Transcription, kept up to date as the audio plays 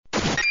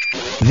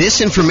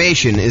This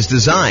information is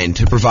designed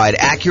to provide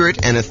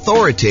accurate and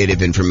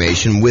authoritative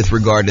information with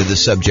regard to the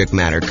subject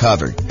matter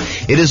covered.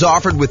 It is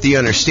offered with the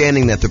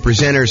understanding that the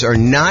presenters are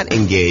not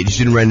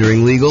engaged in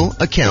rendering legal,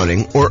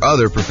 accounting, or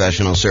other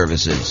professional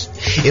services.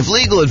 If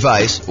legal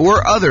advice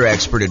or other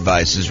expert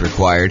advice is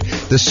required,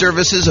 the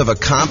services of a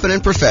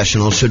competent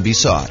professional should be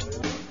sought.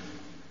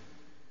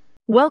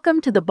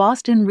 Welcome to the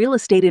Boston Real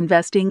Estate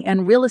Investing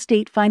and Real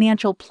Estate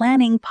Financial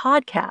Planning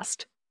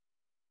podcast.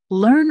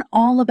 Learn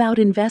all about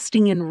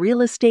investing in real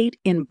estate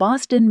in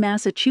Boston,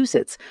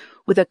 Massachusetts,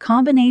 with a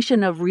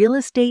combination of real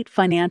estate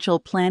financial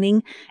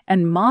planning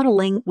and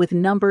modeling with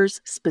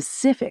numbers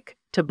specific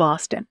to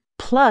Boston,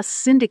 plus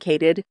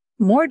syndicated,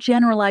 more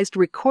generalized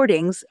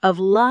recordings of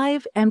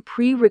live and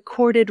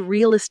pre-recorded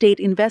real estate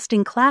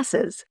investing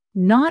classes,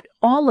 not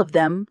all of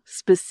them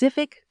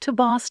specific to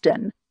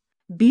Boston.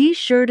 Be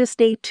sure to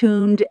stay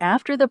tuned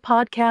after the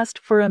podcast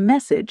for a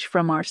message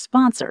from our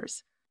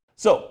sponsors.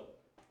 So,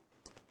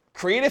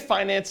 creative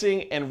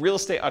financing and real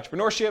estate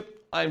entrepreneurship.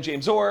 I'm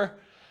James Orr.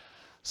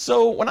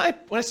 So when I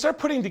started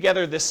putting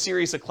together this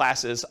series of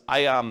classes,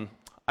 I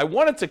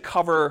wanted to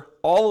cover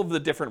all of the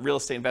different real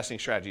estate investing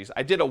strategies.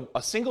 I did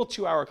a single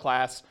 2-hour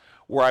class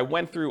where I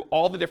went through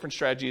all the different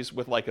strategies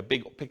with like a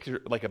big picture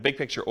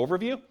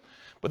overview.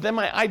 But then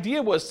my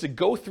idea was to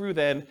go through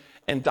then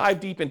and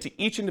dive deep into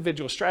each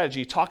individual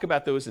strategy, talk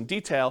about those in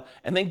detail,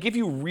 and then give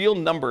you real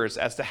numbers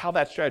as to how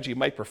that strategy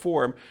might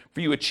perform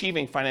for you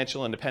achieving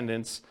financial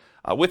independence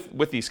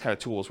with these kind of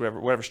tools,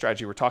 whatever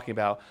strategy we're talking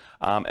about,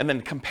 and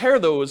then compare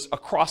those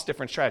across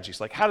different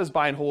strategies. Like how does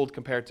buy and hold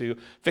compare to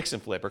fix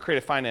and flip or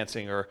creative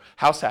financing or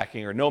house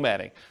hacking or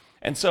nomading?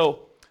 And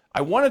so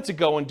I wanted to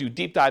go and do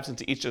deep dives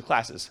into each of the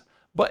classes.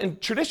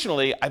 But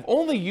traditionally, I've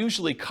only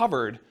usually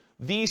covered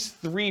these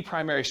 3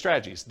 primary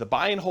strategies: the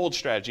buy and hold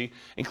strategy,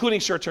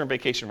 including short-term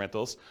vacation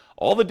rentals,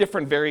 all the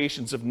different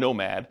variations of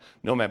nomad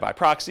by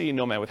proxy,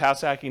 nomad with house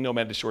hacking,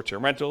 nomad to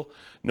short-term rental,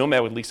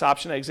 nomad with lease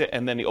option exit,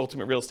 and then the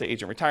ultimate real estate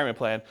agent retirement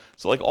plan.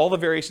 So like all the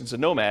variations of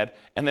nomad,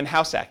 and then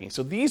house hacking.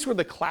 So these were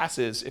the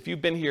classes. If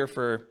you've been here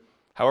for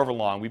however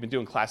long, we've been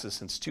doing classes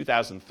since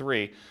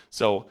 2003.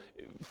 So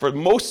for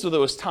most of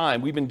those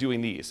time, we've been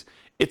doing these.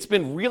 It's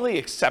been really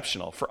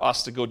exceptional for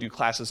us to go do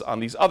classes on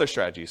these other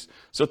strategies.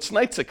 So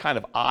tonight's a kind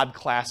of odd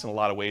class in a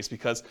lot of ways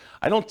because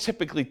I don't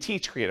typically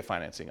teach creative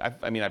financing.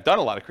 I've done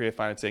a lot of creative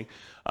financing,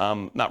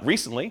 not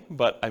recently,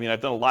 but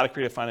I've done a lot of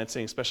creative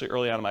financing, especially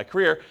early on in my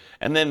career.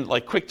 And then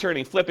like quick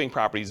turning, flipping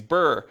properties,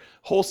 BRRRR,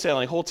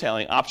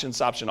 wholesaling,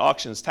 options, option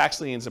auctions, tax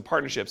liens, and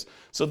partnerships.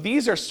 So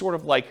these are sort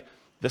of like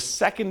the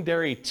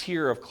secondary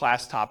tier of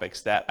class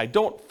topics that I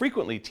don't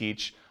frequently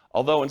teach,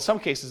 although in some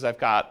cases I've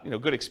got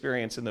good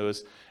experience in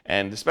those,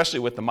 and especially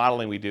with the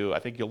modeling we do, I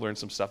think you'll learn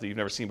some stuff that you've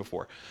never seen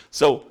before.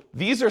 So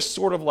these are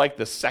sort of like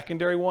the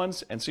secondary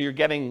ones, and so you're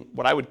getting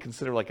what I would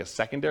consider like a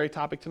secondary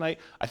topic tonight.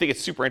 I think it's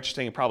super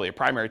interesting and probably a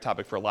primary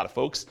topic for a lot of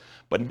folks,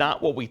 but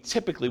not what we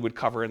typically would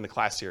cover in the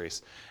class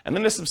series. And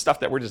then there's some stuff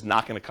that we're just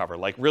not going to cover,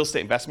 like real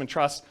estate investment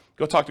trusts.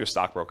 Go talk to a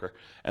stockbroker.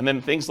 And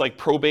then things like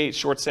probate,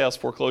 short sales,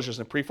 foreclosures,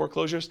 and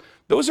pre-foreclosures,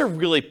 those are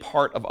really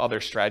part of other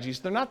strategies.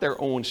 They're not their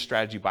own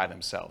strategy by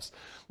themselves.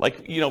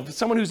 Like,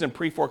 someone who's in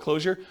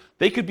pre-foreclosure,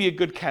 they could be a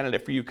good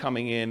candidate for you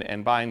coming in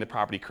and buying the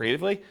property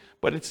creatively,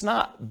 but it's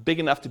not big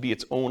enough to be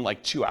its own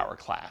like 2-hour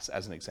class,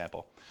 as an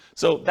example.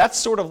 So that's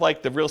sort of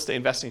like the real estate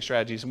investing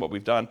strategies and what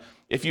we've done.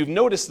 If you've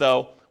noticed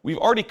though, we've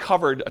already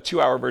covered a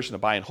 2-hour version of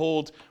buy and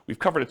hold. We've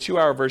covered a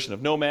 2-hour version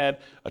of nomad,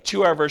 a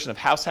 2-hour version of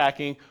house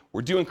hacking.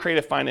 We're doing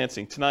creative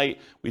financing tonight.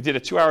 We did a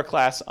 2-hour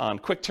class on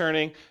quick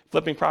turning,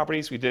 flipping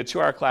properties. We did a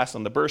 2-hour class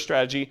on the BRRRR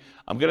strategy.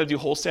 I'm going to do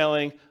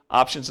wholesaling,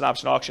 options and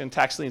option auction,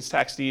 tax liens,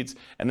 tax deeds,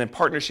 and then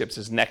partnerships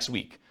is next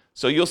week.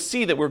 So you'll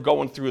see that we're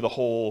going through the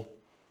whole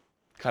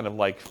kind of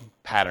like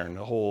pattern,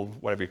 the whole,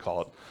 whatever you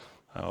call it.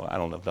 Oh, I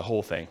don't know, the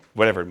whole thing,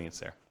 whatever it means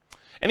there.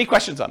 Any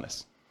questions on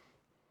this?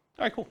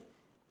 All right, cool.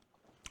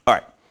 All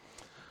right.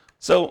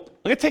 So I'm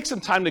going to take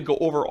some time to go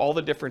over all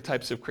the different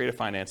types of creative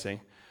financing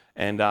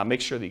and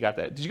make sure that you got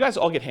that. Did you guys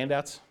all get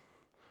handouts?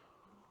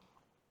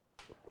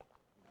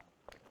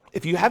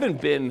 If you haven't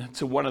been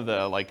to one of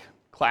the like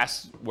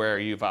class where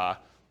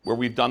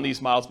we've done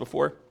these models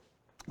before,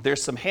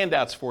 there's some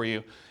handouts for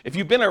you. If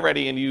you've been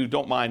already and you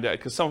don't mind,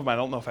 because some of them I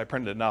don't know if I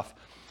printed enough,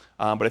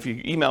 but if you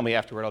email me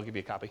afterward, I'll give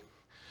you a copy.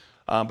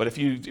 But if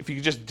you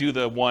could just do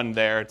the one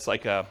there, it's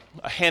like a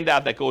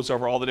handout that goes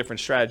over all the different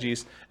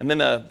strategies, and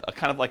then a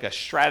kind of like a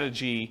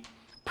strategy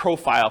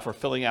profile for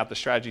filling out the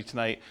strategy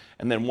tonight,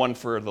 and then one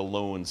for the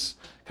loans,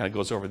 kind of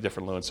goes over the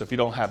different loans. So if you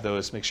don't have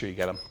those, make sure you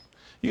get them.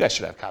 You guys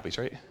should have copies,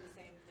 right?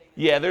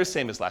 Yeah, they're the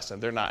same as last time.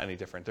 They're not any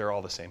different. They're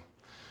all the same.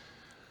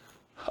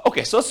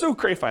 Okay, so let's do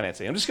creative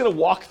financing. I'm just going to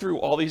walk through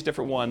all these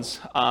different ones.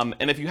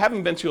 And if you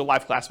haven't been to a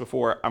live class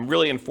before, I'm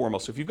really informal.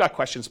 So if you've got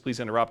questions, please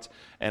interrupt,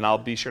 and I'll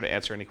be sure to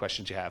answer any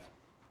questions you have.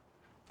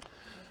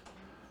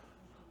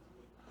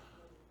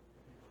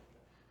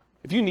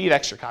 If you need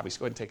extra copies,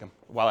 go ahead and take them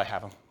while I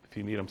have them, if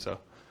you need them,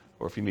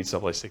 or if you need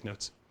someplace to take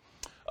notes.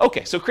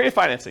 Okay, so creative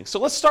financing. So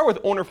let's start with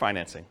owner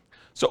financing.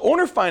 So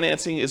owner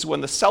financing is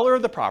when the seller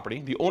of the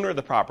property, the owner of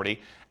the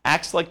property,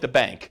 acts like the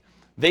bank.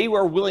 They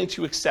are willing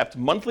to accept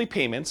monthly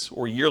payments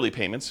or yearly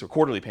payments or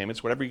quarterly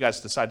payments, whatever you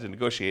guys decide to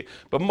negotiate.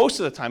 But most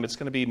of the time, it's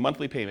going to be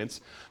monthly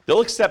payments.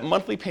 They'll accept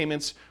monthly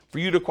payments for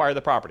you to acquire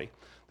the property.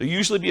 There'll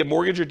usually be a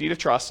mortgage or deed of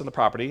trust on the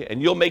property,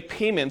 and you'll make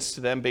payments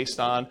to them based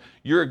on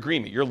your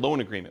agreement, your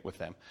loan agreement with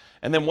them.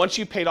 And then once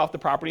you've paid off the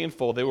property in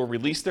full, they will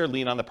release their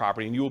lien on the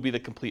property, and you will be the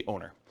complete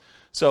owner.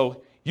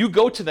 So you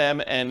go to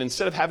them, and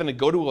instead of having to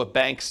go to a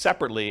bank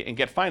separately and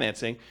get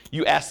financing,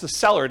 you ask the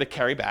seller to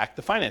carry back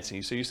the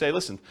financing. So you say,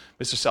 listen,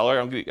 Mr. Seller,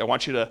 I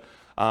want you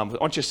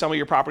to sell me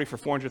your property for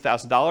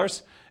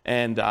 $400,000,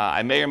 and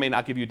I may or may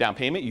not give you a down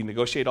payment. You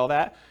negotiate all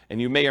that,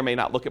 and you may or may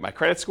not look at my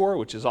credit score,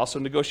 which is also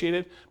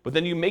negotiated, but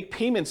then you make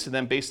payments to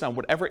them based on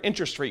whatever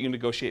interest rate you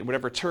negotiate,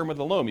 whatever term of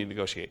the loan you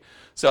negotiate.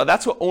 So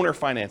that's what owner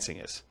financing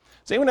is.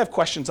 Does anyone have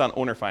questions on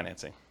owner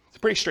financing? It's a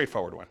pretty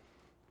straightforward one.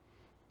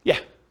 Yeah?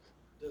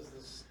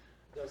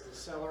 Does the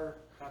seller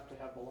have to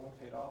have the loan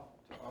paid off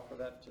to offer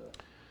that to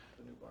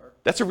the new buyer?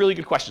 That's a really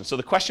good question. So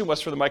the question was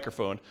for the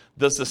microphone,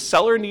 does the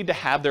seller need to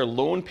have their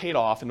loan paid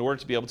off in order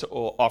to be able to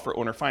offer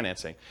owner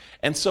financing?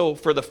 And so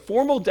for the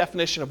formal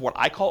definition of what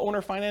I call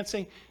owner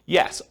financing,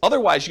 yes.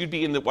 Otherwise, you'd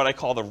be in what I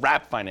call the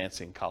wrap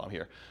financing column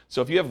here.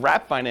 So if you have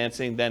wrap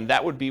financing, then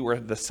that would be where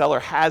the seller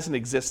has an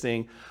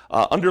existing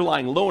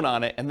underlying loan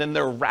on it, and then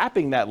they're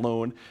wrapping that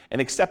loan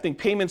and accepting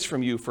payments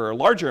from you for a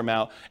larger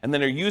amount, and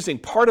then they're using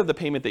part of the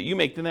payment that you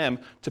make to them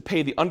to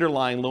pay the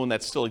underlying loan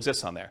that still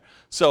exists on there.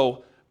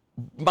 So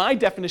my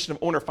definition of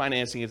owner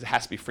financing is it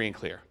has to be free and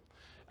clear.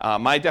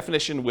 My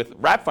definition with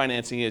wrap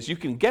financing is you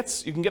can get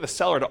a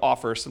seller to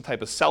offer some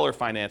type of seller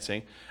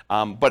financing,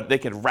 but they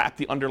can wrap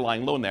the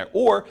underlying loan there.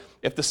 Or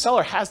if the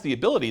seller has the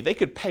ability, they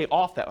could pay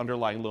off that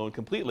underlying loan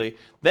completely.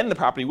 Then the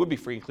property would be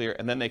free and clear,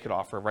 and then they could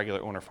offer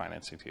regular owner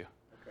financing to you.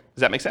 Okay. Does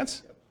that make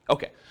sense? Yep.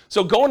 Okay.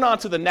 So going on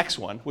to the next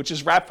one, which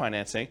is wrap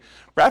financing.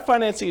 Wrap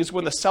financing is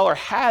when the seller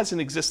has an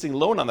existing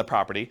loan on the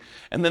property,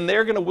 and then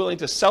they're willing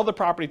to sell the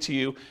property to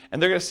you,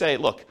 and they're going to say,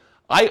 look,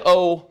 I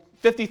owe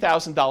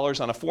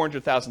 $50,000 on a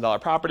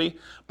 $400,000 property,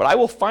 but I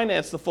will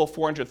finance the full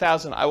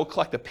 $400,000. I will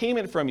collect a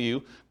payment from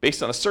you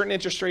based on a certain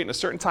interest rate and a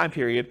certain time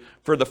period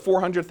for the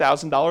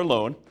 $400,000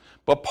 loan.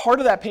 But part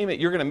of that payment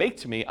you're going to make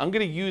to me, I'm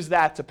going to use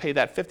that to pay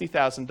that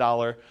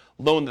 $50,000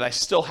 loan that I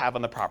still have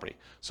on the property.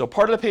 So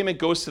part of the payment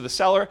goes to the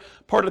seller,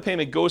 part of the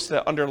payment goes to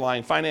the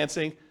underlying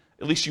financing.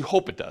 At least you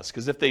hope it does,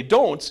 because if they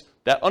don't,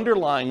 that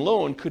underlying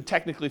loan could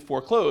technically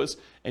foreclose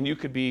and you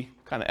could be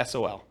kind of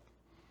SOL.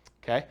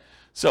 Okay?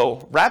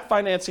 So wrap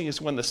financing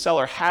is when the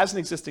seller has an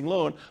existing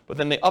loan, but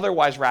then they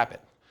otherwise wrap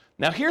it.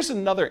 Now here's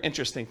another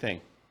interesting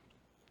thing.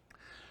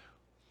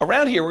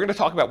 Around here, we're going to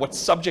talk about what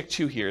subject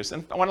to here is,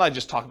 and why don't I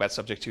just talk about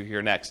subject to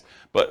here next.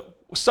 But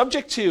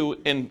subject to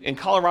in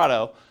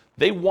Colorado,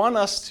 they want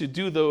us to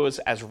do those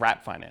as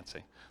wrap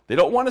financing. They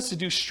don't want us to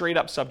do straight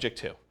up subject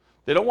to.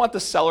 They don't want the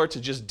seller to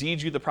just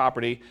deed you the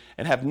property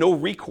and have no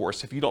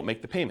recourse if you don't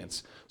make the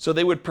payments. So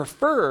they would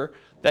prefer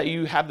that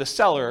you have the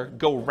seller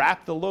go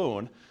wrap the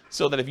loan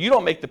so that if you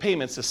don't make the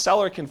payments, the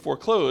seller can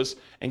foreclose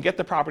and get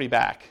the property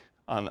back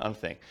on the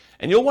thing.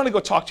 And you'll want to go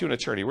talk to an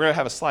attorney. We're going to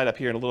have a slide up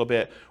here in a little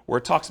bit where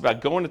it talks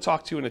about going to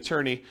talk to an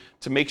attorney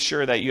to make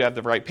sure that you have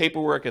the right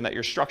paperwork and that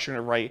you're structuring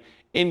it right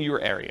in your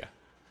area.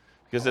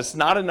 Because it's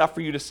not enough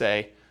for you to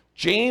say,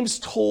 James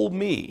told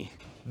me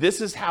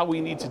this is how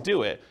we need to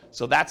do it,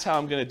 so that's how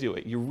I'm going to do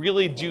it. You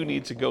really do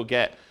need to go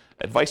get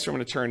advice from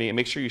an attorney and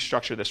make sure you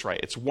structure this right.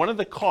 It's one of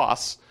the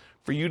costs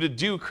for you to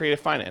do creative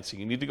financing.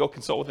 You need to go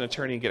consult with an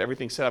attorney and get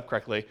everything set up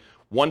correctly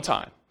one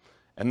time.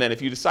 And then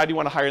if you decide you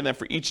want to hire them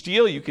for each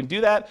deal, you can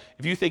do that.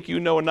 If you think you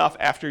know enough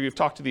after you've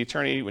talked to the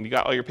attorney, when you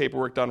got all your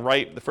paperwork done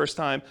right the first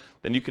time,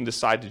 then you can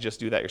decide to just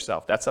do that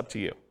yourself. That's up to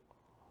you.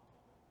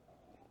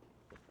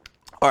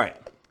 All right,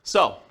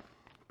 so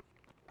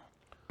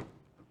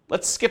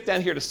let's skip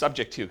down here to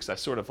subject to, because I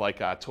sort of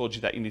told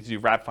you that you need to do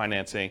wrap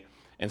financing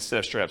instead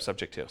of straight up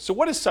subject to. So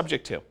what is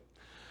subject to?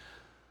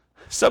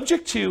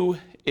 Subject to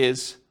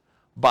is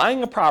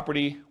buying a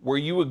property where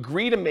you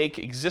agree to make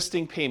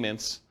existing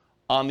payments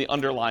on the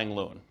underlying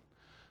loan.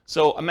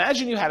 So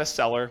imagine you had a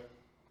seller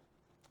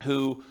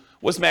who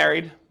was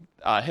married,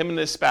 him and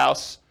his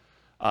spouse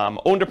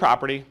owned a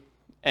property,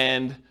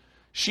 and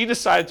she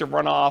decided to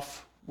run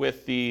off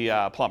with the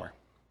plumber.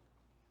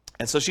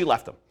 And so she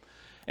left him.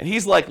 And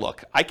he's like,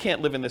 look, I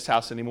can't live in this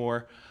house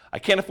anymore. I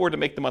can't afford to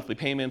make the monthly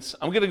payments.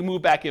 I'm going to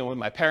move back in with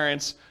my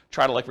parents,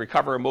 try to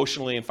recover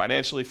emotionally and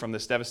financially from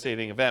this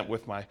devastating event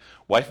with my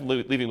wife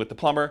leaving with the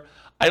plumber.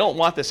 I don't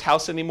want this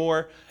house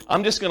anymore.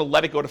 I'm just going to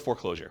let it go to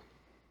foreclosure.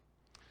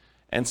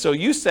 And so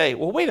you say,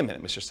 well, wait a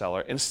minute, Mr.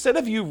 Seller. Instead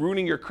of you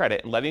ruining your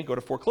credit and letting it go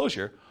to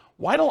foreclosure,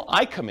 why don't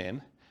I come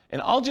in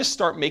and I'll just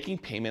start making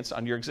payments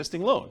on your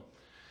existing loan?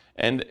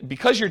 And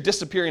because you're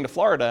disappearing to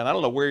Florida, and I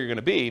don't know where you're going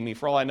to be, I mean,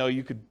 for all I know,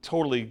 you could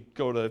totally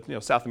go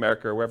to South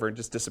America or wherever and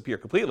just disappear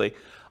completely.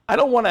 I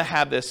don't want to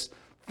have this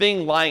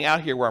thing lying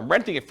out here where I'm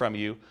renting it from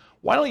you.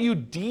 Why don't you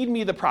deed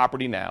me the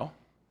property now,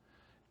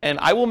 and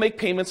I will make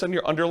payments on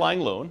your underlying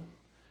loan,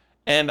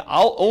 and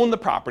I'll own the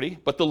property,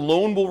 but the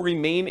loan will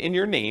remain in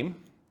your name.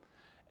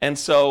 And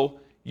so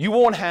you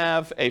won't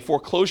have a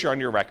foreclosure on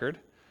your record.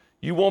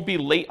 You won't be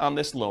late on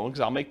this loan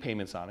because I'll make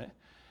payments on it.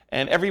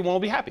 And everyone will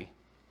be happy.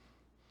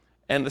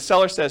 And the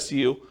seller says to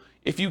you,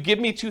 if you give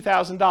me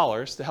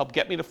 $2,000 to help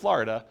get me to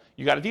Florida,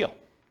 you got a deal.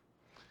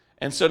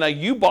 And so now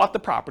you bought the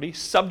property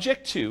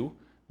subject to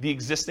the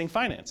existing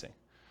financing.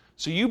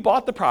 So you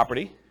bought the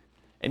property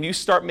and you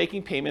start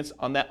making payments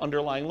on that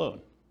underlying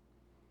loan.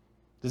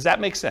 Does that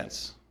make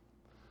sense?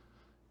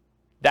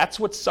 That's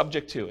what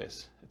subject to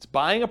is. It's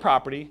buying a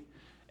property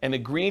and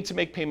agreeing to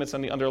make payments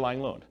on the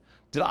underlying loan.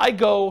 Did I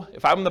go,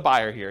 if I'm the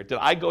buyer here, did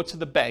I go to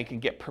the bank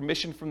and get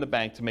permission from the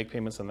bank to make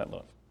payments on that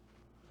loan?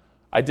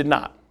 I did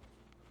not,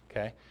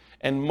 okay?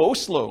 And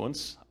most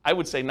loans, I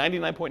would say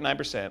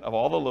 99.9% of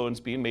all the loans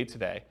being made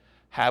today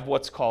have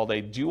what's called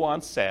a due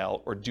on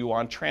sale or due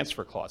on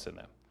transfer clause in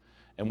them.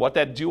 And what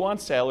that due on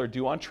sale or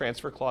due on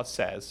transfer clause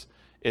says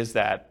is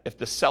that if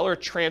the seller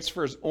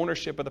transfers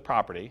ownership of the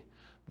property,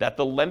 that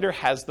the lender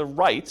has the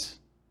right,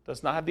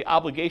 does not have the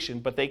obligation,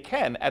 but they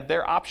can, at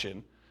their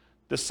option,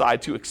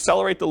 decide to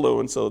accelerate the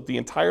loan so that the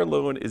entire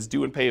loan is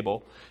due and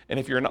payable. And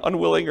if you're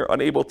unwilling or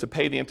unable to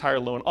pay the entire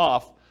loan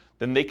off,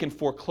 then they can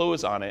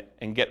foreclose on it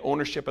and get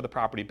ownership of the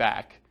property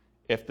back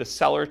if the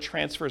seller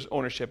transfers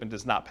ownership and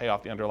does not pay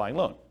off the underlying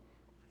loan.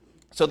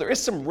 So there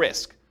is some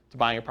risk to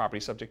buying a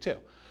property subject to.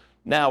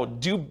 Now,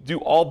 do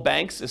all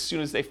banks, as soon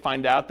as they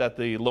find out that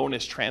the loan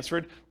is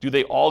transferred, do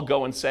they all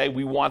go and say,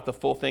 we want the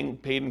full thing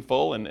paid in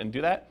full and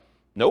do that?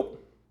 Nope.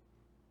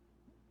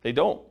 They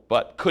don't.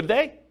 But could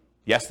they?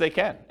 Yes, they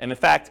can. And in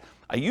fact,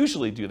 I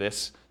usually do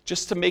this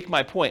just to make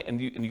my point,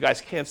 and you guys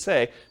can't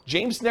say,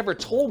 James never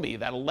told me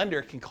that a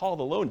lender can call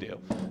the loan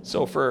due.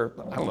 So for,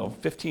 I don't know,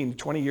 15,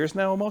 20 years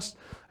now almost,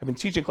 I've been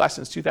teaching class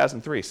since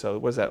 2003, so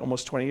what is that,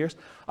 almost 20 years?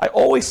 I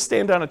always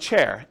stand on a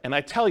chair and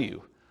I tell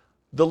you,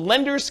 the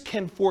lenders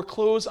can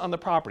foreclose on the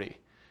property.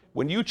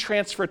 When you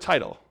transfer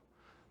title,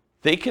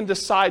 they can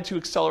decide to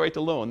accelerate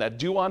the loan. That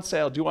due on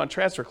sale, due on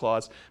transfer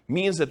clause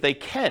means that they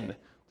can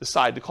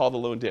decide to call the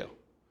loan due.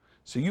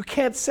 So you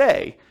can't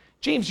say,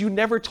 James, you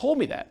never told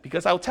me that,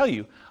 because I'll tell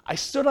you, I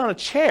stood on a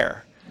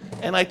chair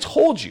and I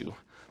told you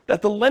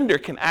that the lender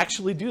can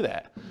actually do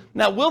that.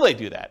 Now, will they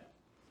do that?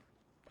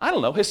 I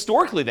don't know.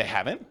 Historically, they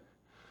haven't.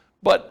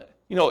 But,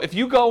 if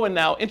you go and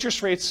now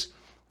interest rates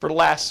for the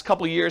last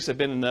couple of years have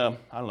been in the,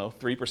 3%,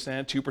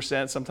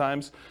 2%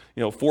 sometimes,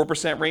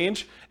 4%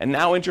 range, and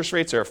now interest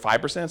rates are 5%,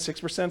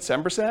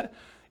 6%, 7%.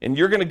 And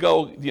you're going to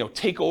go,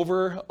 take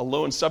over a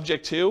loan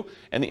subject to,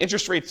 and the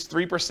interest rate's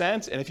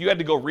 3%. And if you had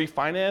to go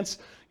refinance,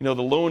 the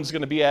loan's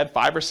going to be at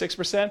 5 or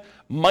 6%.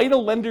 Might a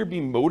lender be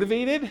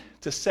motivated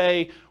to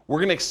say, we're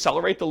going to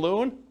accelerate the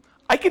loan?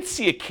 I could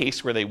see a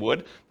case where they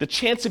would. The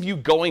chance of you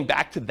going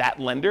back to that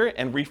lender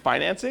and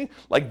refinancing,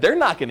 they're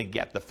not going to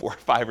get the 4,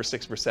 5, or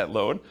 6%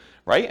 loan,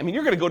 right? I mean,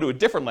 you're going to go to a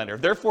different lender.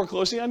 If they're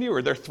foreclosing on you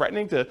or they're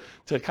threatening to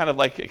kind of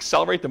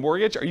accelerate the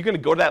mortgage, are you going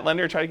to go to that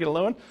lender and try to get a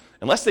loan?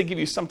 Unless they give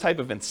you some type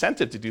of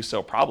incentive to do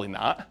so, probably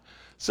not.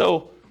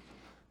 So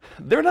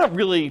they're not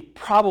really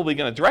probably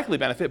going to directly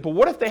benefit, but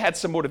what if they had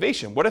some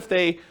motivation? What if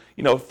they,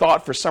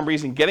 thought for some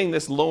reason getting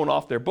this loan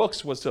off their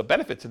books was a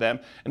benefit to them,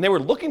 and they were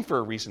looking for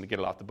a reason to get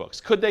it off the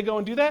books? Could they go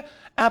and do that?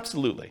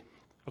 Absolutely,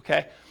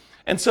 okay?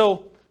 And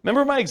so,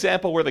 remember my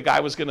example where the guy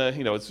was gonna,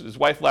 his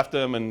wife left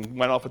him and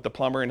went off with the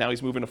plumber, and now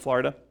he's moving to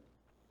Florida?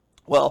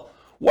 Well,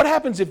 what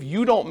happens if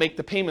you don't make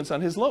the payments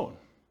on his loan?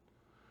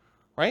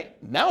 Right?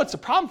 Now it's a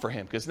problem for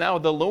him, because now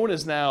the loan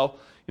is now,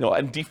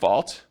 in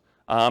default,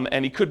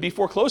 and he could be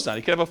foreclosed on.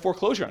 He could have a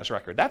foreclosure on his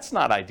record. That's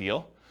not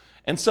ideal.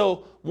 And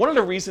so one of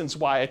the reasons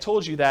why I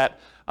told you that,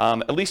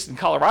 at least in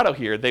Colorado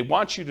here, they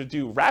want you to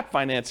do wrap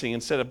financing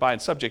instead of buying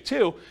subject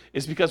to,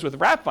 is because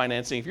with wrap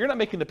financing, if you're not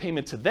making the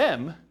payment to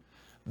them,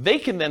 they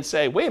can then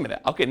say, wait a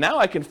minute, okay, now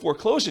I can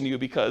foreclose on you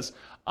because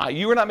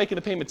you are not making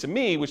the payment to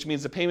me, which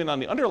means the payment on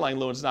the underlying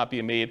loan is not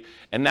being made,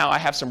 and now I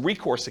have some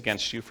recourse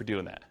against you for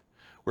doing that.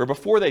 Where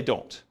before they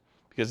don't,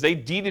 because they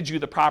deeded you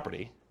the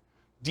property.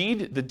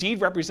 The deed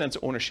represents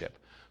ownership.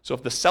 So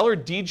if the seller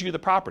deeds you the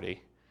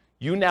property,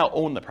 you now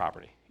own the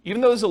property, even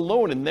though there's a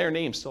loan in their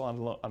name still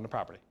on the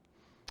property,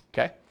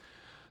 okay?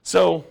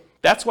 So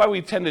that's why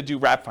we tend to do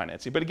wrap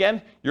financing. But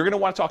again, you're going to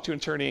want to talk to an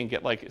attorney and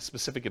get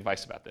specific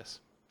advice about this.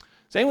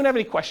 Does anyone have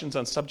any questions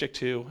on subject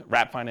to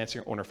wrap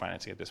financing or owner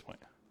financing at this point?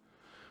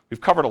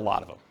 We've covered a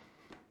lot of them.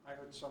 I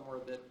heard somewhere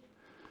that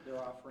they're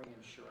offering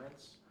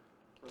insurance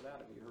for that.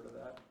 Have you heard of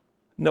that?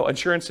 No,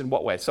 insurance in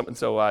what way? So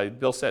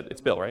Bill said,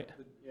 it's Bill, right?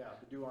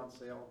 The due on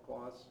sale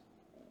clause.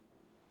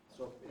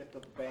 So if the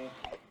bank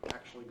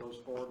actually goes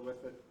forward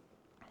with it,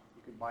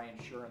 you can buy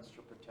insurance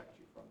to protect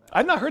you from that.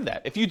 I've not heard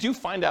that. If you do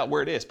find out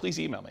where it is,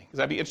 please email me, because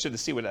I'd be interested to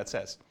see what that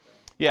says.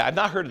 Yeah, I've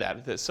not heard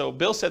of that. So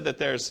Bill said that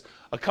there's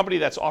a company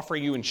that's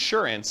offering you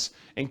insurance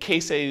in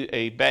case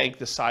a bank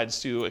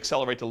decides to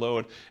accelerate the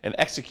loan and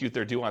execute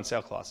their due on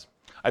sale clause.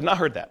 I've not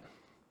heard that.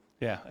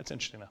 Yeah, that's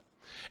interesting though.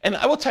 And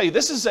I will tell you,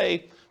 this is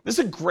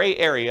a gray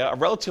area, a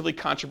relatively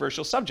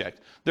controversial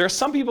subject. There are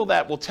some people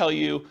that will tell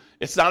you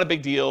it's not a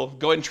big deal,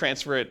 go ahead and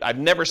transfer it. I've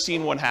never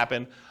seen one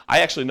happen. I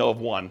actually know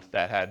of one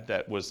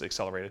that was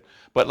accelerated.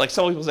 But like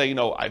some people say,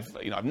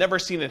 I've never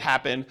seen it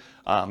happen.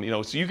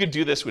 So you could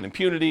do this with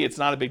impunity. It's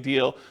not a big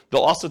deal.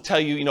 They'll also tell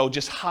you,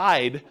 just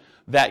hide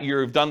that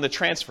you've done the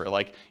transfer.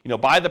 Like,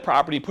 buy the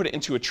property, put it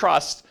into a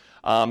trust.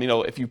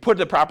 If you put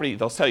the property,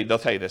 they'll tell you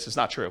this, it's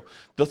not true.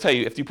 They'll tell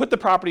you if you put the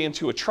property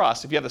into a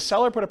trust, if you have the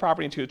seller put a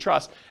property into a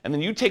trust, and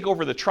then you take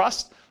over the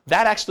trust,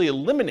 that actually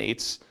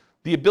eliminates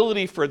the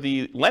ability for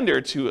the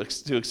lender to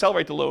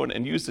accelerate the loan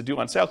and use the due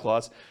on sale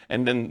clause,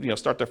 and then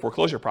start their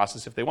foreclosure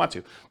process if they want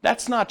to.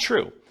 That's not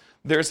true.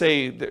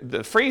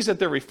 The phrase that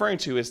they're referring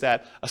to is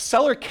that a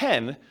seller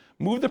can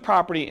move the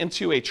property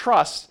into a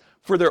trust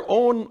for their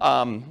own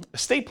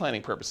estate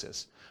planning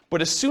purposes.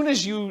 But as soon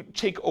as you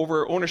take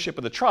over ownership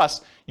of the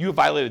trust, you have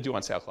violated due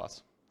on sale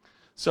clause.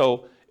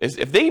 So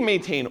if they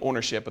maintain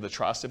ownership of the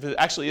trust, if it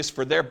actually is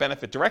for their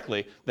benefit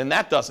directly, then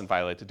that doesn't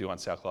violate the due on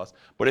sale clause.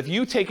 But if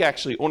you take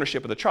actually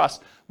ownership of the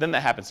trust, then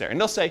that happens there. And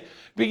they'll say,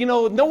 but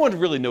no one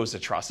really knows the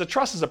trust. The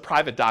trust is a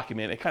private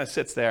document. It kind of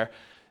sits there.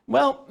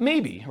 Well,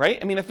 maybe, right?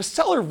 I mean, if a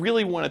seller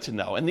really wanted to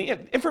know, and the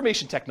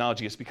information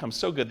technology has become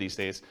so good these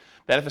days,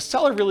 that if a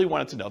seller really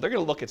wanted to know, they're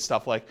going to look at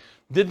stuff like,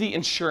 did the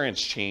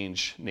insurance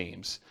change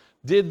names?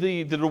 Did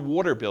the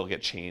water bill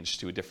get changed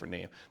to a different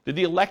name? Did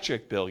the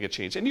electric bill get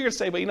changed? And you're going to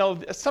say,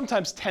 but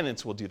sometimes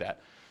tenants will do that.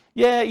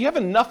 Yeah, you have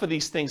enough of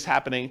these things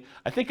happening.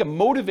 I think a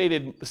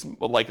motivated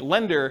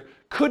lender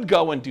could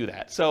go and do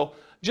that. So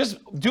just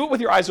do it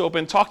with your eyes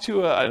open, talk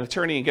to an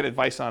attorney and get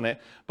advice on it.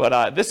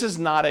 But this is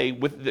not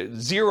with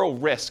zero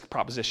risk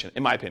proposition,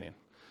 in my opinion.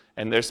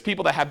 And there's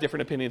people that have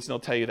different opinions, and they'll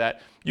tell you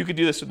that you could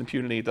do this with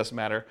impunity, it doesn't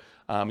matter.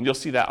 And you'll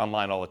see that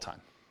online all the time.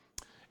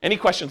 Any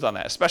questions on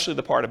that, especially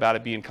the part about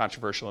it being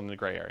controversial in the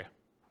gray area?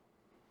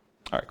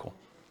 All right, cool.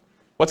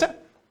 What's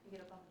that? You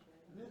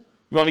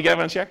want me to get up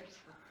on a chair?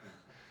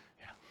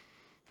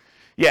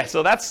 Yeah,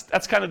 so that's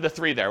kind of the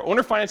three there.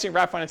 Owner financing,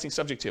 wrap financing,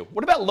 subject to.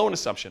 What about loan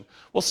assumption?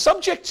 Well,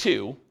 subject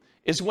to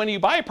is when you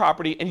buy a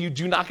property and you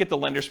do not get the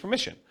lender's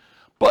permission.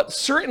 But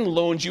certain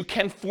loans, you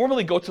can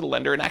formally go to the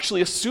lender and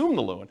actually assume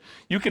the loan.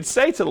 You could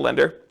say to the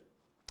lender,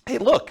 hey,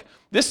 look,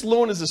 this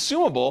loan is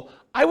assumable.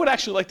 I would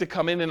actually like to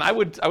come in and I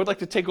would like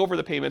to take over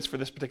the payments for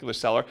this particular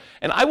seller,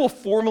 and I will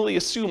formally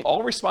assume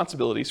all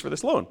responsibilities for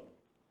this loan.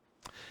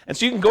 And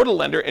so you can go to the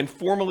lender and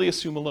formally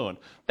assume a loan.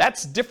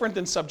 That's different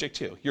than subject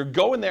to. You're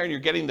going there and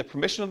you're getting the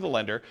permission of the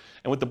lender,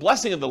 and with the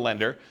blessing of the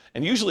lender,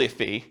 and usually a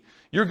fee,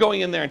 you're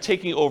going in there and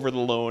taking over the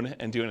loan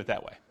and doing it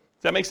that way.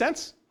 Does that make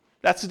sense?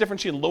 That's the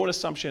difference between loan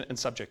assumption and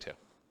subject to.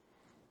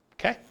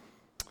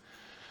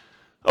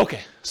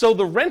 Okay, so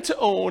the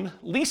rent-to-own,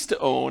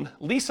 lease-to-own,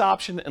 lease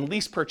option, and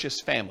lease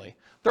purchase family,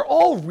 they're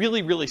all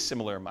really, really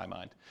similar in my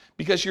mind,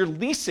 because you're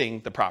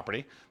leasing the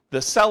property.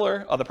 The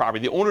seller of the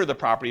property, the owner of the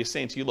property, is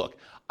saying to you, look,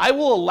 I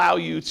will allow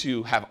you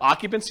to have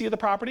occupancy of the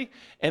property,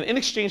 and in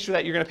exchange for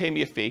that, you're going to pay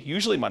me a fee,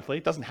 usually monthly.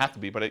 It doesn't have to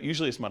be, but it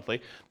usually is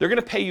monthly. They're going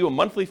to pay you a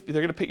monthly.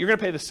 You're going to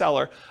pay the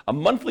seller a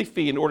monthly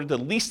fee in order to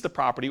lease the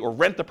property or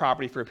rent the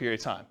property for a period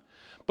of time.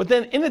 But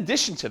then, in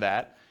addition to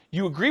that,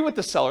 you agree with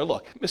the seller.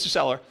 Look, Mr.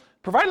 Seller,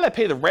 provided I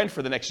pay the rent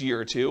for the next year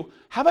or two,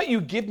 how about you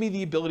give me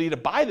the ability to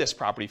buy this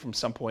property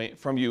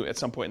from you at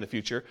some point in the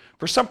future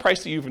for some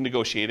price that you've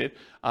negotiated,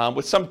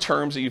 with some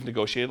terms that you've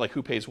negotiated, like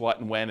who pays what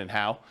and when and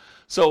how.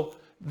 So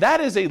that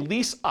is a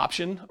lease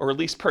option or a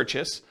lease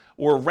purchase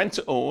or a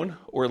rent-to-own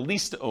or a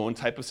lease-to-own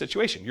type of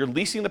situation. You're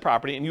leasing the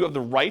property and you have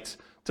the right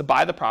to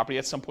buy the property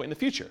at some point in the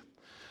future.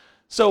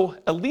 So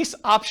a lease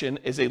option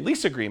is a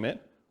lease agreement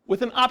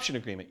with an option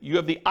agreement. You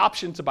have the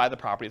option to buy the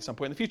property at some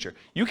point in the future.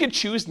 You can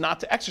choose not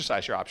to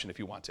exercise your option if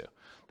you want to.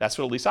 That's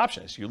what a lease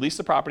option is. You lease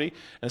the property,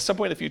 and at some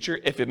point in the future,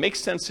 if it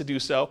makes sense to do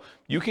so,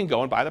 you can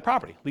go and buy the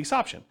property. Lease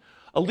option.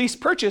 A lease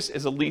purchase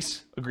is a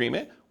lease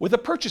agreement with a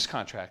purchase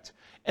contract.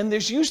 And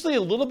there's usually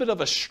a little bit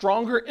of a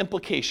stronger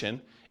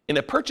implication in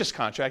a purchase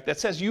contract that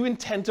says you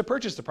intend to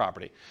purchase the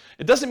property.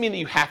 It doesn't mean that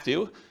you have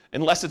to,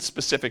 unless it's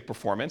specific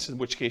performance, in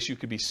which case you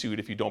could be sued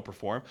if you don't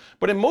perform.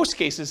 But in most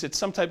cases, it's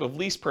some type of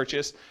lease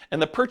purchase,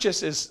 and the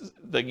purchase is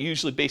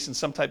usually based in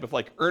some type of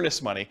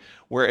earnest money,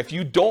 where if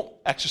you don't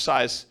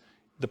exercise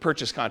the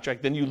purchase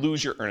contract, then you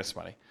lose your earnest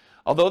money.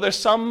 Although there's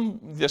some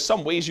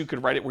ways you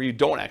could write it where you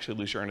don't actually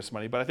lose your earnest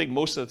money, but I think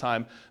most of the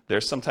time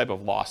there's some type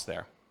of loss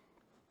there.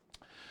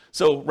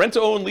 So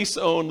rent-to-own,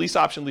 lease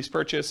option, lease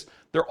purchase,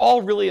 they're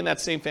all really in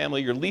that same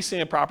family. You're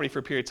leasing a property for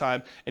a period of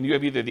time, and you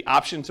have either the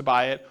option to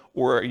buy it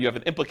or you have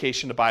an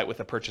implication to buy it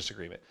with a purchase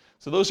agreement.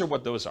 So those are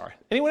what those are.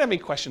 Anyone have any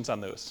questions on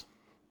those?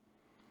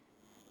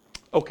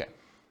 Okay.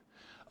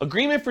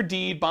 Agreement for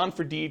deed, bond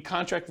for deed,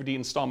 contract for deed,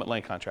 installment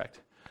land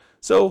contract.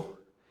 So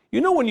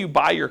when you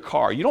buy your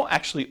car, you don't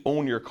actually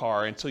own your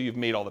car until you've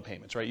made all the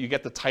payments, right? You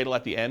get the title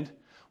at the end.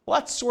 Well,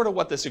 that's sort of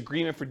what this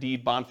agreement for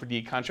deed, bond for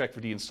deed, contract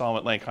for deed,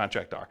 installment land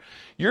contract are.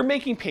 You're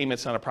making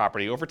payments on a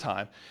property over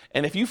time,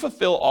 and if you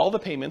fulfill all the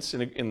payments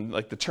in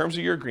the terms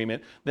of your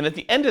agreement, then at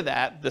the end of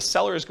that, the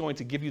seller is going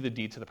to give you the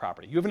deed to the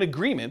property. You have an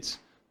agreement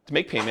to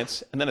make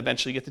payments and then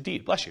eventually get the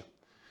deed. Bless you.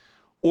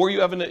 Or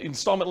you have an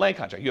installment land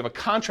contract. You have a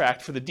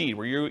contract for the deed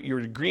where you're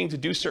agreeing to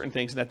do certain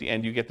things, and at the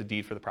end you get the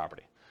deed for the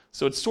property.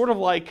 So it's sort of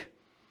like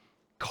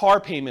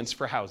car payments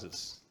for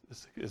houses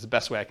is the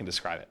best way I can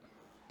describe it.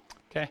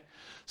 Okay?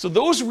 So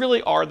those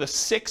really are the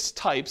 6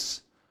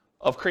 types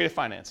of creative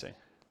financing.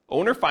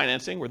 Owner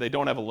financing, where they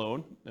don't have a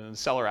loan and the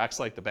seller acts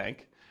like the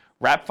bank.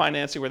 Wrap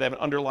financing, where they have an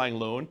underlying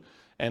loan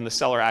and the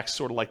seller acts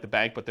sort of like the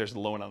bank, but there's a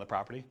loan on the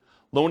property.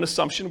 Loan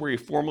assumption, where you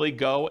formally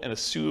go and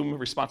assume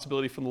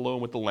responsibility from the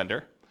loan with the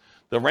lender.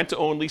 The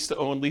rent-to-own,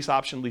 lease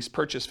option, lease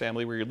purchase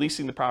family, where you're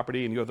leasing the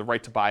property and you have the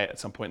right to buy it at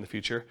some point in the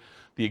future.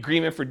 The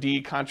agreement for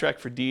deed, contract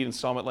for deed,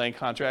 installment land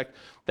contract,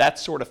 that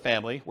sort of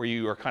family, where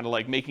you are kind of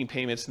like making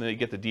payments and then you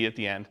get the deed at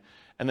the end.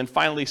 And then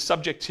finally,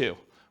 subject to,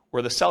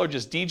 where the seller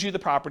just deeds you the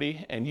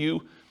property and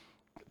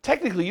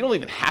technically, you don't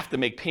even have to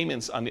make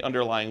payments on the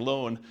underlying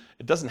loan.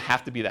 It doesn't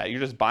have to be that. You're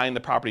just buying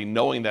the property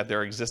knowing that there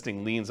are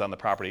existing liens on the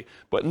property.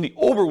 But in the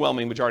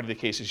overwhelming majority of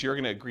the cases, you're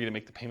going to agree to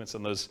make the payments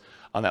on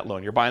that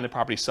loan. You're buying the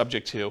property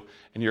subject to,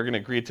 and you're going to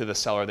agree to the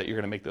seller that you're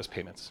going to make those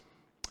payments.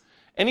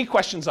 Any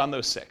questions on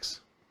those 6?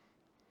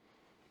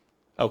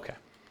 Okay.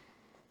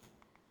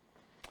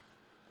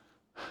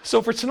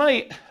 So for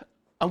tonight,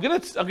 I'm going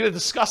to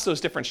discuss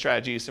those different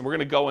strategies, and we're going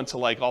to go into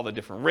like all the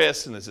different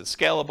risks and is it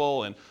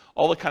scalable and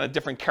all the kind of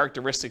different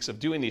characteristics of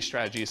doing these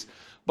strategies.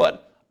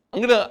 But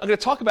I'm going to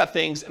talk about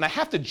things, and I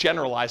have to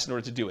generalize in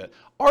order to do it.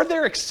 Are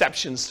there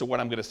exceptions to what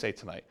I'm going to say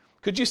tonight?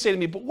 Could you say to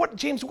me, but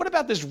James, what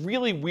about this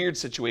really weird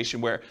situation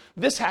where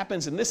this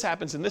happens and this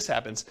happens and this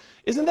happens?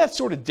 Isn't that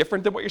sort of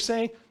different than what you're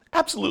saying?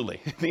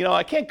 Absolutely.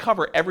 I can't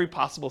cover every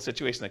possible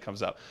situation that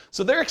comes up.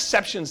 So there are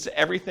exceptions to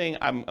everything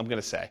I'm going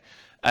to say.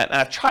 And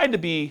I've tried to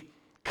be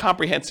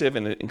comprehensive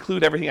and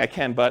include everything I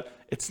can, but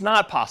it's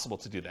not possible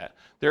to do that.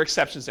 There are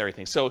exceptions to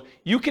everything. So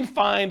you can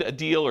find a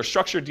deal or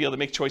structure a deal to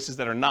make choices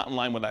that are not in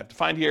line with what I've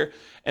defined here.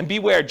 And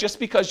beware, just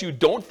because you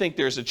don't think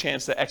there's a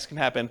chance that X can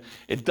happen,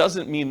 it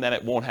doesn't mean that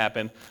it won't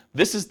happen.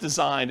 This is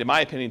designed, in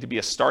my opinion, to be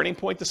a starting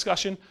point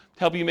discussion to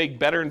help you make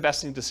better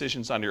investing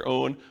decisions on your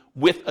own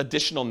with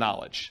additional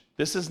knowledge.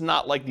 This is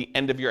not like the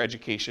end of your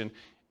education.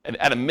 And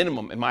at a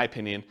minimum, in my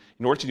opinion,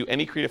 in order to do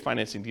any creative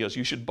financing deals,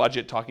 you should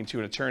budget talking to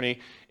an attorney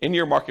in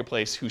your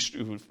marketplace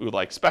who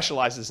like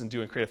specializes in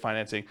doing creative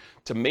financing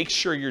to make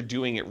sure you're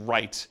doing it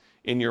right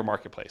in your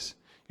marketplace.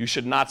 You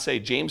should not say,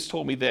 James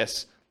told me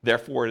this,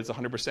 therefore it is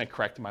 100%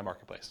 correct in my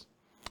marketplace.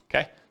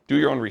 Okay? Do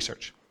your own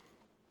research.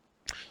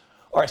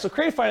 All right, so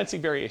creative financing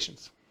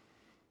variations.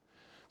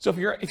 So if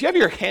you have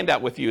your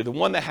handout with you, the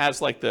one that has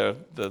like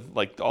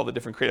all the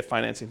different creative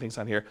financing things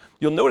on here,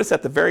 you'll notice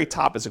at the very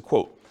top is a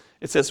quote.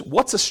 It says,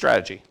 what's a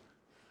strategy?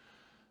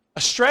 A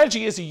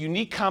strategy is a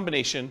unique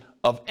combination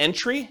of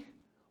entry,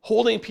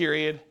 holding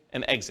period,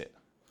 and exit.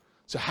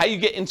 So how you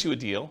get into a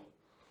deal,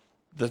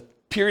 the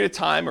period of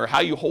time or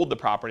how you hold the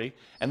property,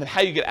 and then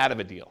how you get out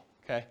of a deal.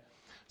 Okay?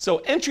 So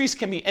entries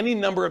can be any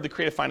number of the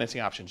creative financing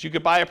options. You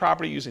could buy a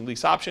property using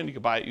lease option, you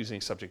could buy it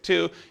using subject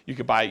to, you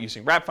could buy it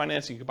using wrap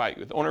financing, you could buy it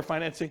with owner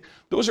financing.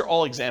 Those are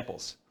all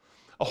examples.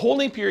 A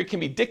holding period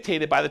can be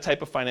dictated by the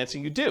type of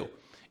financing you do.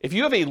 If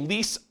you have a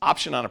lease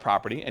option on a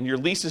property and your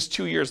lease is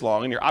 2 years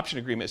long and your option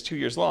agreement is 2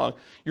 years long,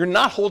 you're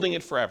not holding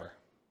it forever.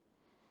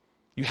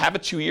 You have a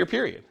 2-year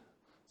period.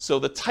 So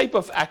the type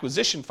of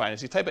acquisition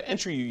financing, the type of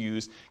entry you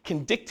use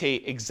can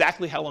dictate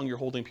exactly how long your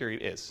holding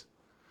period is.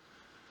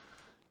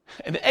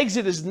 And the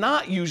exit is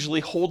not usually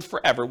hold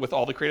forever with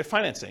all the creative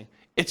financing.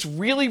 It's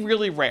really,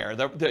 really rare.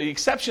 The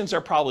exceptions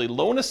are probably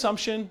loan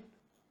assumption,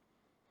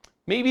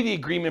 maybe the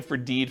agreement for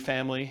deed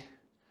family,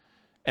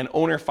 and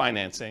owner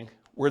financing,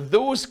 where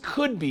those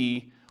could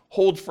be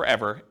hold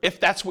forever if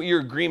that's what your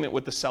agreement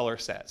with the seller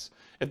says.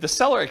 If the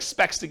seller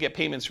expects to get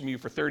payments from you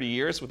for 30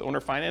 years with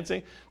owner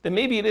financing, then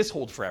maybe it is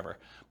hold forever.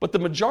 But the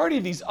majority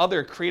of these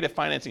other creative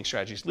financing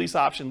strategies, lease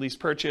option, lease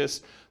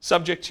purchase,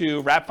 subject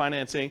to, wrap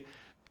financing,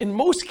 in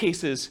most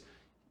cases,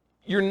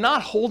 you're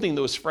not holding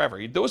those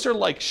forever. Those are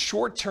like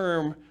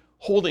short-term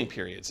holding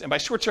periods. And by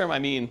short-term, I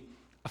mean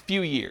a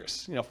few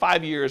years,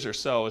 5 years or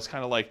so is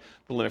kind of like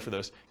the limit for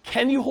those.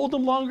 Can you hold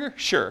them longer?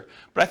 Sure.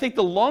 But I think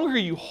the longer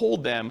you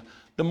hold them,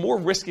 the more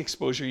risk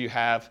exposure you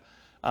have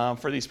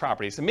for these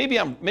properties. And maybe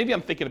I'm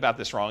thinking about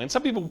this wrong. And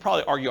some people would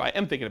probably argue I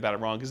am thinking about it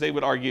wrong because they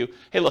would argue,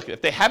 hey, look,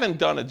 if they haven't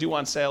done a due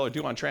on sale or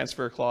due on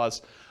transfer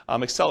clause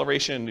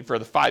acceleration for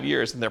the 5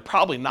 years, then they're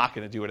probably not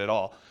going to do it at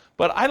all.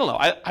 But I don't know.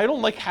 I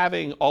don't like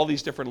having all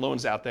these different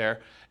loans out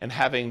there and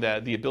having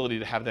the ability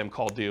to have them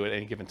called due at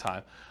any given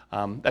time.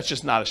 That's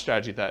just not a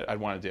strategy that I'd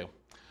want to do.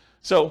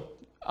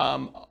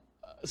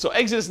 So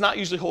exit is not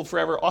usually hold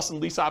forever. Often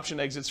lease option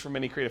exits for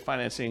many creative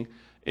financing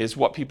is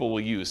what people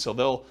will use. So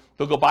they'll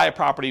go buy a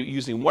property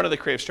using one of the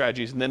creative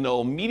strategies, and then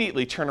they'll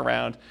immediately turn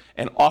around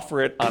and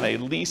offer it on a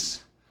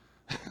lease,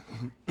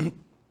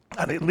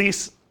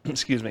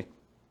 excuse me,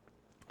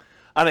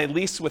 on a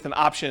lease with an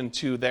option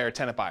to their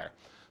tenant buyer.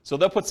 So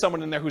they'll put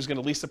someone in there who's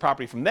going to lease the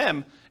property from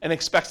them and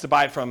expects to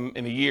buy it from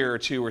in a year or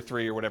 2 or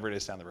 3 or whatever it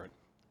is down the road.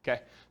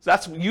 Okay, so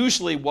that's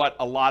usually what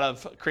a lot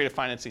of creative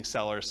financing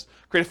sellers,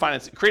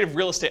 creative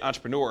real estate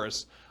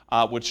entrepreneurs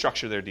would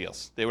structure their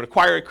deals. They would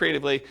acquire it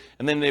creatively,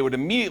 and then they would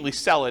immediately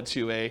sell it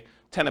to a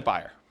tenant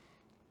buyer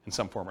in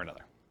some form or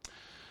another.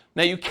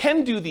 Now, you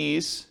can do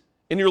these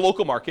in your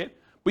local market,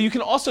 but you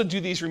can also do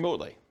these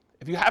remotely.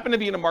 If you happen to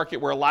be in a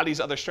market where a lot of these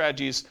other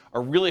strategies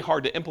are really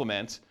hard to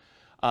implement,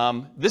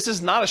 this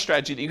is not a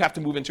strategy that you have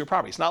to move into a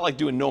property. It's not like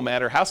doing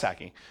nomad or house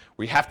hacking,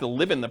 where you have to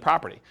live in the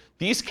property.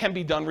 These can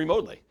be done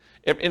remotely.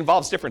 It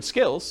involves different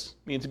skills.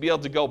 I mean, to be able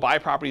to go buy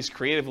properties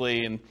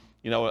creatively in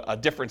a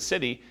different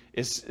city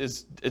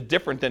is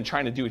different than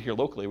trying to do it here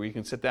locally, where you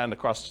can sit down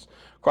across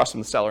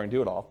from the seller and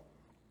do it all.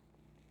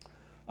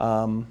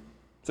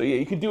 So yeah,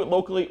 you can do it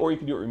locally or you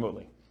can do it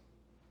remotely.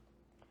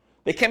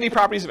 They can be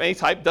properties of any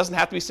type. Doesn't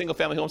have to be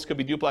single-family homes. Could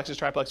be duplexes,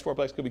 triplex,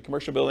 fourplex. Could be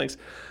commercial buildings.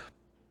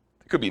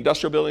 Could be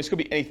industrial buildings. Could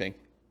be anything.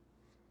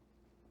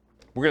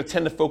 We're going to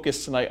tend to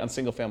focus tonight on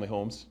single-family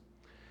homes.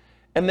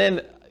 And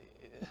then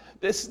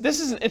this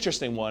is an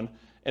interesting one.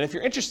 And if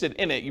you're interested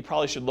in it, you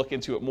probably should look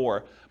into it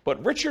more.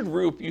 But Richard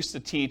Roop used to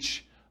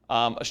teach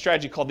a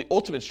strategy called the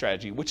ultimate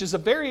strategy, which is a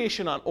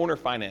variation on owner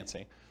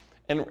financing.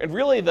 And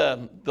really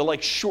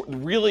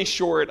really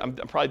short, I'm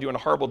probably doing a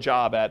horrible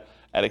job at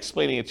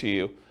explaining it to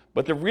you.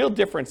 But the real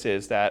difference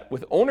is that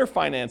with owner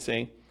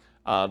financing,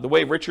 the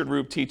way Richard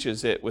Roop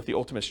teaches it with the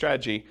ultimate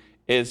strategy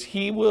is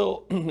he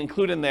will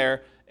include in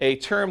there a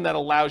term that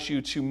allows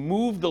you to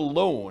move the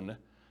loan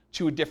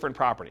to a different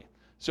property.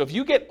 So if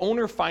you get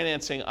owner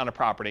financing on a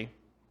property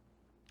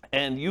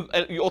and you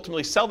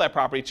ultimately sell that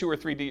property 2 or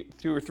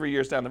 3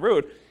 years down the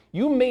road,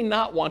 you may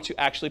not want to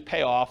actually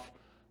pay off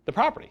the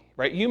property,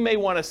 right? You may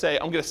want to say,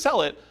 I'm going to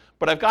sell it,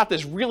 but I've got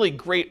this really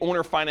great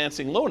owner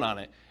financing loan on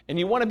it. And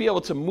you want to be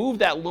able to move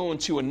that loan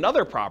to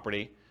another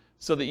property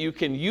so that you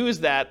can use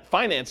that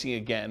financing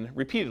again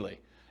repeatedly.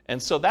 And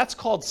so that's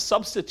called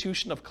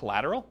substitution of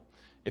collateral.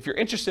 If you're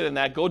interested in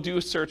that, go do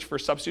a search for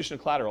substitution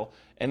of collateral,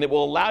 and it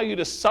will allow you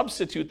to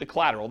substitute the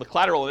collateral. The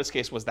collateral in this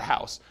case was the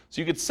house.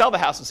 So you could sell the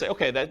house and say,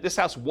 okay, this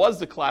house was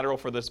the collateral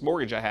for this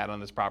mortgage I had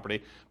on this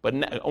property, but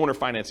owner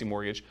financing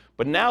mortgage.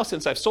 But now,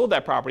 since I've sold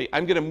that property,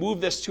 I'm going to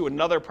move this to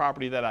another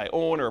property that I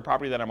own or a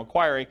property that I'm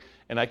acquiring,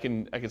 and I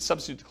can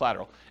substitute the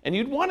collateral. And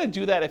you'd want to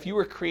do that if you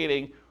were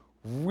creating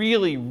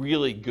really,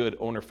 really good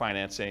owner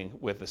financing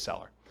with the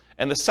seller.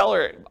 And the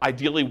seller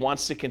ideally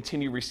wants to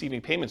continue receiving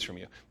payments from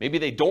you. Maybe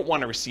they don't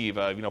want to receive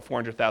a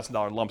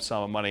 $400,000 lump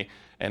sum of money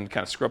and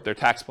kind of screw up their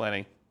tax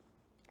planning.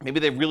 Maybe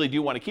they really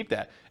do want to keep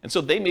that. And so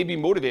they may be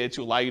motivated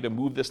to allow you to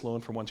move this loan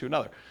from one to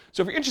another.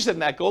 So if you're interested in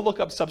that, go look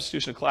up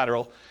substitution of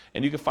collateral,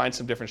 and you can find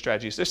some different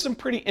strategies. There's some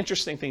pretty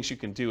interesting things you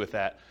can do with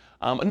that.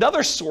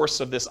 Another source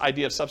of this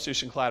idea of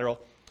substitution collateral,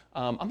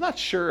 I'm not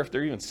sure if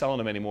they're even selling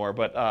them anymore,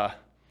 but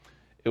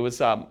it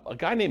was a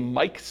guy named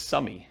Mike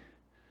Summey.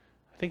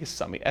 I think it's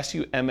Summey,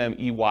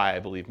 S-U-M-M-E-Y, I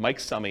believe,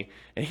 Mike Summey.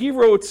 And he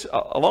wrote,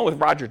 along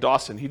with Roger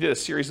Dawson, he did a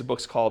series of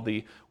books called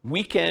The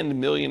Weekend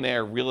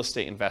Millionaire Real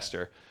Estate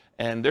Investor.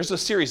 And there's a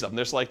series of them.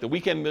 There's like the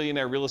Weekend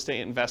Millionaire Real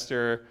Estate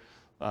Investor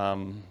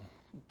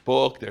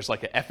book. There's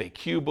like an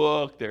FAQ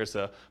book. There's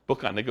a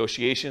book on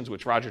negotiations,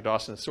 which Roger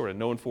Dawson is sort of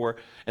known for.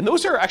 And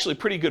those are actually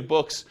pretty good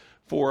books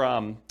for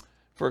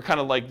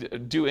kind of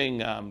like doing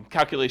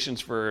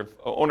calculations for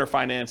owner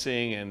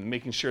financing and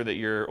making sure that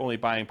you're only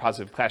buying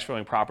positive cash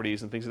flowing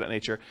properties and things of that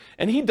nature.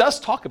 And he does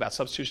talk about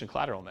substitution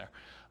collateral in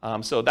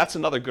there. So that's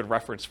another good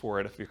reference for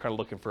it if you're kind of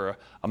looking for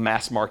a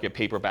mass market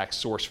paperback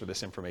source for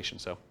this information.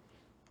 So,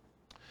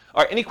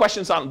 all right, any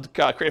questions on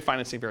creative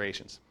financing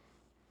variations?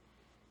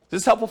 Is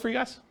this helpful for you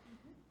guys?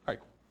 All right.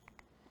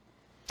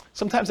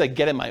 Sometimes I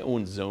get in my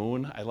own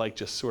zone. I like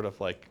just sort of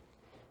like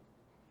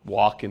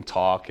walk and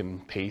talk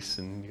and pace,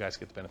 and you guys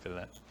get the benefit of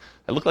that.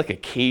 I look like a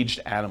caged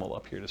animal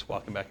up here just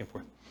walking back and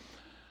forth.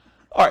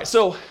 All right,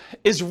 so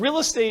is real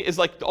estate, is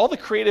like all the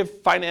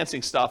creative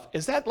financing stuff,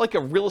 is that like a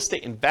real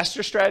estate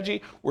investor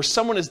strategy where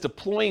someone is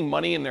deploying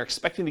money and they're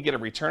expecting to get a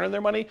return on their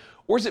money?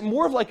 Or is it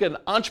more of like an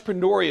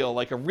entrepreneurial,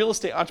 like a real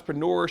estate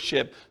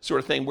entrepreneurship sort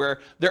of thing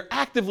where they're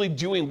actively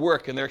doing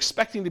work and they're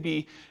expecting to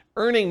be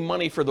earning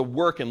money for the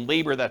work and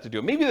labor that to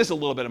do? Maybe there's a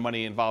little bit of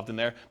money involved in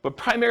there, but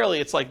primarily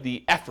it's like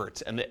the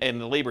effort and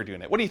the labor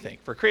doing it. What do you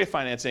think? For creative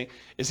financing,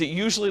 is it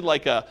usually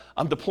like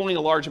I'm deploying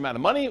a large amount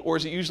of money, or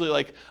is it usually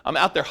like I'm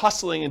out there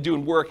hustling and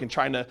doing work and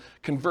trying to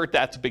convert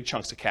that to big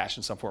chunks of cash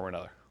in some form or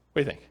another? What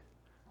do you think?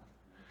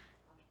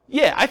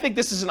 Yeah, I think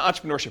this is an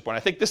entrepreneurship one. I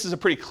think this is a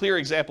pretty clear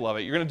example of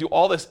it. You're going to do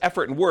all this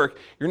effort and work.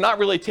 You're not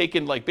really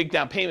taking like big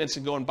down payments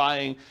and going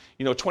buying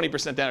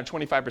 20% down or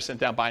 25%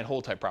 down buying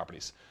whole type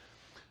properties.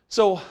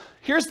 So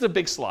here's the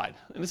big slide.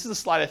 And this is a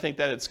slide I think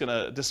that it's going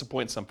to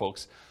disappoint some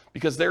folks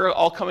because they're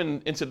all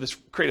coming into this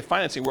creative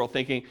financing world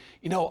thinking,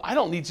 I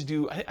don't need to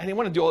do, I didn't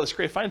want to do all this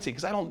creative financing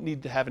because I don't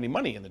need to have any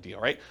money in the deal,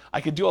 right? I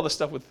could do all this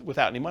stuff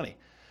without any money.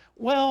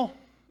 Well,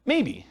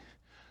 maybe.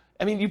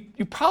 I mean,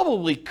 you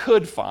probably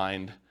could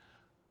find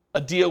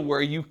a deal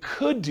where you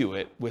could do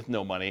it with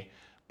no money,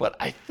 but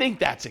I think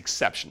that's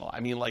exceptional. I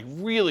mean, like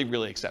really,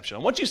 really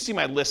exceptional. Once you see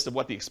my list of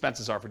what the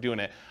expenses are for doing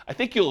it, I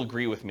think you'll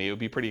agree with me. It would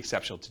be pretty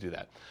exceptional to do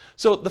that.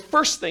 So the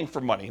first thing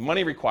for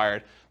money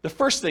required, the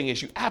first thing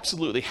is you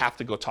absolutely have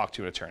to go talk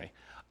to an attorney.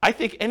 I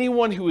think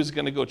anyone who is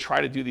going to go try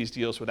to do these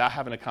deals without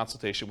having a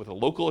consultation with a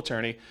local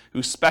attorney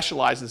who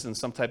specializes in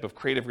some type of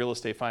creative real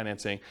estate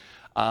financing,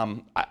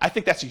 I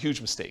think that's a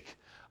huge mistake.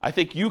 I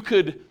think you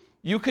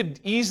could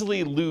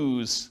easily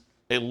lose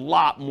a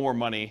lot more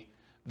money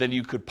than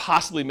you could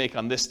possibly make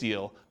on this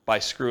deal by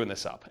screwing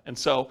this up. And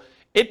so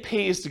it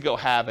pays to go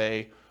have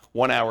a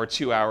 1 hour,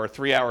 2 hour,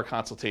 3 hour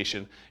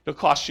consultation. It'll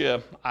cost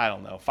you, I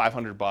don't know,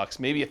 $500,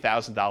 maybe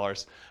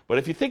 $1,000. But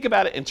if you think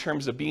about it in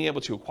terms of being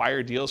able to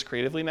acquire deals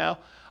creatively now,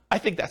 I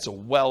think that's a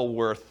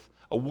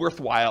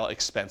worthwhile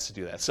expense to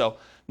do that. So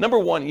number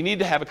one, you need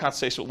to have a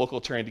consultation with a local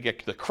attorney to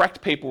get the correct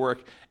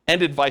paperwork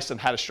and advice on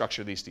how to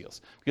structure these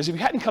deals. Because if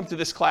you hadn't come to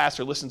this class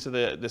or listened to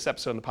this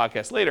episode on the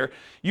podcast later,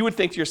 you would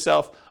think to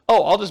yourself,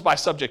 oh, I'll just buy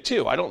subject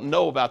to. I don't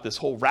know about this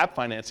whole wrap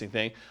financing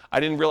thing. I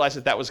didn't realize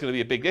that was going to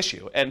be a big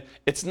issue. And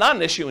it's not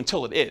an issue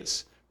until it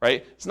is,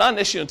 right? It's not an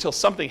issue until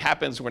something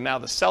happens where now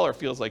the seller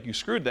feels like you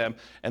screwed them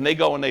and they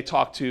go and they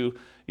talk to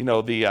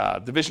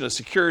the Division of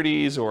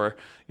Securities or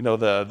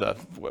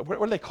what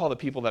do they call the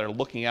people that are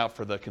looking out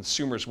for the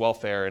consumer's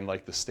welfare in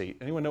like the state?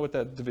 Anyone know what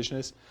that division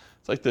is?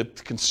 It's like the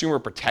Consumer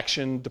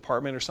Protection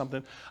Department or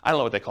something. I don't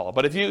know what they call it.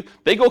 But if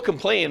they go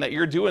complain that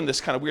you're doing this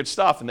kind of weird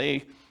stuff and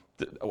a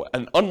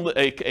kind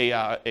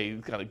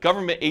of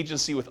government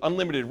agency with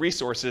unlimited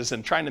resources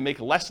and trying to make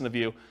a lesson of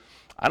you,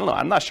 I don't know.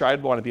 I'm not sure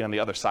I'd want to be on the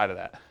other side of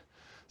that.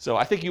 So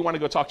I think you want to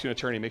go talk to an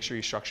attorney, make sure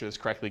you structure this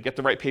correctly, get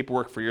the right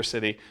paperwork for your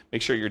city,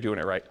 make sure you're doing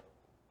it right.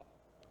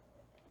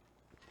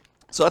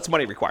 So that's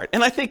money required.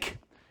 And I think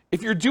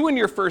if you're doing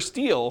your first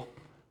deal,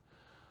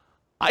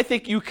 I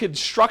think you could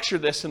structure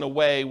this in a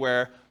way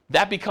where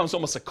that becomes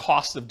almost a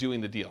cost of doing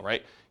the deal,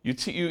 right? You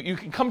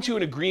can come to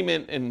an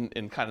agreement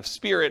in kind of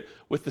spirit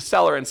with the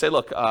seller and say,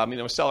 look,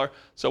 seller,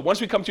 so once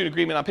we come to an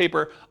agreement on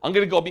paper, I'm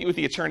going to go meet with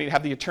the attorney and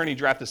have the attorney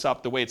draft this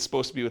up the way it's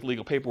supposed to be with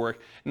legal paperwork.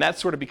 And that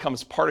sort of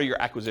becomes part of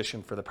your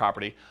acquisition for the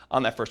property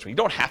on that first one. You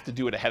don't have to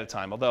do it ahead of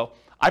time, although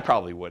I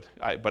probably would.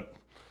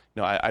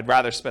 I'd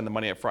rather spend the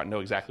money up front and know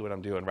exactly what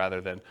I'm doing rather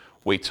than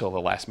wait till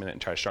the last minute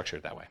and try to structure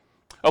it that way.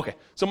 Okay,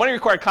 so money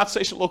required,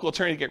 consultation with local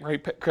attorney to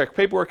get correct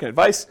paperwork and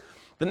advice.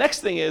 The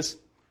next thing is,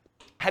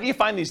 how do you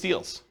find these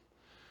deals?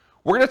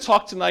 We're going to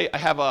talk tonight, I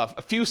have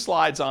a few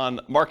slides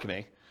on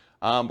marketing.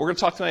 We're going to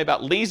talk tonight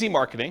about lazy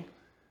marketing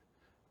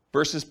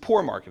versus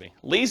poor marketing.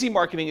 Lazy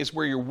marketing is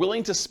where you're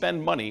willing to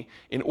spend money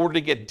in order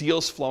to get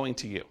deals flowing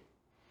to you.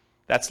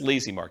 That's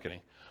lazy marketing.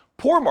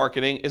 Poor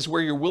marketing is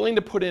where you're willing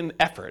to put in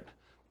effort,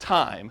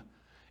 time,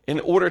 in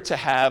order to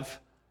have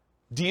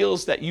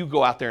deals that you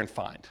go out there and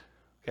find.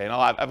 Okay, and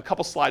I have a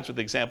couple slides with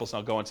examples and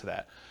I'll go into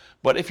that.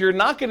 But if you're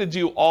not going to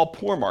do all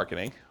poor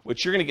marketing,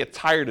 which you're going to get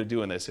tired of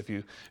doing this if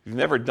you've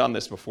never done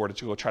this before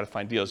to go try to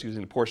find deals using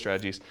the poor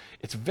strategies,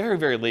 it's very,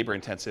 very labor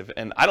intensive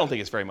and I don't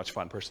think it's very much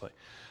fun personally.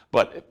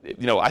 But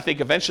I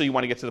think eventually you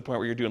want to get to the point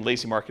where you're doing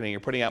lazy marketing, you're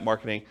putting out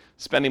marketing,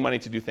 spending money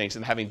to do things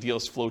and having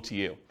deals flow to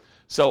you.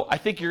 So I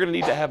think you're going to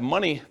need to have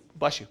money,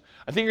 bless you,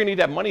 I think you're going to need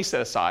to have money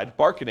set aside,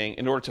 marketing,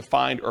 in order to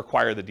find or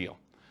acquire the deal.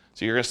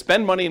 So you're going to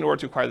spend money in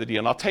order to acquire the deal.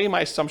 And I'll tell you my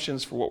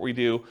assumptions for what we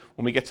do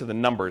when we get to the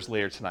numbers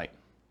later tonight.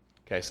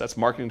 Okay, so that's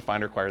marketing to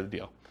find or acquire the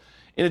deal.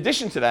 In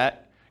addition to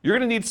that, you're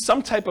going to need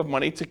some type of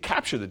money to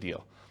capture the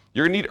deal.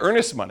 You're going to need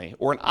earnest money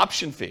or an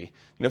option fee.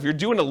 If you're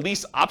doing a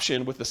lease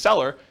option with the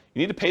seller, you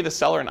need to pay the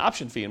seller an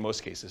option fee in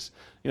most cases.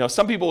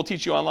 Some people will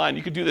teach you online,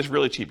 you could do this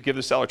really cheap. Give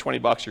the seller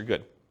 $20, you're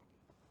good.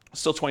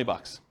 Still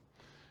 $20.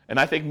 And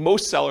I think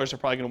most sellers are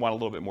probably going to want a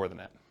little bit more than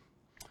that.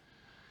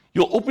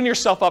 You'll open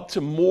yourself up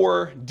to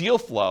more deal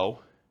flow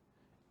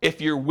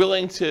if you're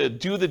willing to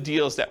do the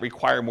deals that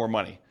require more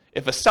money.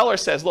 If a seller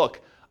says,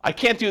 look, I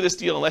can't do this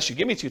deal unless you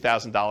give me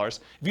 $2,000.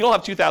 If you don't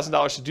have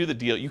 $2,000 to do the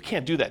deal, you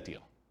can't do that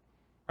deal,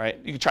 right?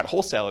 You can try to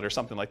wholesale it or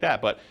something like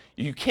that, but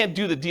you can't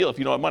do the deal if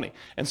you don't have money.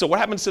 And so what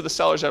happens to the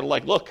sellers that are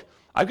like, look,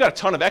 I've got a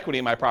ton of equity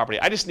in my property.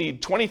 I just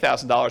need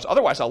 $20,000.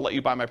 Otherwise, I'll let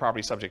you buy my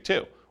property subject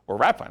to, or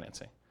wrap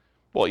financing.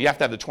 Well, you have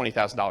to have the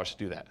 $20,000 to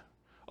do that.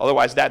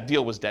 Otherwise, that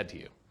deal was dead to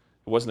you.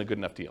 It wasn't a good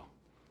enough deal.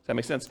 Does that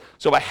make sense?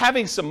 So by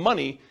having some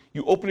money,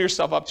 you open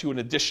yourself up to an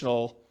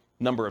additional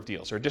number of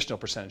deals or additional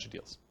percentage of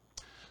deals.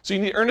 So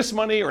you need earnest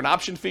money or an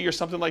option fee or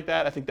something like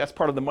that. I think that's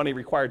part of the money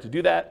required to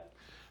do that.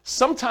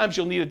 Sometimes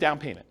you'll need a down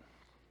payment.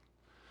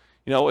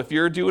 If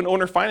you're doing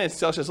owner finance, the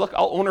seller says, look,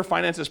 I'll owner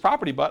finance this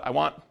property, but I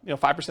want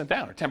 5%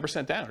 down or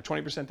 10% down or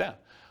 20% down.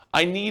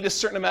 I need a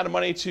certain amount of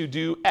money to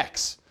do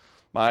X.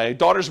 My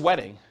daughter's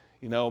wedding,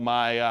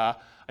 I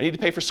need to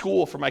pay for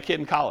school for my kid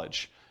in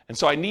college. And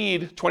so I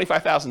need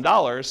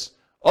 $25,000.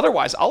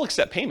 Otherwise, I'll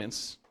accept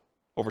payments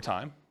over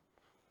time,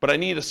 but I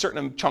need a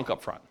certain chunk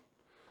up front.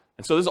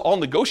 And so this is all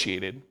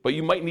negotiated, but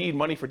you might need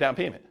money for down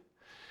payment.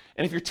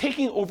 And if you're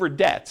taking over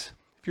debt,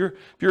 if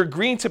you're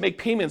agreeing to make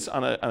payments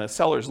on a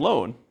seller's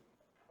loan,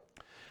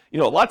 a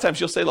lot of times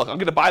you'll say, look, I'm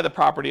going to buy the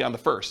property on the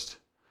first.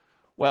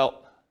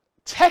 Well,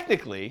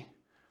 technically,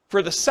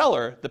 for the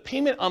seller, the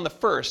payment on the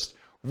first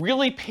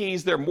really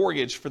pays their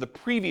mortgage for the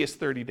previous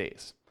 30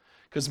 days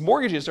because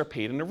mortgages are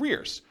paid in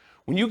arrears.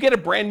 When you get a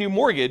brand new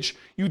mortgage,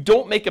 you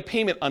don't make a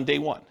payment on day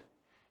one.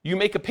 You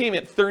make a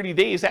payment 30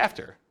 days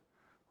after,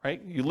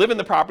 right? You live in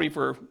the property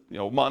for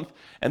a month,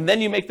 and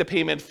then you make the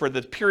payment for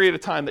the period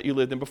of time that you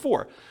lived in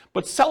before.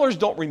 But sellers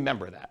don't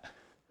remember that,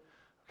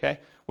 okay?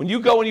 When you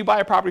go and you buy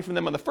a property from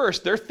them on the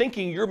 1st, they're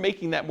thinking you're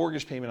making that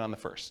mortgage payment on the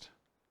 1st.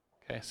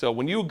 Okay, so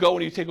when you go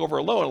and you take over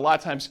a loan, a lot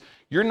of times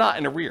you're not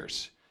in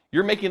arrears.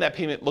 You're making that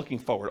payment looking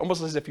forward,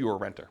 almost as if you were a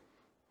renter.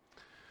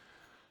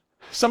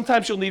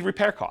 Sometimes you'll need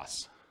repair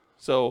costs.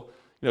 So,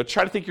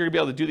 try to think you're gonna be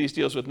able to do these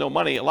deals with no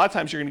money. A lot of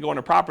times you're gonna go on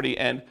a property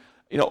and,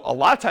 a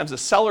lot of times the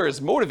seller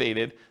is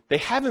motivated. They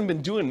haven't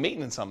been doing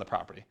maintenance on the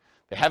property.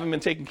 They haven't been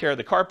taking care of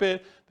the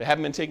carpet. They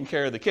haven't been taking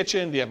care of the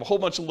kitchen. They have a whole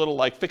bunch of little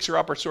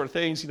fixer-upper sort of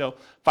things, $500,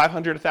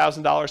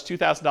 $1,000,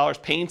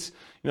 $2,000, paint,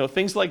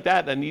 things like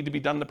that need to be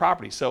done in the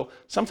property. So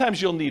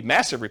sometimes you'll need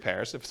massive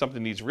repairs if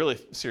something needs really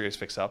serious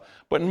fix-up.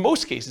 But in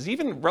most cases,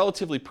 even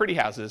relatively pretty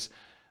houses,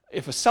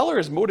 if a seller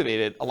is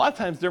motivated, a lot of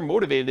times they're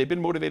motivated. They've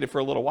been motivated for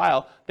a little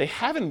while. They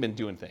haven't been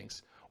doing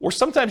things. Or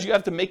sometimes you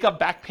have to make up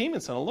back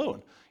payments on a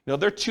loan.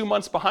 They're 2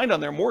 months behind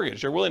on their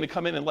mortgage. They're willing to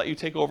come in and let you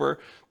take over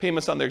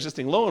payments on their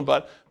existing loan,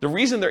 but the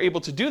reason they're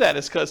able to do that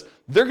is because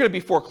they're going to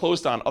be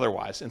foreclosed on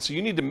otherwise, and so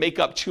you need to make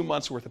up 2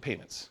 months worth of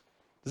payments.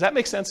 Does that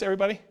make sense to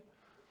everybody?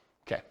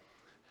 Okay.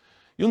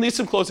 You'll need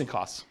some closing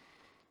costs.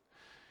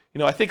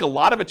 I think a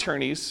lot of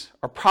attorneys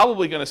are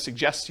probably going to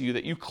suggest to you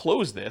that you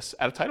close this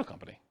at a title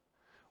company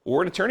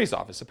or an attorney's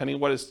office, depending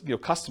on what is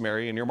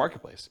customary in your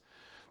marketplace.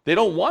 They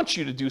don't want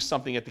you to do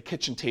something at the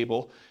kitchen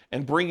table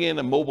and bring in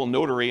a mobile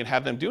notary and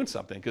have them doing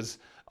something, because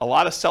a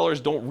lot of sellers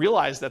don't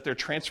realize that they're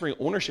transferring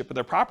ownership of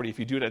their property if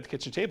you do it at the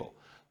kitchen table.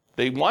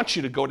 They want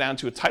you to go down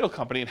to a title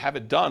company and have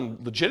it done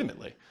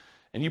legitimately.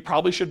 And you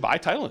probably should buy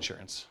title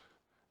insurance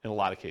in a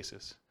lot of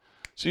cases.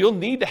 So you'll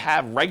need to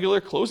have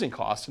regular closing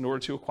costs in order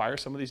to acquire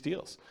some of these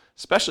deals,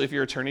 especially if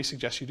your attorney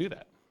suggests you do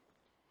that.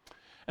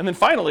 And then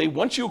finally,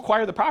 once you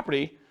acquire the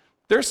property,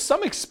 there's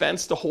some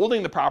expense to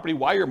holding the property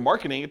while you're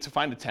marketing it to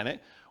find a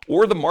tenant,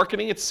 or the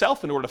marketing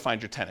itself in order to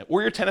find your tenant,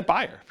 or your tenant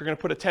buyer. If you're going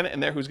to put a tenant in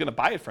there who's going to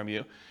buy it from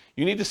you,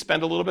 you need to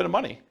spend a little bit of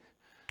money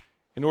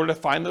in order to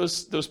find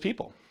those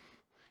people.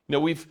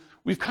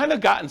 We've kind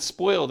of gotten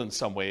spoiled in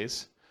some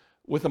ways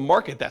with a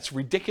market that's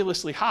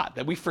ridiculously hot,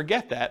 that we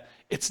forget that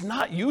it's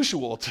not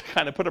usual to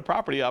kind of put a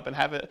property up and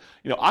have it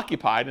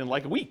occupied in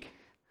like a week.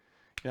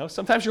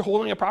 Sometimes you're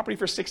holding a property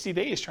for 60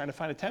 days trying to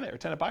find a tenant or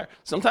tenant buyer.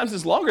 Sometimes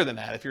it's longer than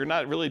that if you're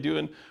not really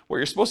doing what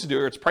you're supposed to do,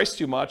 or it's priced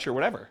too much or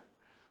whatever.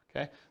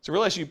 Okay? So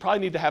realize you probably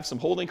need to have some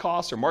holding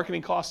costs or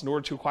marketing costs in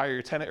order to acquire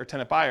your tenant or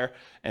tenant buyer,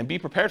 and be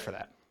prepared for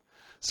that.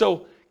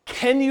 So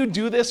can you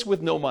do this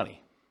with no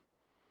money?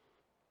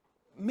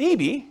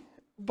 Maybe,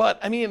 but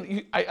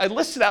I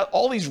listed out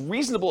all these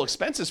reasonable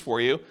expenses for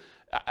you.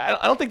 I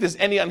don't think there's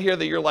any on here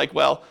that you're like,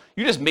 well,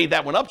 you just made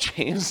that one up,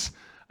 James.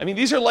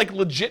 These are like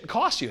legit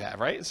costs you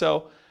have, right?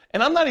 So,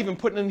 and I'm not even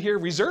putting in here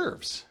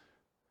reserves,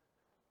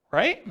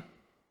 right?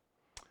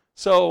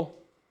 So,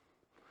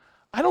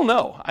 I don't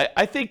know.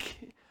 I think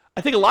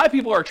a lot of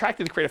people are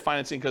attracted to creative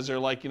financing because they're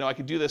like, I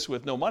could do this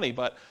with no money,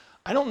 but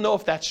I don't know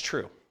if that's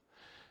true.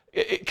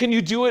 Can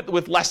you do it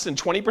with less than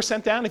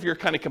 20% down if you're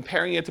kind of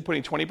comparing it to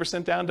putting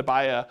 20% down to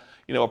buy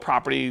a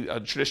property,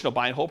 a traditional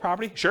buy and hold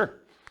property? Sure.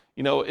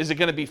 Is it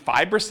going to be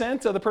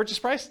 5% of the purchase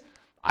price?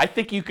 I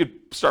think you could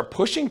start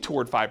pushing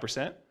toward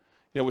 5%,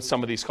 with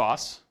some of these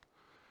costs.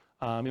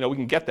 We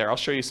can get there. I'll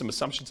show you some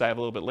assumptions I have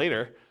a little bit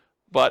later,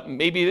 but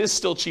maybe it is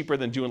still cheaper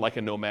than doing like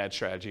a nomad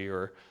strategy,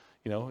 or,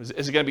 is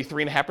it going to be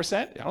 3.5%?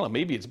 I don't know.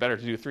 Maybe it's better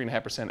to do a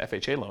 3.5%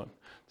 FHA loan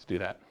to do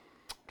that.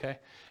 Okay.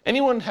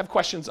 Anyone have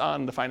questions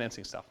on the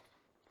financing stuff?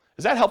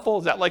 Is that helpful?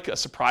 Is that like a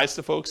surprise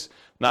to folks?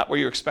 Not what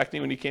you're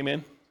expecting when you came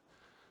in?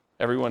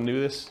 Everyone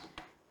knew this?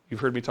 You've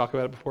heard me talk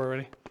about it before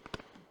already?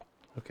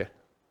 Okay.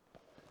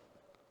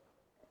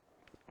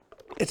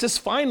 It's this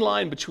fine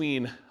line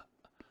between,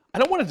 I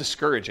don't want to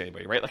discourage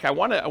anybody, right? Like I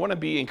want to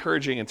be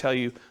encouraging and tell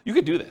you, you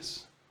could do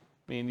this.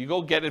 You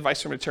go get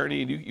advice from an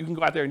attorney, and you can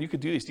go out there and you could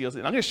do these deals.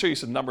 And I'm going to show you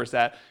some numbers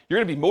that you're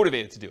going to be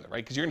motivated to do it,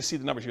 right? Because you're going to see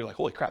the numbers, you're like,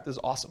 holy crap, this is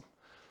awesome.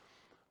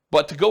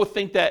 But to go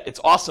think that it's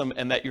awesome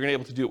and that you're going to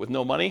be able to do it with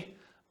no money,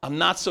 I'm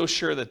not so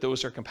sure that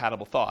those are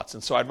compatible thoughts.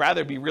 And so I'd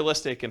rather be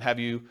realistic and have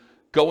you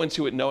go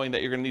into it knowing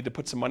that you're going to need to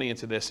put some money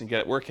into this and get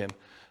it working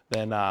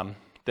than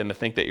to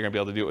think that you're going to be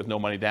able to do it with no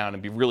money down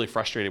and be really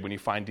frustrated when you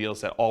find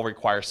deals that all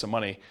require some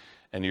money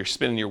and you're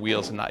spinning your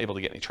wheels and not able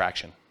to get any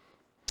traction.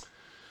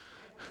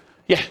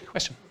 Yeah,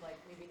 question? Like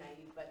maybe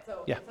naive, but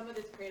so yeah. Some of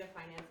this creative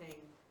financing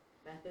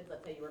methods,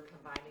 let's say you were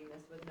combining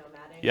this with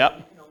nomading, yep.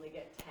 You can only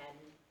get 10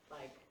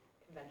 like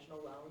conventional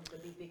loans.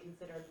 Would these be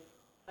considered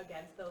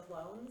against those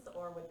loans,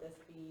 or would this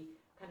be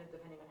kind of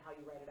depending on how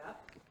you write it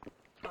up?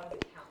 How does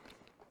it count?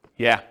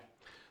 Yeah.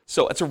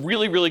 So it's a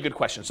really, really good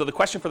question. So the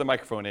question for the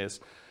microphone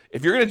is,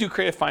 if you're going to do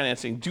creative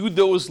financing, do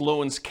those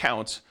loans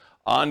count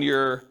on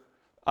your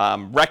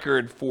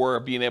record for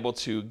being able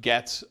to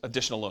get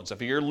additional loans? So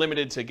if you're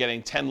limited to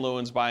getting 10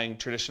 loans buying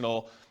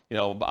traditional,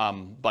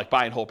 like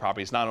buy and hold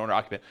properties, non-owner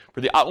occupant.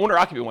 For the owner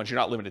occupant ones, you're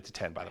not limited to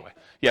 10, by the way.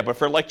 Yeah, but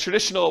for like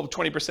traditional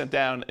 20%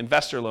 down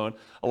investor loan,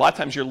 a lot of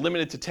times you're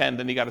limited to 10,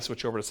 then you got to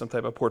switch over to some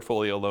type of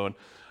portfolio loan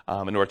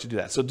in order to do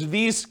that. So do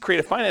these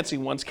creative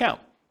financing ones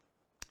count?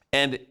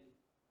 And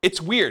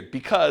it's weird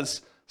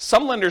because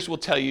some lenders will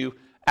tell you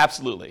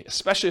absolutely,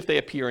 especially if they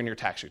appear in your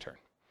tax return,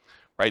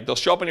 right? They'll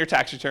show up on your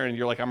tax return and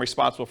you're like, I'm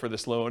responsible for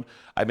this loan.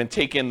 I've been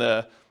taking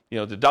the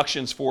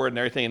deductions for it and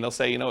everything, and they'll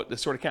say,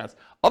 this sort of counts.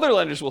 Other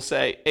lenders will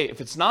say, hey, if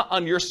it's not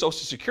on your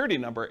social security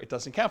number, it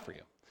doesn't count for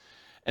you.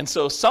 And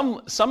so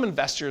some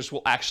investors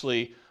will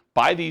actually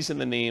buy these in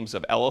the names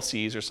of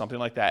LLCs or something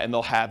like that, and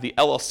they'll have the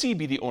LLC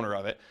be the owner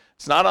of it.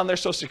 It's not on their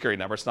social security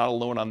number, it's not a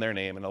loan on their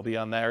name, and it'll be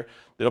on the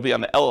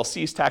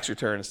LLC's tax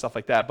return and stuff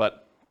like that.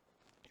 But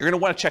you're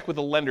gonna wanna check with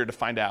the lender to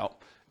find out.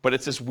 But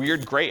it's this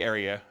weird gray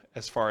area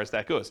as far as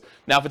that goes.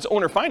 Now, if it's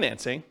owner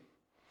financing,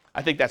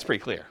 I think that's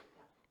pretty clear,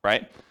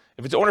 right?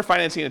 If it's owner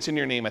financing and it's in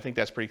your name, I think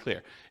that's pretty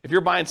clear. If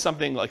you're buying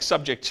something like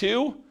subject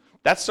to,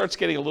 that starts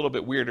getting a little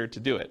bit weirder to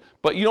do it.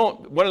 But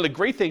one of the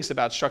great things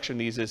about structuring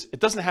these is it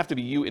doesn't have to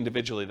be you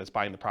individually that's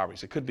buying the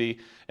properties. It could be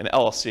an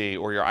LLC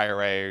or your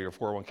IRA or your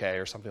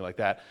 401k or something like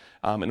that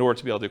in order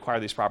to be able to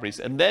acquire these properties.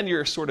 And then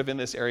you're sort of in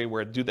this area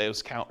where do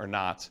those count or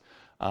not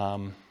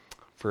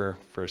for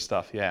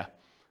stuff, yeah.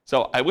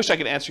 So I wish I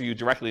could answer you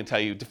directly and tell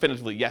you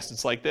definitively, yes,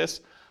 it's like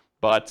this,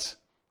 but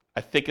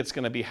I think it's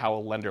gonna be how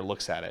a lender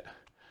looks at it.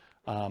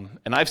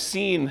 And I've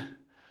seen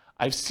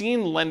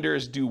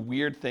lenders do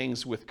weird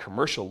things with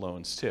commercial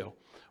loans too,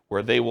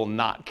 where they will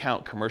not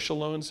count commercial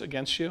loans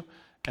against you,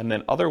 and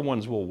then other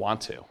ones will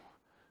want to.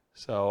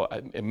 So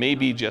it may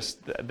be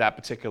just that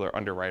particular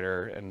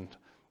underwriter, and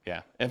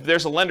yeah. If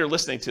there's a lender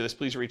listening to this,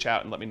 please reach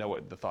out and let me know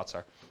what the thoughts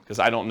are, because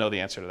I don't know the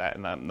answer to that,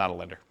 and I'm not a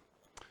lender.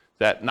 Does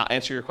that not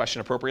answer your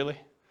question appropriately?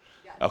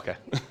 Yeah. Okay.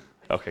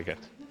 Okay, good.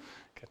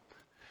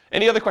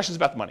 Any other questions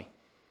about the money?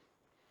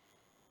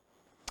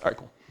 All right,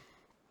 cool.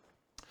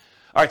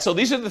 All right, so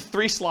these are the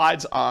 3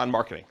 slides on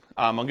marketing.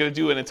 I'm going to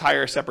do an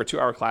entire separate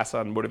 2-hour class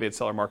on motivated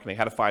seller marketing,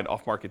 how to find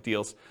off-market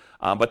deals.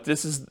 But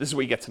this is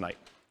what you get tonight.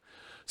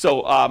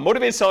 So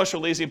motivated sellers for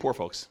lazy and poor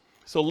folks.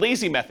 So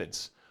lazy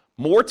methods,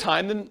 more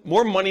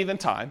money than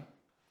time.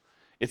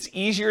 It's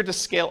easier to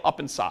scale up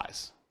in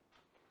size.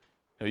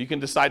 You can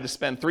decide to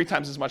spend 3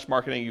 times as much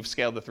marketing, you've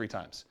scaled to 3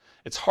 times.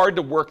 It's hard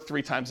to work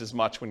 3 times as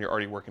much when you're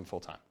already working full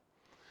time.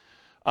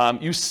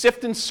 You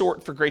sift and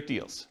sort for great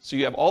deals. So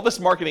you have all this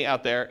marketing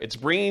out there. It's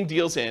bringing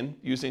deals in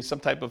using some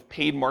type of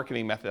paid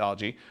marketing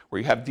methodology where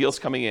you have deals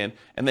coming in,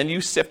 and then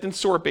you sift and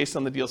sort based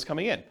on the deals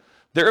coming in.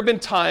 There have been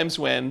times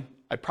when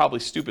I probably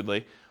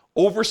stupidly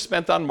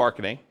overspent on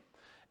marketing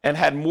and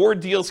had more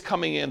deals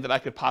coming in than I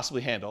could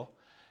possibly handle.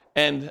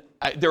 And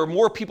there were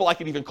more people I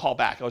could even call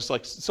back. I was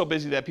like so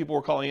busy that people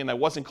were calling in, I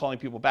wasn't calling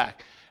people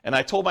back. And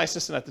I told my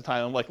assistant at the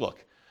time, I'm like,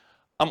 look,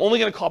 I'm only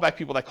going to call back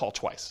people that call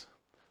twice.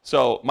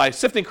 So my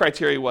sifting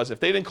criteria was if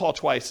they didn't call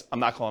twice, I'm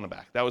not calling them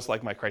back. That was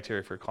like my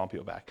criteria for calling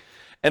people back.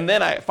 And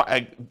then I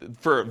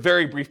for a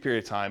very brief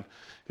period of time,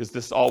 because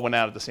this all went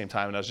out at the same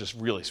time and I was just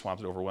really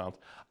swamped and overwhelmed,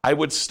 I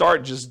would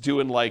start just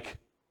doing like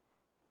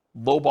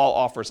lowball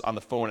offers on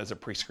the phone as a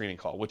pre-screening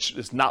call, which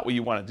is not what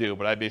you want to do.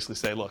 But I basically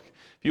say, look,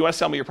 if you want to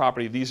sell me your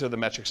property, these are the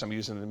metrics I'm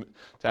using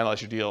to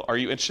analyze your deal. Are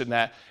you interested in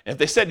that? And if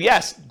they said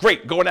yes,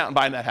 great, going out and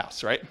buying that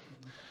house, right?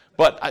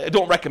 But I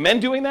don't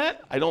recommend doing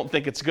that. I don't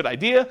think it's a good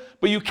idea.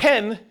 But you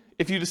can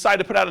if you decide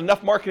to put out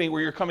enough marketing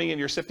where you're coming in,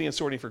 you're sifting and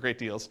sorting for great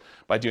deals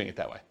by doing it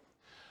that way.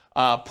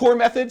 Poor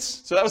methods,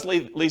 so that was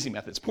lazy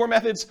methods. Poor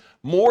methods,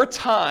 more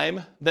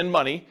time than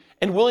money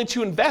and willing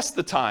to invest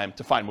the time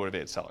to find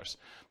motivated sellers.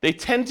 They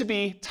tend to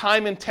be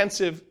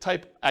time-intensive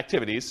type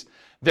activities,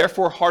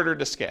 therefore harder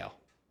to scale.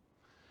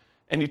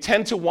 And you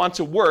tend to want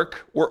to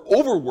work or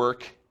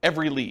overwork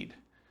every lead,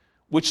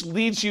 which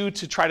leads you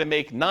to try to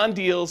make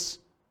non-deals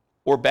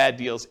or bad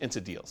deals into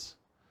deals.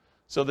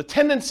 So the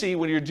tendency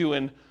when you're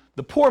doing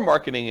the poor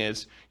marketing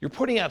is you're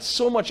putting out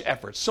so much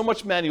effort, so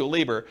much manual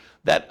labor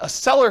that a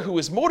seller who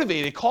is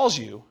motivated calls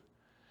you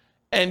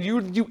and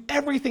you do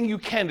everything you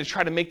can to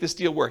try to make this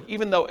deal work,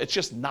 even though it's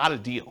just not a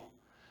deal.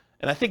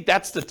 And I think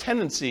that's the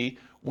tendency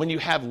when you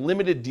have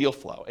limited deal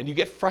flow and you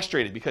get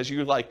frustrated because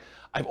you're like,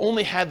 I've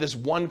only had this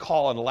one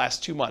call in the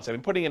last 2 months. I've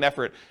been putting in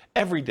effort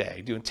every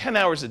day, doing 10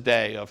 hours a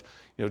day of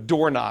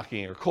door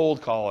knocking or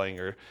cold calling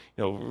or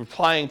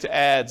replying to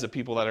ads of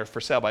people that are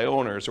for sale by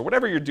owners or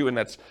whatever you're doing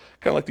that's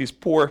kind of like these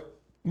poor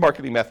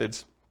marketing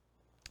methods.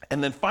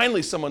 And then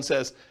finally someone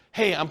says,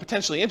 hey, I'm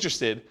potentially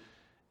interested,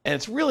 and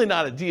it's really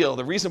not a deal.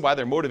 The reason why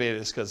they're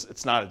motivated is because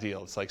it's not a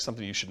deal. It's like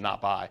something you should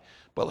not buy.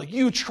 But like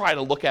you try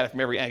to look at it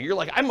from every angle. You're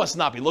like, I must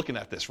not be looking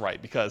at this right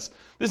because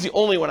this is the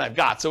only one I've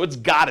got, so it's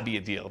got to be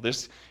a deal.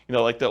 There's,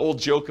 like the old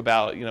joke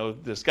about,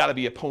 there's got to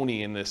be a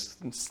pony in this,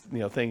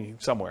 thing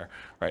somewhere,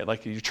 right?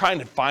 Like you're trying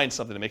to find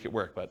something to make it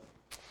work, but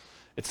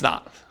it's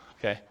not,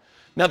 okay?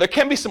 Now there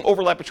can be some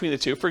overlap between the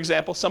two. For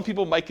example, some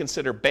people might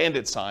consider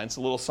bandit signs,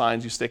 the little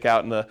signs you stick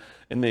out in the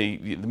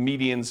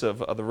medians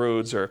of the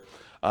roads or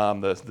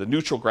the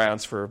neutral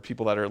grounds for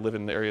people that are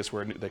living in areas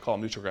where they call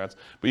them neutral grounds.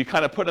 But you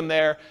kind of put them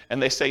there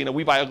and they say,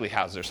 we buy ugly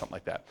houses or something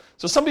like that.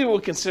 So some people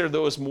would consider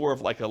those more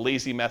of like a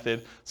lazy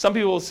method. Some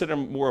people would consider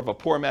them more of a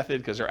poor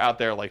method because they're out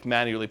there like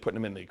manually putting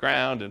them in the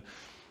ground. And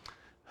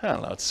I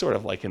don't know, it's sort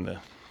of like in the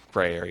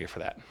gray area for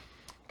that.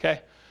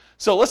 Okay?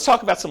 So let's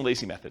talk about some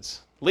lazy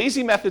methods.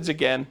 Lazy methods,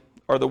 again,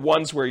 are the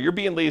ones where you're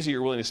being lazy,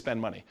 you're willing to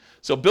spend money.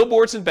 So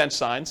billboards and bench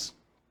signs,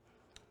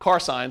 car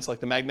signs, like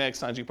the magnetic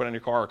signs you put on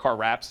your car or car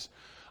wraps,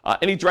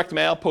 any direct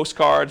mail,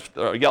 postcards,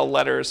 yellow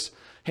letters,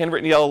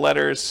 handwritten yellow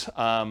letters,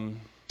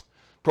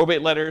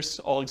 probate letters,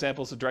 all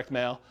examples of direct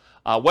mail.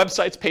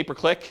 Websites,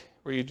 pay-per-click,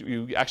 where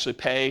you actually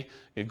pay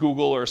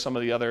Google or some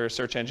of the other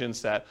search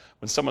engines that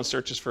when someone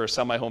searches for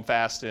sell my home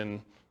fast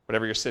in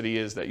whatever your city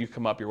is, that you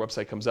come up, your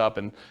website comes up,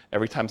 and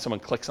every time someone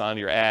clicks on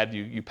your ad,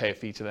 you pay a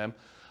fee to them.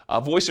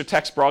 Voice or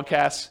text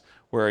broadcasts,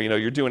 where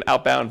you're doing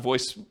outbound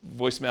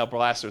voicemail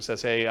blast that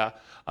says, hey,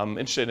 I'm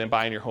interested in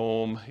buying your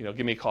home,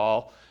 give me a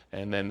call.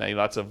 And then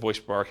lots of voice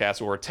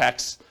broadcasts or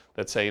texts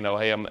that say,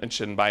 hey, I'm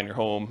interested in buying your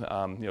home,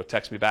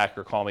 text me back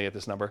or call me at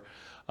this number.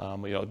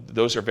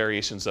 Those are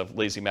variations of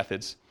lazy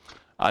methods.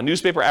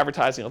 Newspaper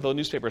advertising, although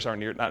newspapers are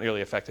not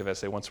nearly effective as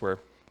they once were.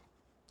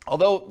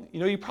 Although,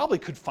 you probably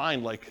could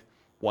find like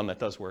one that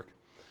does work.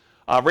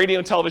 Radio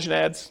and television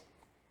ads,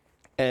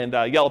 and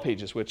Yellow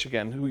Pages, which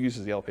again, who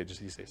uses Yellow Pages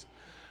these days?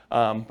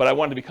 But I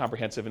wanted to be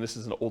comprehensive, and this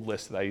is an old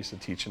list that I used to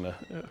teach in a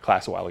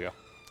class a while ago.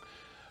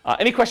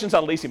 Any questions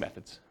on lazy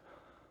methods?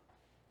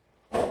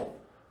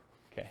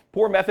 Okay,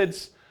 poor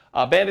methods,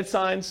 bandit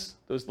signs,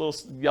 those little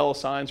yellow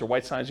signs or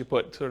white signs you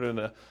put sort of in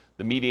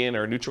the median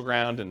or neutral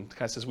ground, and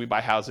kind of says we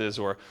buy houses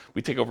or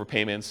we take over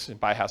payments and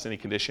buy a house any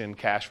condition,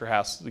 cash for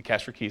house,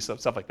 cash for keys,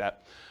 stuff like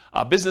that.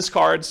 Business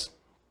cards,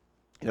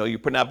 you're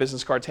putting out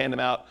business cards, hand them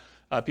out.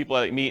 People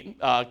that you meet,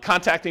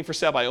 contacting for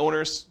sale by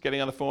owners, getting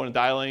on the phone and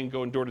dialing,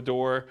 going door to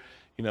door,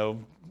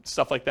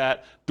 stuff like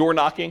that. Door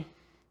knocking,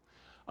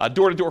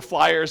 door-to-door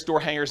flyers, door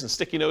hangers, and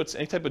sticky notes,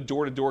 any type of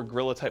door-to-door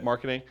guerrilla type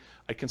marketing.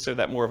 I consider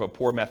that more of a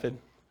poor method.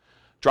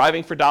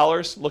 Driving for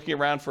dollars, looking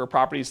around for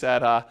properties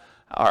that are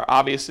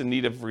obvious in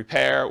need of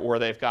repair, or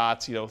they've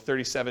got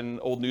 37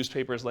 old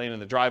newspapers laying in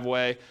the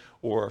driveway,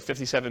 or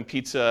 57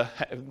 pizza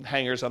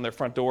hangers on their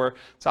front door.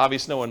 It's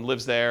obvious no one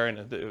lives there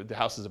and the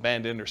house is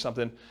abandoned or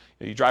something.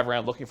 You drive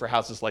around looking for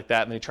houses like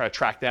that, and they try to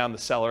track down the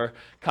seller,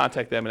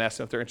 contact them, and ask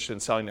them if they're interested in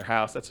selling their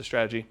house. That's a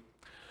strategy.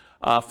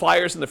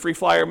 Flyers and the free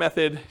flyer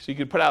method. So you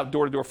could put out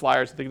door-to-door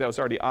flyers. I think that was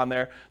already on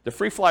there. The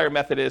free flyer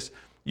method is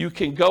you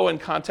can go and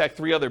contact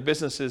 3 other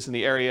businesses in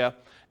the area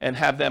and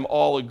have them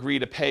all agree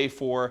to pay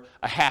for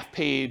a half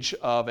page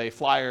of a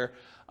flyer.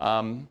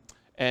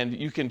 And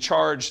you can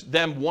charge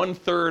them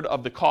 1/3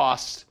 of the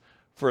cost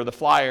for the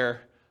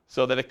flyer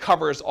so that it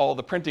covers all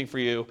the printing for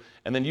you.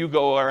 And then you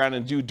go around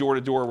and do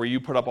door-to-door where you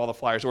put up all the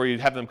flyers, or you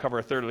have them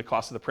cover 1/3 of the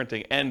cost of the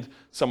printing and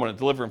someone to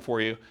deliver them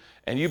for you.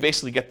 And you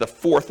basically get the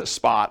 4th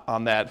spot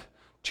on that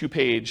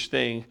 2-page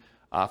thing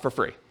for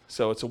free.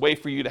 So it's a way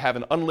for you to have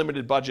an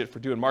unlimited budget for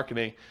doing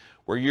marketing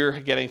where you're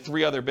getting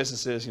 3 other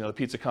businesses, the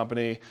pizza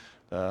company,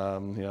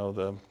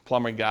 the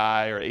plumbing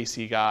guy or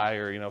AC guy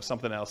or,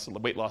 something else, the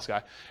weight loss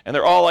guy. And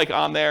they're all like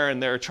on there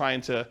and they're trying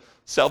to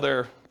sell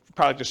their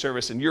product or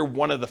service, and you're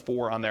one of the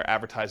 4 on their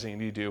advertising,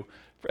 and you do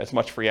as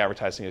much free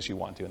advertising as you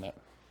want doing that.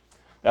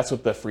 That's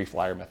what the free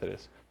flyer method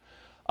is.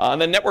 And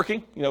then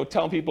networking,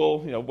 telling people,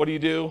 what do you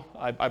do?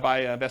 I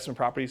buy investment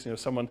properties.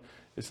 Someone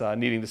is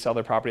needing to sell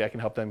their property, I can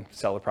help them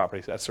sell their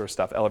properties, that sort of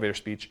stuff, elevator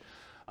speech.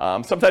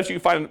 Sometimes you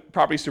can find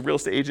properties through real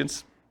estate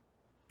agents.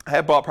 I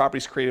have bought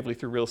properties creatively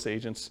through real estate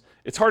agents.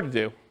 It's hard to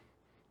do.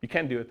 You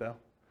can do it though.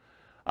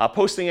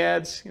 Posting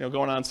ads,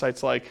 going on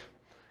sites like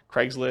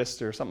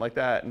Craigslist or something like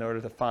that in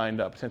order to find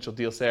potential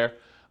deals there.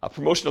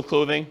 Promotional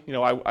clothing,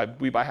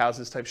 we buy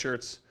houses type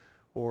shirts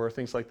or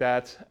things like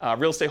that.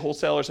 Real estate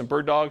wholesalers and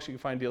bird dogs, you can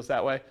find deals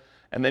that way.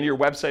 And then your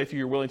website, if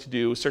you're willing to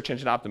do search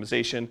engine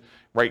optimization,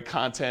 write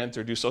content,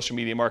 or do social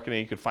media marketing,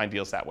 you could find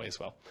deals that way as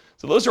well.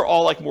 So those are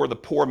all like more the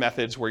poor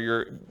methods where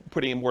you're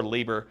putting in more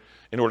labor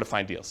in order to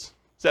find deals.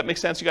 Does that make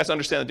sense? You guys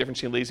understand the difference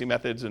between lazy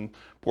methods and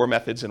poor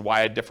methods and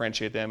why I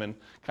differentiate them and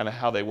kind of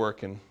how they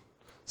work and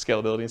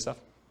scalability and stuff?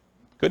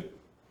 Good?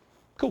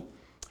 Cool.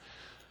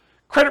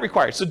 Credit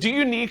required. So do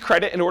you need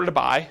credit in order to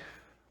buy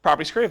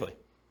properties creatively?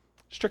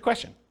 Strict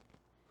question.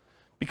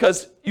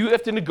 Because you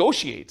have to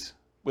negotiate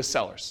with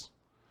sellers.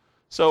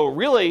 So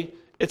really,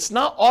 it's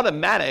not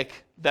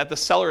automatic that the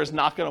seller is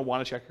not going to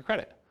want to check your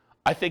credit.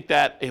 I think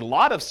that a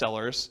lot of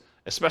sellers,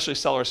 especially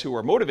sellers who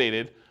are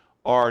motivated,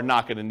 are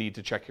not going to need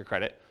to check your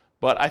credit.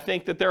 But I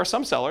think that there are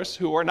some sellers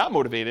who are not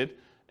motivated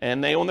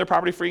and they own their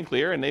property free and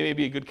clear, and they may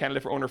be a good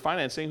candidate for owner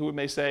financing, who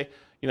may say,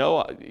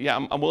 yeah,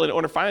 I'm willing to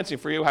owner financing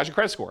for you. How's your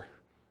credit score?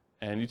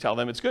 And you tell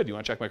them it's good. You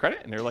want to check my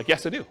credit? And they're like,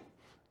 yes, I do.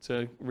 It's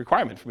a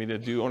requirement for me to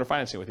do owner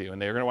financing with you, and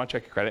they're going to want to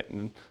check your credit,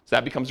 and so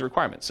that becomes a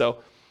requirement.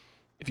 So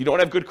if you don't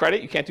have good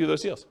credit, you can't do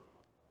those deals.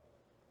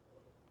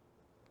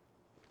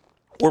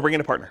 Or bring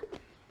in a partner.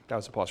 That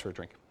was a pause for a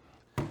drink.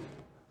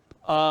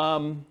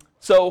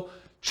 So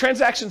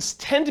transactions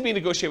tend to be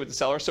negotiated with the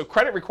seller, so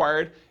credit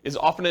required is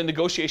often a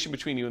negotiation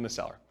between you and the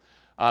seller.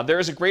 There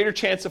is a greater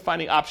chance of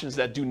finding options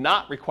that do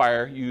not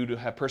require you to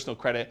have personal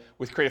credit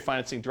with creative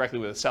financing directly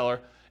with a seller,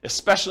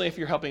 especially if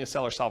you're helping a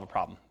seller solve a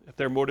problem, if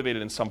they're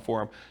motivated in some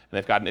form and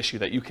they've got an issue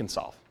that you can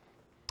solve.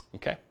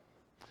 Okay?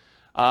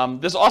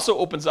 This also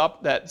opens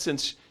up that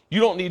since you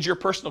don't need your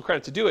personal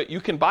credit to do it,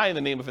 you can buy in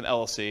the name of an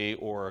LLC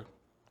or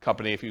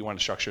company if you want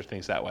to structure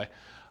things that way,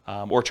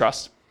 or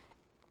trust,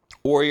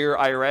 or your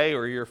IRA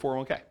or your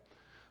 401k,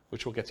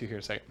 which we'll get to here in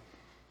a second.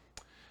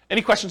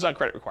 Any questions on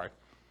credit required?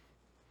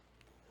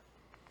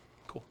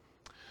 Cool.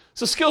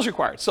 So skills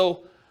required.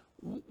 So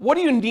what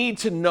do you need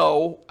to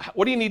know?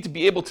 What do you need to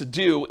be able to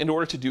do in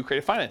order to do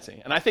creative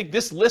financing? And I think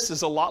this list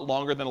is a lot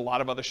longer than a lot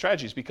of other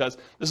strategies because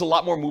there's a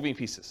lot more moving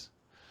pieces.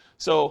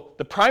 So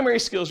the primary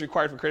skills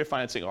required for creative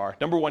financing are,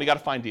 number one, you got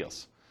to find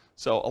deals.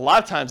 So a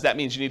lot of times that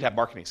means you need to have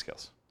marketing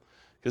skills.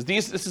 Because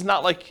this is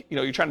not like,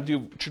 you're trying to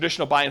do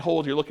traditional buy and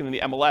hold, you're looking in the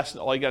MLS, and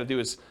all you got to do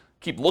is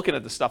keep looking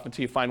at the stuff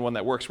until you find one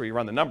that works where you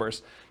run the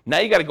numbers. Now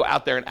you got to go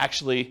out there and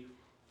actually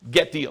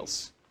get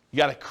deals. You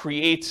got to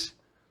create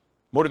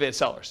motivated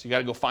sellers. You got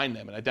to go find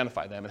them and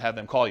identify them and have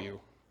them call you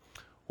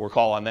or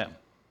call on them.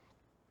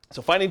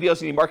 So finding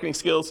deals, you need marketing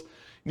skills.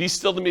 You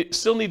still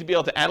need to be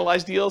able to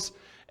analyze deals.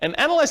 And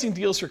analyzing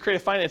deals for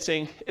creative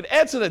financing, it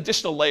adds an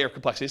additional layer of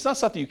complexity. It's not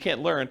something you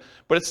can't learn,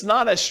 but it's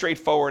not as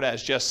straightforward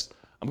as just,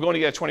 I'm going to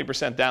get a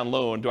 20% down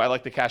loan. Do I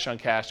like the cash on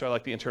cash? Do I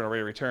like the internal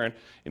rate of return?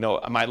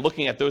 Am I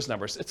looking at those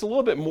numbers? It's a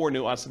little bit more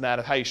nuanced than that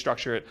of how you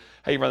structure it,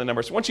 how you run the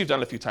numbers. Once you've done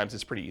it a few times,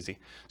 it's pretty easy.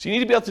 So you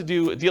need to be able to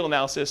do a deal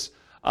analysis.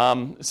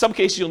 In some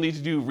cases, you'll need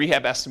to do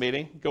rehab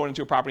estimating, going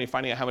into a property and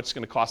finding out how much it's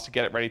going to cost to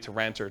get it ready to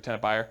rent or a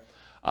tenant buyer.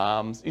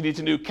 You need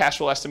to do cash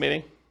flow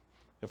estimating,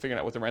 figuring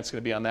out what the rent's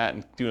going to be on that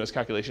and doing those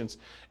calculations.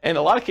 And in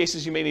a lot of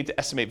cases, you may need to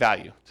estimate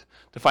value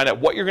to find out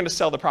what you're going to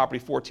sell the property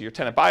for to your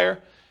tenant buyer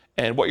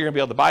and what you're going to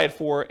be able to buy it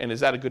for, and is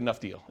that a good enough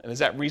deal? And is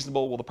that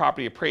reasonable? Will the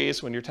property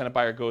appraise when your tenant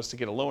buyer goes to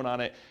get a loan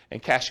on it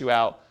and cash you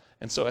out?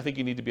 And so I think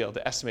you need to be able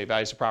to estimate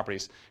values of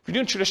properties. If you're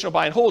doing traditional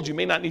buy and hold, you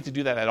may not need to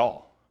do that at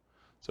all.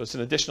 So it's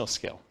an additional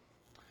skill.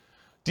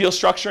 Deal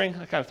structuring,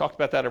 I kind of talked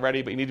about that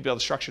already, but you need to be able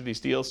to structure these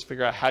deals,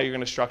 figure out how you're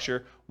going to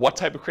structure, what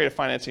type of creative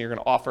financing you're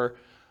going to offer,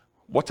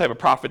 what type of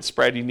profit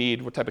spread you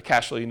need, what type of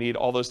cash flow you need,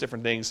 all those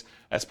different things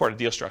as part of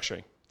deal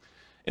structuring.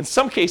 In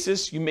some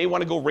cases, you may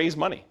want to go raise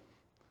money.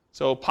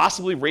 So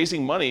possibly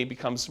raising money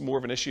becomes more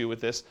of an issue with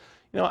this.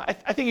 I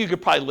think you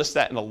could probably list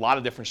that in a lot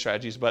of different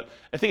strategies, but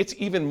I think it's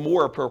even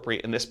more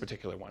appropriate in this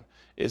particular one,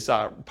 is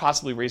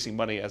possibly raising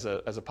money as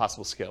a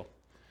possible skill.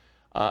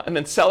 And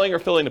then selling or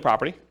filling the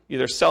property,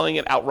 either selling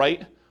it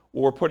outright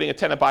or putting a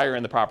tenant buyer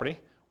in the property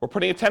or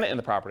putting a tenant in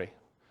the property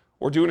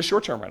or doing a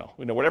short-term rental.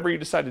 Whatever you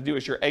decide to do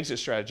as your exit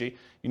strategy,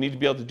 you need to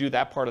be able to do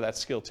that part of that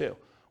skill too,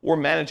 or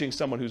managing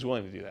someone who's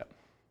willing to do that.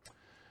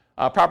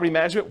 Property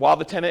management, while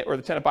the tenant or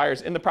the tenant buyer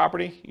is in the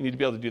property, you need to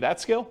be able to do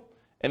that skill.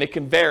 And it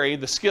can vary.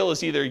 The skill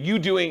is either you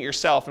doing it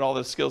yourself and all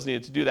the skills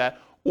needed to do that,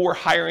 or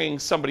hiring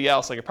somebody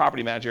else like a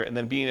property manager and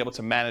then being able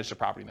to manage the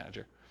property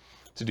manager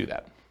to do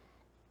that.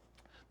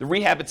 The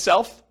rehab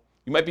itself,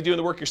 you might be doing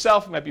the work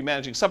yourself, you might be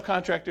managing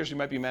subcontractors, you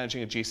might be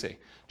managing a GC,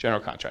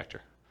 general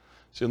contractor.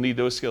 So you'll need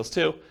those skills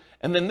too.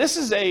 And then this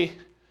is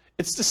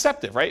it's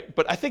deceptive, right?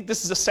 But I think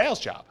this is a sales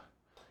job.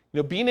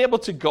 Being able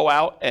to go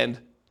out and,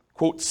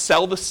 quote,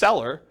 sell the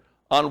seller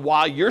on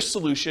why your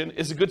solution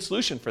is a good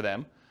solution for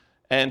them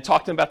and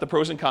talk to them about the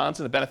pros and cons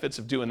and the benefits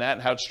of doing that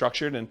and how it's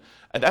structured. And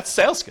that's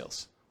sales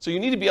skills. So you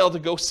need to be able to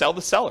go sell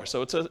the seller.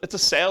 So it's a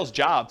sales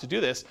job to do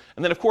this.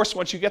 And then, of course,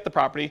 once you get the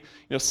property,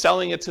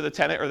 selling it to the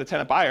tenant or the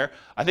tenant buyer,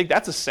 I think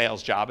that's a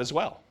sales job as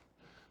well.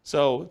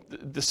 So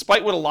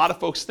despite what a lot of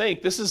folks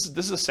think, this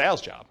is a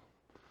sales job.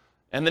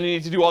 And then you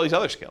need to do all these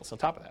other skills on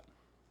top of that.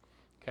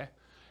 Okay?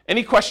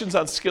 Any questions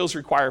on skills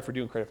required for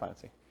doing creative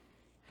financing?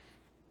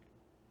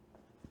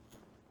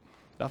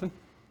 Nothing?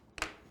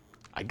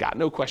 I got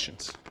no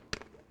questions.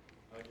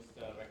 I would just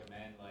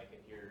recommend,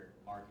 if you're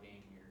marketing,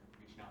 you're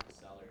reaching out to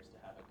sellers to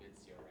have a good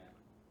CRM.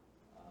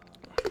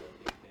 That's a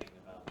big thing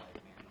about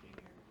managing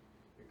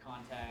your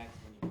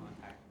contacts when you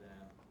contact them,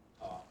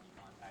 how often you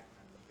contact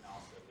them. You can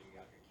also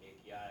figure out your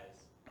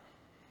KPIs.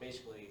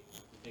 Basically,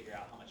 you figure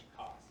out how much it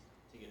costs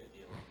to get a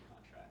deal in the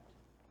contract.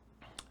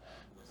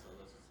 So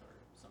those are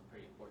some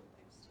pretty important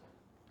things.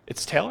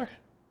 It's Taylor?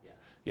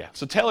 Yeah.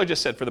 So Taylor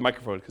just said, for the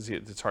microphone, because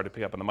it's hard to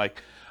pick up on the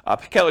mic,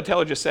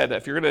 Taylor just said that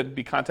if you're going to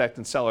be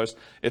contacting sellers,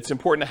 it's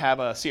important to have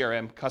a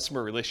CRM,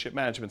 customer relationship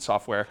management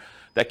software,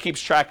 that keeps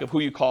track of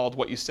who you called,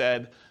 what you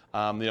said,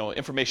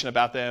 information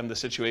about them, the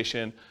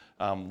situation,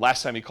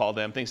 last time you called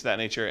them, things of that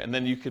nature. And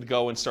then you could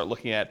go and start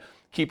looking at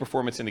key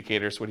performance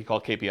indicators, what he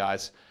called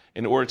KPIs,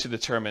 in order to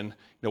determine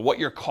what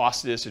your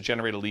cost is to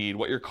generate a lead,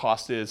 what your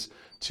cost is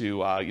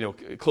to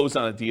close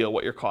on a deal,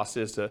 what your cost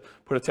is to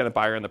put a tenant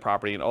buyer in the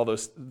property, and all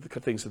those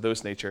things of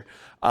those nature.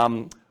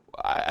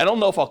 I don't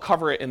know if I'll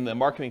cover it in the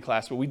marketing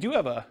class, but I do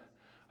have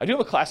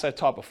a class I've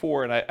taught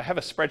before, and I have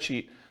a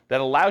spreadsheet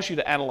that allows you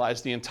to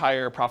analyze the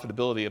entire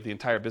profitability of the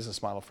entire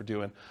business model for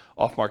doing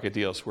off-market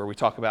deals, where we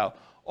talk about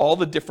all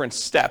the different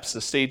steps,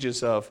 the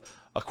stages of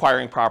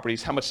acquiring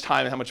properties, how much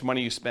time and how much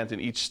money you spent in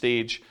each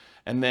stage,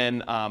 and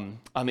then on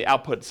the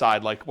output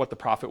side, like what the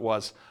profit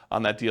was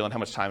on that deal and how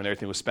much time and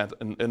everything was spent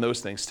in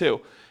those things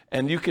too.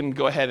 And you can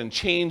go ahead and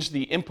change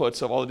the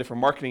inputs of all the different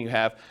marketing you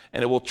have,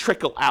 and it will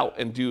trickle out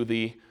and do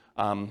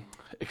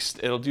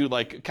it'll do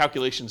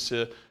calculations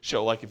to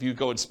show, if you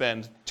go and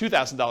spend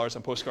 $2,000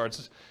 on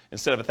postcards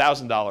instead of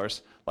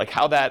 $1,000,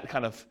 how that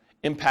kind of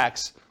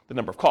impacts the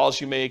number of calls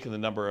you make and the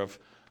number of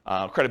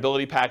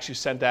credibility packs you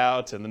send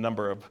out and the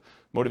number of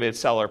motivated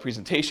seller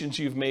presentations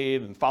you've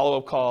made and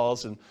follow-up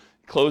calls and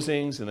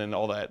closings and then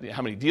all that,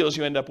 how many deals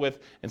you end up with.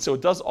 And so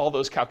it does all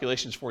those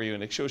calculations for you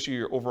and it shows you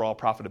your overall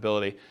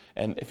profitability.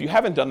 And if you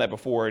haven't done that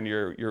before and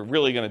you're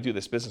really going to do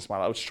this business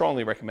model, I would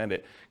strongly recommend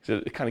it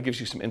because it kind of gives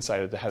you some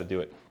insight into how to do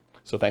it.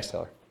 So thanks,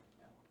 Taylor.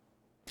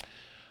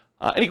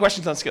 Any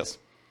questions on skills?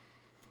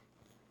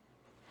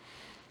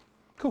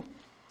 Cool.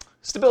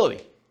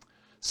 Stability.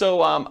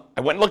 So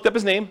I went and looked up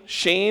his name,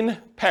 Shane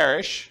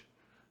Parrish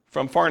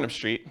from Farnham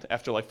Street.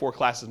 After like 4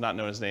 classes not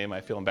knowing his name,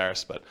 I feel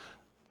embarrassed, but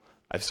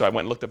so I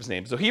went and looked up his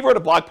name. So he wrote a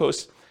blog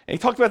post, and he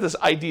talked about this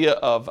idea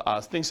of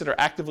things that are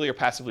actively or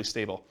passively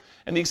stable.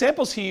 And the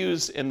examples he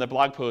used in the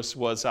blog post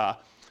was a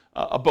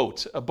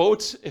boat. A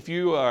boat, if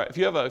you're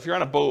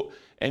on a boat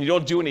and you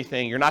don't do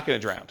anything, you're not going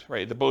to drown,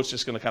 right? The boat's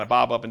just going to kind of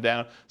bob up and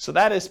down. So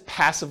that is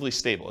passively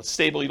stable. It's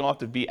stable. You don't have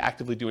to be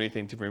actively doing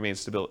anything to remain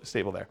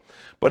stable there.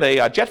 But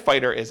a jet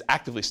fighter is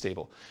actively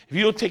stable. If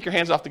you don't take your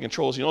hands off the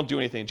controls, you don't do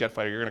anything in jet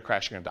fighter, you're going to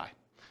crash, you're going to die.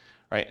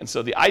 Right? And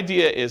so the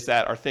idea is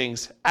that are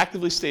things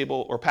actively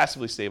stable or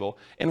passively stable?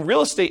 And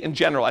real estate in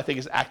general, I think,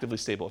 is actively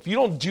stable. If you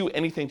don't do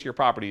anything to your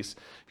properties,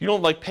 if you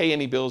don't like pay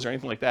any bills or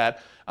anything like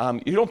that,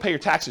 you don't pay your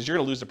taxes, you're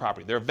going to lose the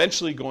property. They're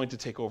eventually going to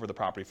take over the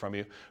property from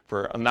you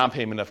for a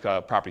non-payment of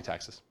property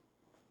taxes.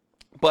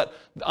 But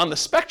on the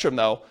spectrum,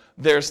 though,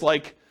 there's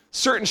like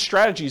certain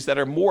strategies that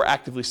are more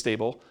actively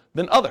stable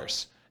than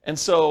others. And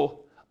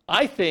so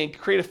I think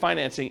creative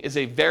financing is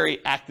a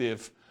very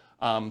active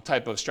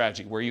type of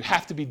strategy where you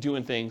have to be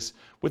doing things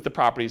with the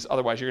properties,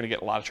 otherwise you're going to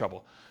get in a lot of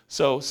trouble.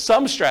 So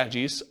some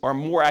strategies are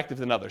more active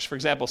than others. For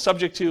example,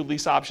 subject to,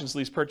 lease options,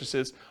 lease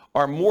purchases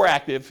are more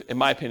active, in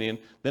my opinion,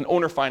 than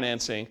owner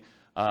financing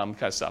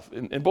kind of stuff.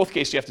 In both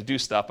cases, you have to do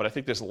stuff, but I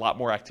think there's a lot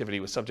more activity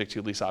with subject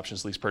to, lease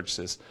options, lease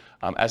purchases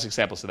as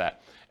examples of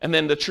that. And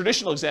then the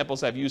traditional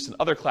examples I've used in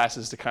other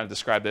classes to kind of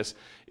describe this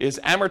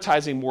is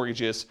amortizing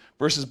mortgages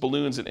versus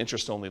balloons and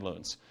interest-only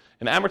loans.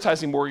 An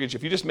amortizing mortgage,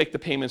 if you just make the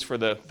payments for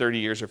the 30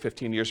 years or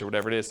 15 years or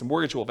whatever it is, the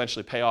mortgage will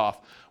eventually pay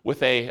off.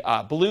 With a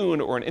balloon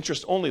or an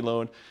interest-only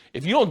loan,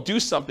 if you don't do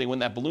something when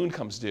that balloon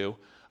comes due,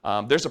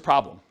 there's a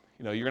problem.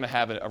 You're going to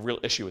have a real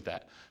issue with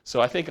that.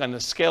 So I think on the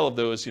scale of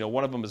those,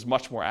 one of them is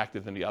much more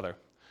active than the other.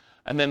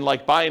 And then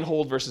like buy and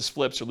hold versus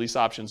flips or lease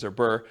options or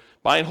BRRRR,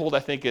 buy and hold I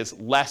think is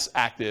less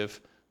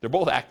active. They're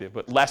both active,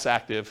 but less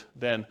active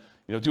than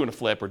doing a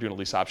flip or doing a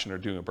lease option or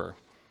doing a BRRRR.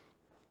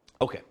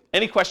 Okay,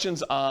 any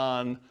questions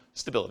on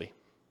stability?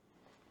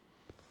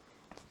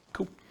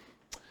 Cool.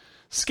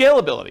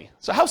 Scalability.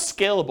 So how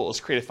scalable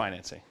is creative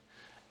financing?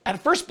 At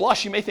first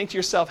blush, you may think to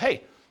yourself,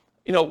 hey,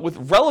 with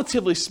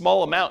relatively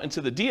small amount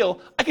into the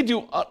deal, I could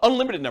do an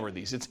unlimited number of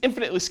these. It's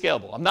infinitely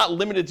scalable. I'm not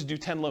limited to do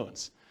 10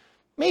 loans.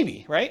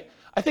 Maybe, right?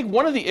 I think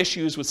one of the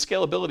issues with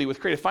scalability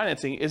with creative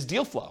financing is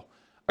deal flow.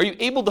 Are you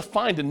able to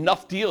find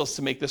enough deals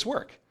to make this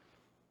work?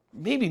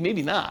 Maybe,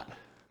 maybe not.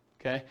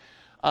 Okay?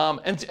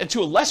 And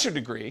to a lesser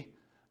degree,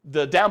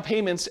 the down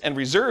payments and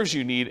reserves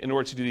you need in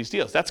order to do these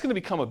deals. That's going to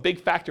become a big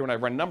factor when I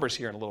run numbers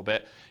here in a little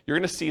bit. You're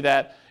going to see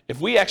that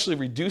if we actually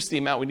reduce the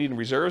amount we need in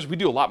reserves, we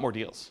do a lot more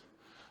deals.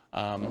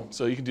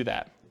 So you can do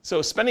that.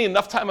 So spending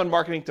enough time on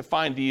marketing to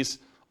find these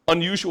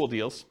unusual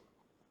deals,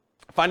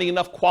 finding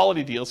enough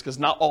quality deals, because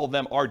not all of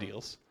them are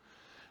deals,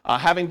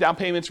 having down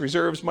payments,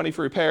 reserves, money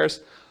for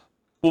repairs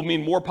will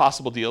mean more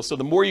possible deals. So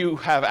the more you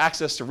have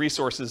access to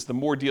resources, the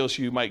more deals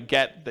you might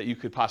get that you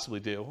could possibly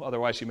do.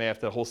 Otherwise, you may have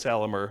to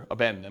wholesale them or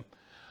abandon them.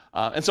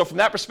 And so from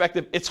that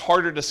perspective, it's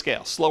harder to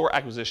scale, slower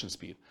acquisition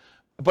speed.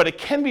 But it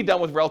can be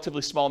done with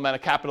relatively small amount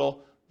of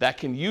capital that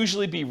can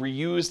usually be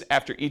reused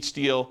after each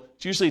deal.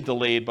 It's usually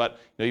delayed, but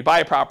you buy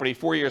a property,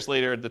 4 years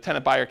later, the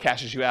tenant buyer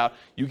cashes you out,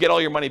 you get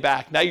all your money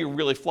back, now you're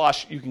really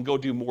flush, you can go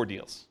do more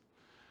deals.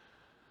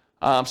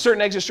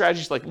 Certain exit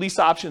strategies like lease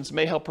options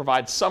may help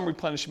provide some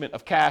replenishment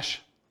of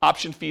cash,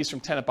 option fees from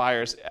tenant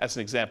buyers as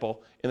an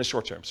example in the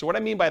short term. So what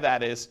I mean by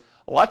that is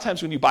a lot of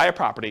times when you buy a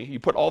property, you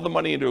put all the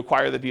money in to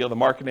acquire the deal, the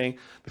marketing,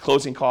 the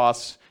closing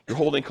costs, your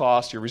holding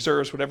costs, your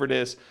reserves, whatever it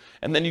is,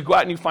 and then you go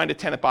out and you find a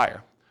tenant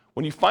buyer.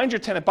 When you find your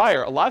tenant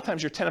buyer, a lot of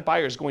times your tenant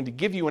buyer is going to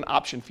give you an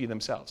option fee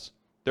themselves.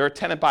 They're a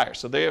tenant buyer,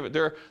 so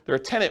they're a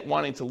tenant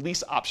wanting to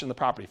lease option the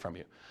property from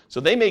you. So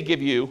they may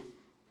give you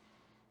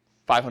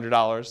 $500,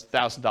 $1,000,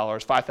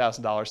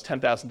 $5,000,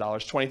 $10,000,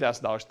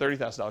 $20,000,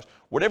 $30,000,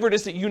 whatever it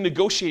is that you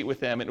negotiate with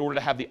them in order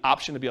to have the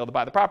option to be able to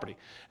buy the property.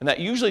 And that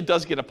usually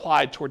does get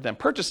applied toward them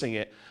purchasing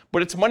it,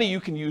 but it's money you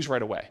can use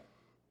right away.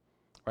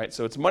 Right?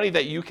 So it's money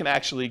that you can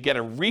actually get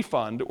a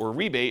refund or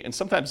rebate, and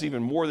sometimes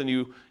even more than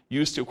you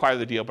used to acquire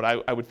the deal,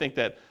 but I would think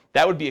that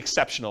would be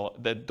exceptional,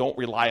 that don't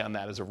rely on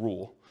that as a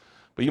rule.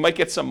 But you might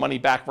get some money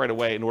back right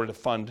away in order to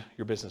fund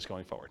your business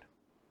going forward.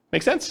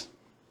 Make sense?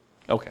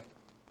 Okay.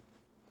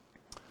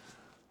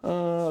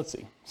 Let's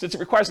see. Since it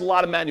requires a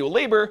lot of manual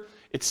labor,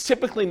 it's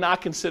typically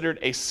not considered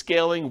a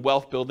scaling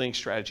wealth building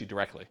strategy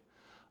directly.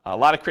 A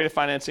lot of creative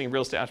financing and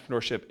real estate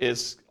entrepreneurship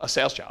is a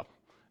sales job.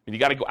 You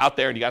got to go out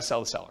there and you got to sell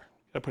the seller.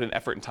 You got to put in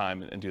effort and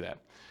time and do that.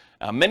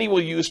 Many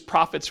will use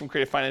profits from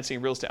creative financing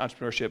and real estate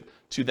entrepreneurship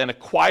to then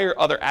acquire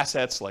other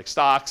assets like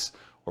stocks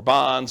or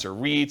bonds or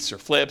REITs or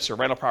flips or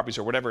rental properties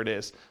or whatever it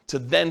is to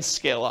then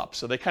scale up.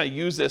 So they kind of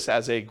use this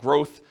as a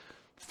growth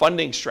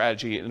funding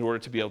strategy in order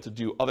to be able to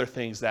do other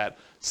things that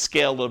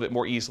scale a little bit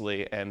more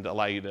easily and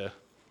allow you to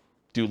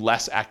do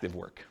less active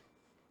work.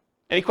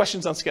 Any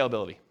questions on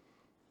scalability?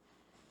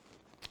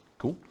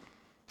 Cool.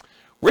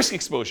 Risk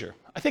exposure.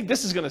 I think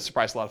this is going to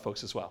surprise a lot of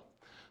folks as well.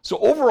 So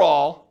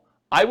overall,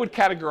 I would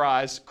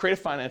categorize creative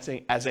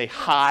financing as a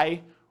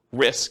high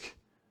risk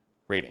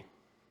rating.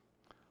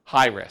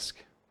 High risk.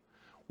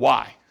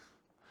 Why?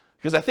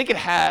 Because I think it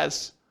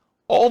has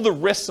all the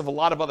risks of a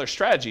lot of other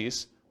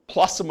strategies,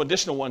 plus some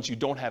additional ones you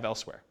don't have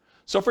elsewhere.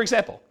 So for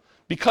example,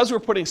 because we're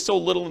putting so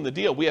little in the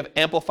deal, we have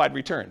amplified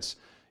returns.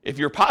 If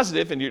you're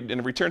positive and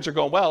the returns are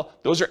going well,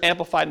 those are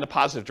amplified in a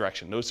positive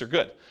direction. Those are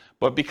good.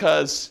 But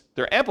because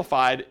they're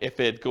amplified, if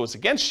it goes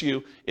against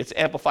you, it's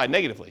amplified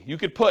negatively. You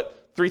could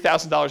put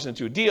 $3,000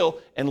 into a deal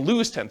and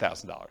lose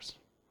 $10,000.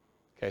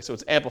 Okay, so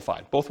it's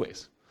amplified both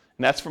ways.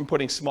 And that's from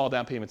putting small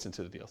down payments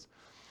into the deals.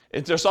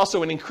 There's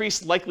also an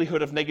increased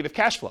likelihood of negative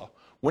cash flow.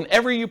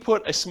 Whenever you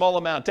put a small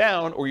amount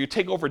down or you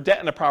take over debt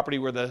in a property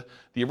where the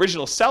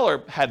original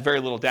seller had very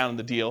little down in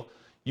the deal,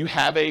 you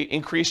have an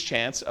increased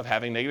chance of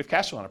having negative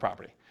cash flow on a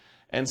property.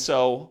 And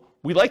so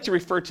we like to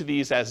refer to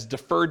these as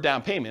deferred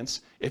down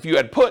payments. If you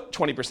had put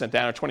 20%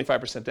 down or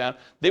 25% down,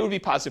 they would be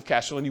positive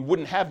cash flow and you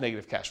wouldn't have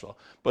negative cash flow.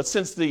 But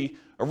since the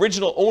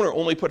original owner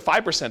only put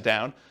 5%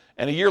 down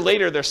and a year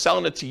later they're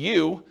selling it to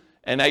you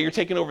and now you're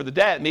taking over the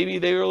debt, maybe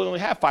they really only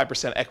have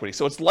 5% equity.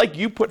 So it's like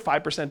you put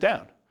 5%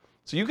 down.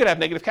 So you could have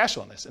negative cash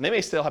flow on this. And they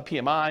may still have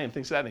PMI and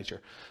things of that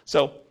nature.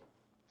 So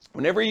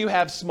whenever you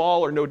have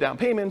small or no down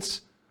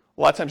payments,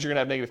 a lot of times you're going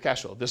to have negative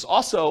cash flow. There's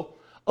also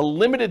a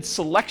limited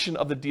selection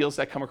of the deals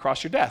that come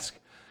across your desk.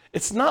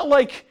 It's not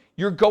like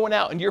you're going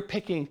out and you're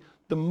picking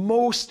the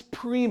most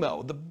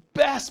primo, the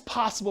best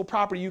possible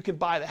property you can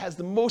buy that has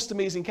the most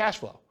amazing cash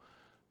flow.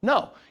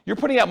 No, you're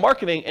putting out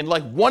marketing and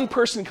like one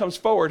person comes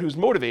forward who's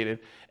motivated,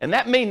 and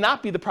that may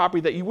not be the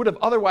property that you would have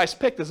otherwise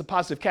picked as a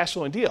positive cash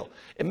flowing deal.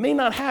 It may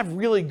not have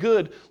really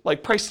good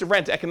like price to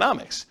rent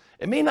economics.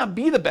 It may not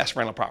be the best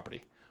rental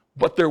property,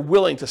 but they're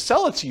willing to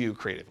sell it to you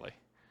creatively.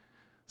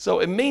 So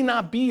it may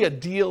not be a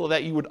deal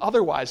that you would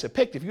otherwise have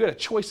picked if you had a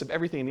choice of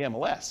everything in the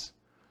MLS.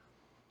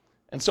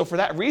 And so for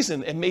that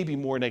reason, it may be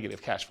more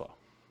negative cash flow.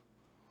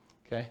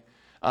 Okay?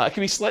 It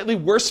can be slightly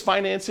worse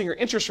financing or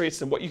interest rates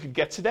than what you could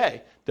get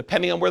today,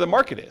 depending on where the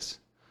market is.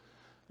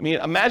 I mean,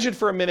 imagine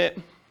for a minute,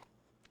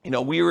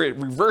 we were at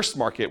reverse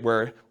market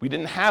where we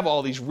didn't have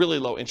all these really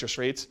low interest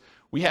rates.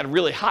 We had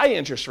really high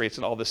interest rates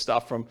and all this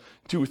stuff from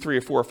 2, 3,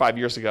 or 4, or 5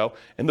 years ago.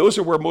 And those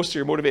are where most of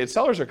your motivated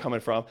sellers are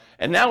coming from.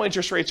 And now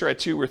interest rates are at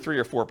 2 or 3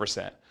 or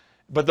 4%.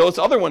 But those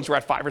other ones were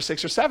at 5 or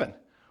 6 or 7.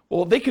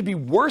 Well, they could be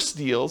worse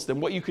deals than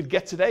what you could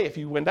get today if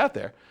you went out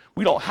there.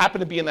 We don't happen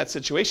to be in that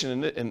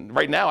situation. And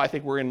right now, I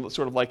think we're in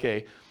sort of like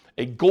a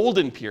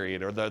golden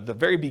period, or the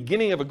very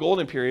beginning of a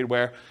golden period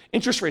where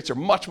interest rates are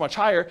much, much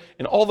higher.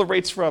 And all the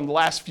rates from the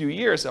last few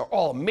years are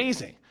all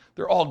amazing.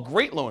 They're all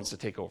great loans to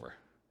take over,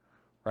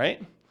 right?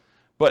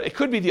 But it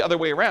could be the other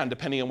way around,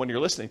 depending on when you're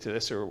listening to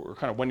this or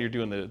kind of when you're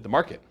doing the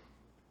market.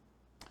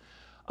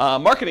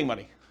 Marketing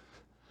money.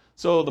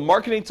 So the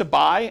marketing to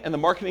buy and the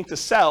marketing to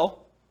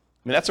sell,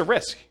 I mean, that's a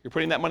risk. You're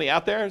putting that money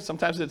out there.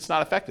 Sometimes it's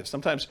not effective.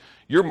 Sometimes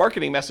your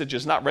marketing message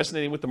is not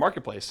resonating with the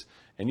marketplace,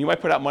 and you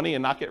might put out money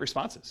and not get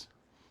responses.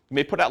 You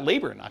may put out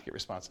labor and not get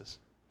responses.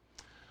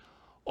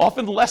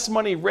 Often less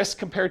money risk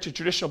compared to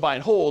traditional buy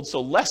and hold,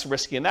 so less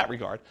risky in that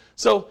regard.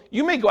 So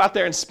you may go out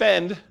there and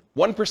spend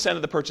 1%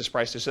 of the purchase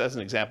price, just as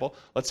an example.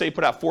 Let's say you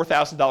put out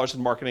 $4,000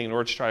 in marketing in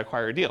order to try to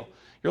acquire a deal.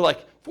 You're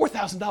like,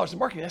 $4,000 in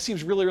marketing, that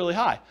seems really, really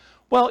high.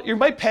 Well, you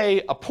might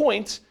pay a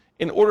point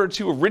in order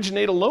to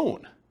originate a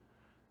loan,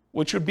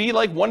 which would be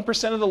like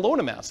 1% of the loan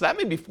amount. So that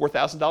may be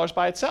 $4,000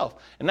 by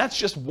itself. And that's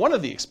just one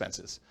of the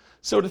expenses.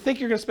 So to think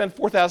you're going to spend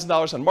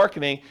 $4,000 on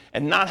marketing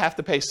and not have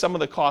to pay some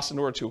of the costs in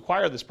order to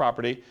acquire this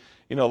property,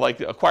 like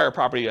acquire a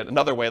property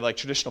another way, like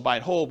traditional buy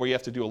and hold, where you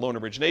have to do a loan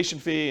origination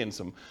fee and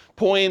some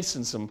points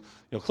and some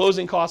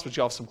closing costs, which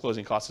you have some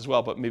closing costs as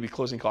well, but maybe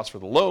closing costs for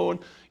the loan.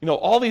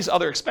 All these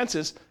other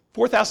expenses,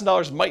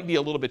 $4,000 might be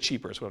a little bit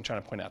cheaper is what I'm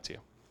trying to point out to you.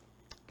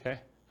 Okay?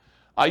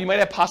 You might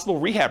have possible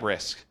rehab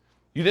risk.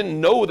 You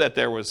didn't know that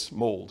there was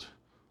mold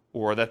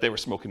or that they were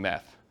smoking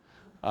meth.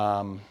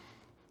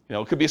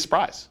 It could be a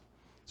surprise.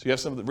 So you have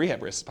some of the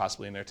rehab risks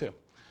possibly in there too.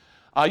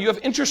 You have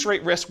interest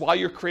rate risk while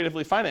you're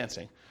creatively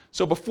financing.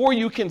 So before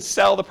you can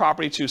sell the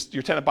property to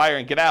your tenant buyer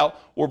and get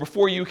out, or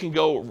before you can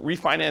go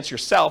refinance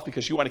yourself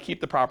because you want to keep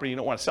the property, you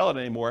don't want to sell it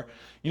anymore,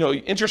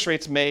 interest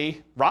rates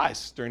may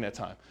rise during that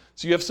time.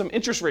 So you have some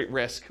interest rate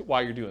risk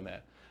while you're doing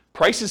that.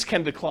 Prices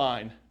can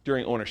decline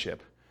during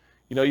ownership.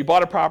 You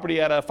bought a property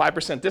at a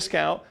 5%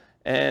 discount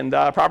and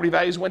property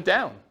values went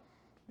down,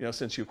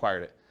 since you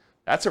acquired it.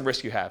 That's a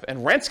risk you have.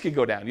 And rents could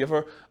go down. You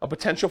have a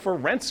potential for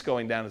rents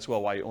going down as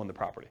well while you own the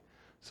property.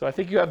 So I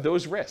think you have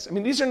those risks. I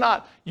mean, these are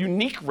not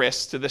unique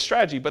risks to this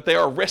strategy, but they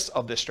are risks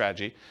of this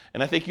strategy.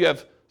 And I think you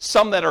have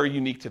some that are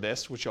unique to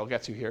this, which I'll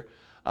get to here,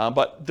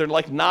 but they're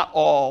like not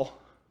all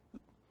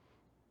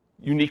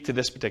unique to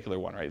this particular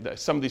one, right?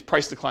 Some of these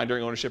price decline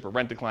during ownership or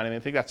rent decline, and I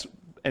think that's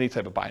any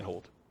type of buy and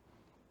hold.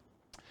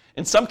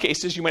 In some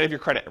cases, you might have your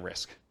credit at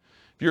risk.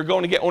 If you're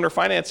going to get owner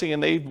financing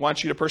and they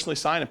want you to personally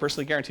sign and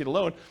personally guarantee the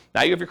loan,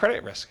 now you have your credit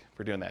at risk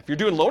for doing that. If you're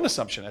doing loan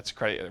assumption, that's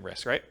credit at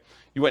risk, right?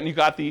 You went and you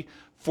got the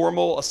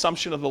formal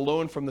assumption of the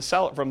loan from the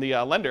seller, from the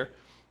lender.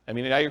 I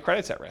mean, now your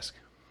credit's at risk.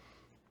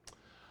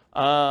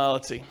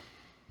 Let's see.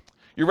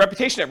 Your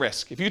reputation at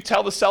risk. If you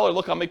tell the seller,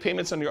 look, I'll make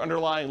payments on your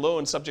underlying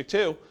loan subject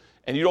to,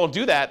 and you don't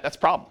do that, that's a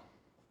problem.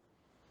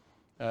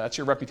 That's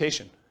your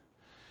reputation.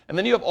 And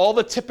then you have all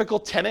the typical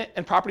tenant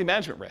and property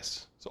management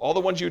risks. So all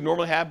the ones you would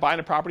normally have buying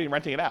a property and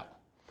renting it out.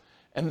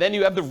 And then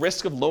you have the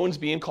risk of loans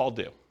being called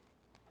due,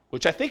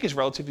 which I think is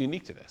relatively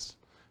unique to this.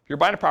 If you're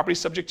buying a property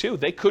subject to,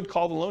 they could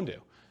call the loan due.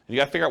 And you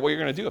got to figure out what you're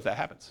going to do if that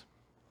happens.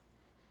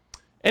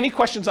 Any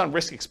questions on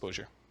risk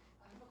exposure?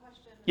 I have a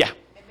question. Yeah.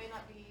 It may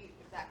not be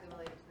exactly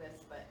related to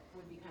this, but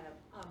would be kind of,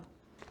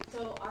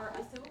 so are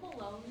assumable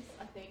loans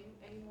a thing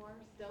anymore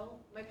still?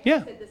 My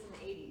parents did this in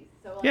the 80s.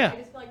 So like, I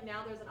just feel like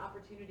now there's an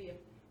opportunity of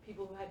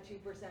people who had 2%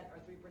 or 3%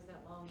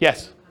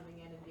 loans coming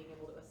in and being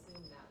able to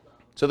assume that loan.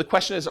 So the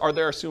question is, are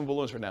there assumable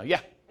loans right now?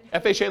 Yeah.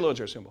 FHA loans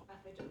are assumable.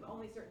 FHA, but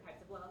only certain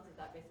types of loans? Is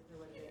that basically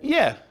what it is?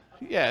 Yeah.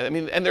 Okay. Yeah. I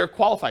mean, and they're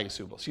qualifying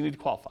assumable, so you need to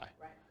qualify.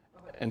 Right.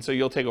 Okay. And so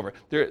you'll take over.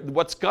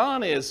 What's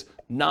gone is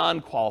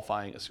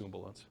non-qualifying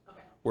assumable loans,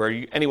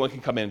 where anyone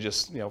can come in and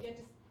just,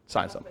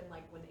 sign something.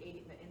 Like when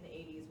in the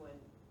 80s when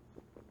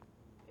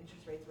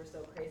interest rates were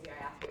so crazy,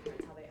 I asked my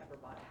parents how they ever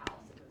bought a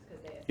house. And it was because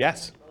they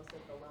assumed most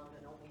of the loan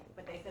and only,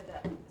 but they said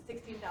that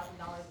 $16,000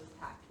 was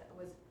taxed.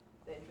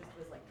 The interest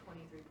was like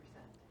 23%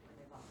 when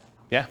they bought that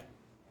house. Yeah.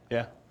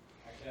 Yeah.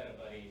 Actually, I had a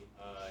buddy,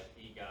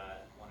 he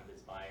got one of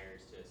his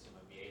buyers to assume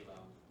a VA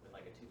loan with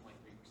like a 2.3%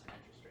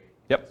 interest rate.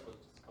 Yep. This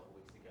was just a couple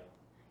weeks ago.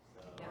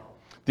 So,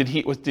 Did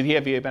he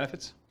have VA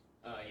benefits?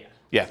 yeah.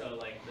 Yeah. So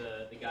like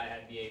the guy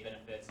had VA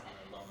benefits and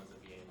the loan was a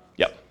VA loan.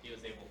 Yep. So he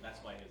was able,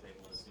 that's why he was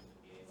able to assume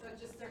the VA So loan.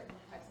 just certain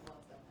types of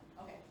loans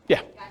though. Okay.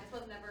 Yeah. I just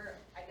was never,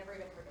 I never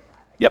even heard of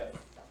that. Yep.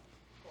 So,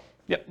 cool.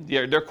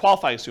 Yep. They're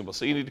qualifying assumable,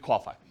 so you need to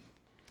qualify.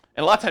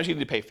 And a lot of times you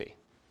need to pay a fee.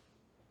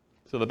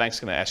 So the bank's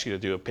going to ask you to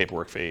do a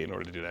paperwork fee in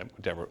order to do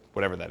that,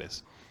 whatever that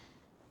is.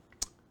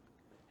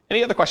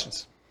 Any other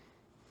questions?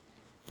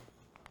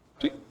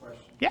 I have a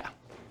question. Yeah.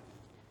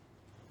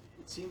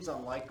 It seems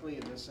unlikely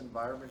in this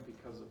environment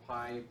because of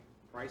high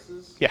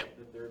prices Yeah.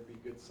 that there'd be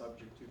good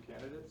subject to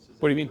candidates. Is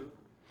What do that you mean? true?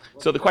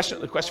 Well, So the because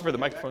question they for the don't have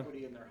microphone.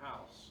 Equity in their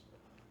house,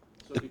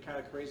 so it'd be kind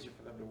of crazy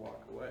for them to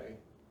walk away.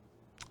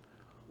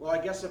 Well,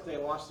 I guess if they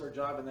lost their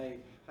job and they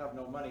have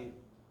no money,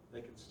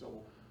 they can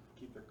still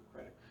keep their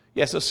credit.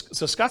 Yeah, so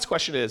Scott's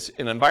question is,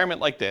 in an environment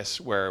like this,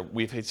 where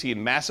we've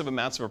seen massive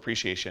amounts of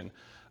appreciation,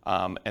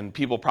 and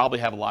people probably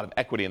have a lot of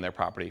equity in their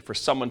property, for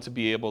someone to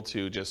be able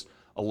to just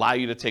allow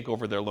you to take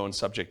over their loan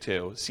subject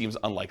to seems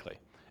unlikely.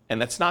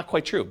 And that's not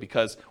quite true,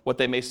 because what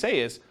they may say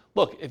is,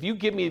 look, if you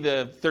give me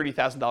the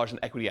 $30,000 in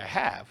equity I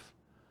have,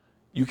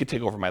 you could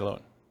take over my loan.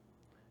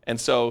 And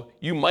so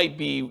you might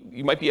be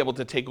able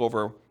to take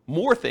over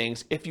more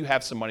things if you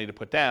have some money to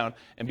put down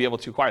and be able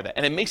to acquire that.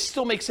 And it may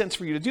still make sense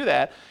for you to do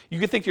that. You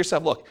can think to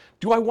yourself, look,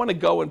 do I want to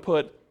go and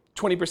put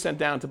 20%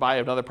 down to buy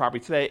another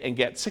property today and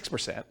get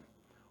 6%?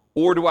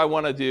 Or do I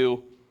want to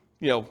do,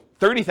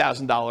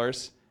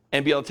 $30,000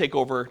 and be able to take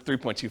over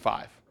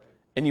 3.25?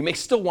 And you may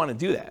still want to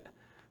do that.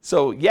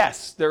 So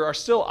yes, there are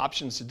still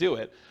options to do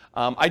it.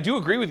 I do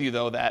agree with you,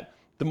 though, that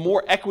the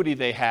more equity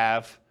they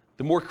have,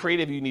 the more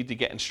creative you need to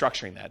get in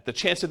structuring that. The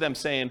chance of them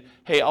saying,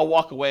 hey, I'll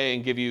walk away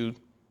and give you,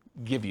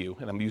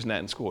 and I'm using that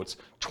in quotes,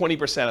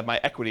 20% of my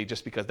equity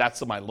just because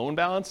that's my loan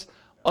balance,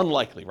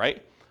 unlikely,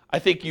 right? I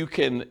think you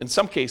can, in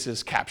some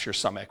cases, capture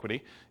some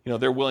equity.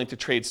 They're willing to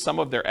trade some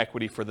of their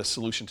equity for the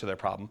solution to their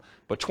problem.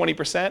 But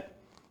 20%,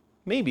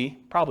 maybe,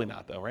 probably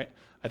not though, right?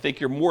 I think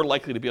you're more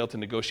likely to be able to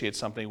negotiate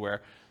something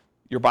where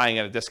you're buying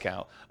at a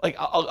discount. Like,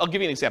 I'll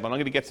give you an example, and I'm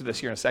going to get to this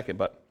here in a second,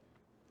 but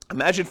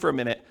imagine for a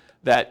minute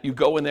that you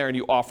go in there and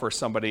you offer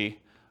somebody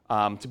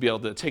to be able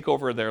to take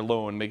over their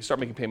loan, start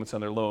making payments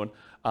on their loan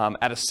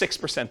at a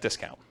 6%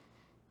 discount.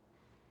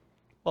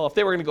 Well, if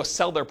they were going to go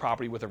sell their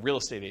property with a real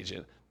estate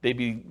agent, they'd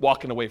be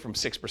walking away from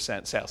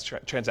 6% sales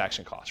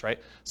transaction costs, right?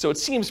 So it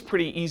seems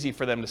pretty easy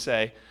for them to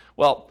say,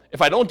 well,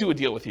 if I don't do a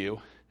deal with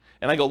you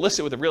and I go list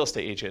it with a real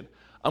estate agent,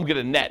 I'm going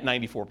to net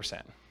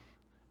 94%.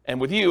 And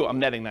with you, I'm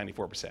netting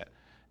 94%.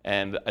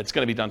 And it's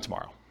going to be done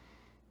tomorrow.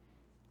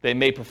 They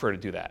may prefer to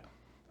do that,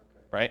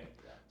 right?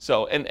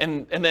 So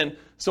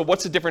so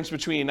what's the difference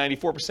between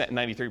 94% and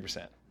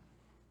 93%?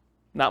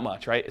 Not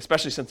much, right?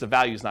 Especially since the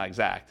value is not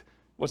exact.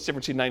 What's the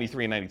difference between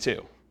 93 and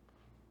 92?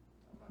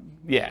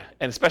 Yeah,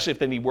 and especially if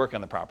they need work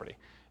on the property.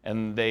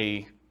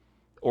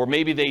 Or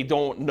maybe they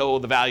don't know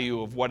the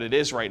value of what it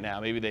is right now.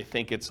 Maybe they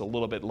think it's a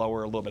little bit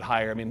lower, a little bit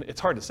higher. I mean, it's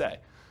hard to say.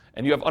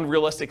 And you have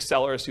unrealistic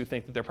sellers who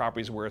think that their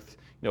property is worth,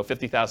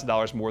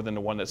 $50,000 more than the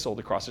one that's sold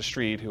across the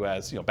street, who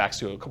has, backs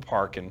to a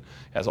park and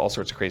has all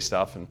sorts of crazy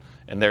stuff,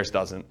 and theirs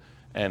doesn't.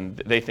 and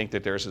they think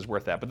that theirs is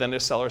worth that. But then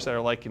there's sellers that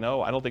are like, I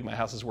don't think my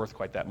house is worth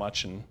quite that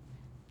much. And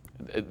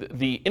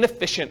the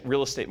inefficient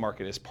real estate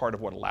market is part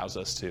of what allows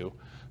us to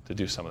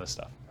do some of this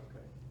stuff.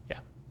 Okay. Yeah.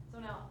 So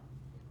now,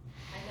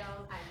 I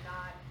know I'm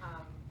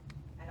not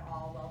at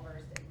all well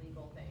versed in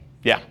legal things.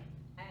 Yeah.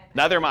 And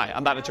Neither am I.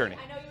 I'm not an know- attorney.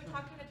 I know you would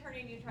talk to an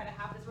attorney and you try to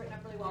have this written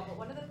up really well, but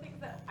one of the things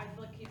that I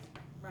feel like keeps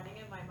running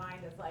in my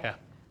mind is like, Yeah.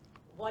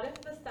 what if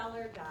the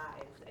seller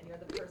dies and you're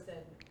the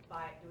person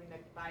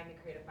buying the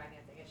creative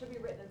financing? It should be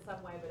written in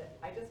some way, but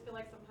I just feel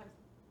like sometimes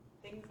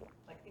things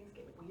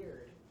get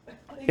weird.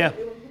 Yeah.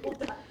 When people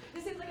die.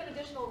 This seems like an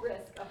additional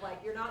risk of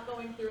like, you're not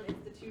going through an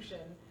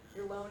institution,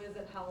 your loan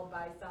isn't held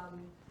by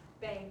some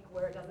bank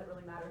where it doesn't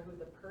really matter who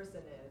the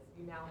person is.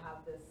 You now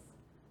have this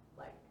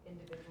like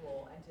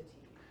individual entity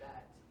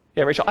that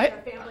Yeah, Rachel,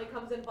 their family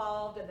comes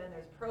involved, and then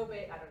there's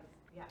probate.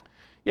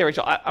 Yeah,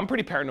 Rachel, I'm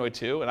pretty paranoid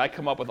too, and I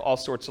come up with all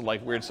sorts of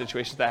like weird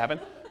situations that happen.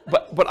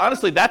 But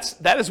honestly,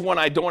 that is one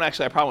I don't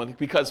actually have a problem with,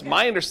 because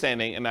my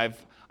understanding, and I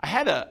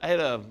had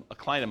a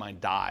client of mine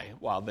die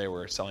while they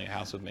were selling a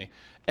house with me,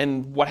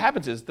 and what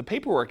happens is the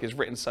paperwork is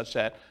written such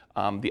that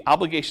the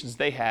obligations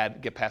they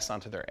had get passed on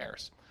to their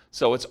heirs.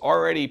 So it's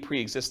already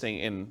pre-existing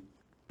in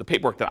the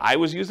paperwork that I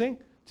was using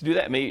to do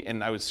that,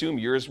 and I would assume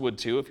yours would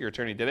too if your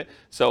attorney did it.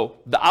 So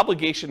the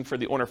obligation for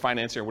the owner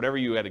financier, whatever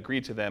you had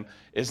agreed to them,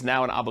 is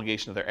now an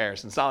obligation of their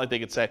heirs. And it's not like they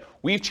could say,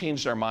 we've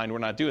changed our mind, we're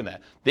not doing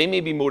that. They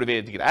may be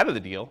motivated to get out of the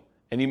deal,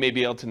 and you may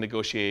be able to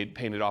negotiate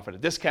paying it off at a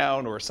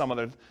discount or some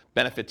other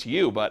benefit to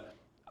you, but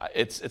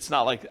it's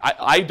not like,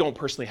 I don't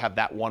personally have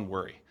that one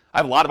worry. I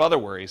have a lot of other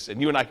worries,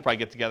 and you and I could probably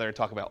get together and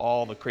talk about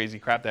all the crazy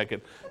crap that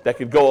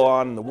could go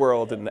on in the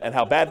world and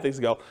how bad things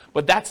go,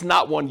 but that's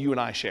not one you and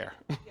I share.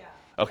 Yeah.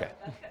 Okay.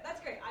 That's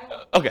great. I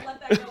will Okay. let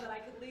that go that I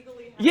could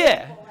legally have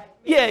Yeah. people, like,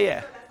 Yeah, make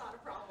yeah. sure that's not a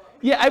problem.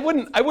 Yeah, I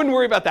wouldn't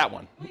worry about that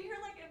one. Well, you hear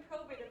like in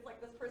probate, it's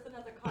like this person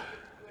has a car,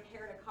 you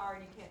inherit a car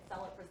and you can't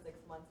sell it for 6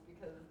 months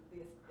because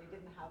they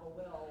didn't have a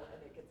will,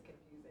 and it gets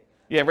confusing.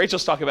 Yeah,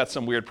 Rachel's talking about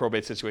some weird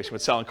probate situation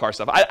with selling car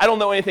stuff. I don't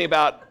know anything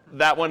about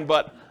that one,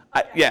 but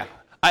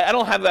I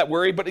don't have that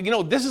worry. But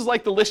this is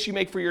like the list you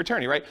make for your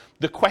attorney, right?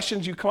 The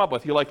questions you come up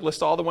with, you like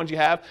list all the ones you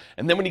have,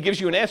 and then when he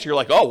gives you an answer, you're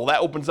like, oh, well, that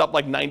opens up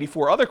like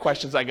 94 other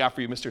questions I got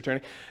for you, Mr.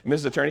 Attorney,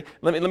 Mrs. Attorney.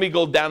 Let me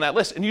go down that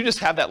list, and you just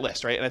have that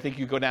list, right? And I think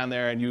you go down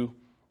there and you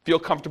feel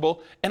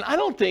comfortable. And I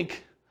don't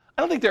think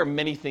there are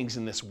many things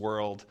in this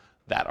world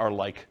that are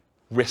like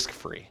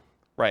risk-free.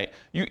 Right?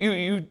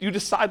 You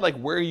decide like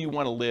where you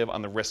want to live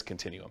on the risk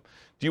continuum.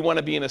 Do you want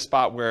to be in a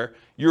spot where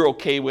you're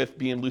okay with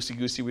being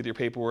loosey-goosey with your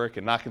paperwork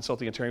and not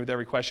consulting an attorney with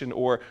every question?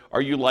 Or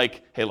are you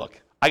like, hey,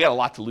 look, I got a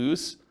lot to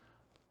lose.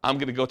 I'm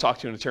going to go talk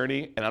to an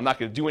attorney, and I'm not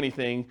going to do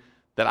anything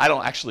that I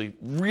don't actually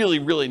really,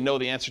 really know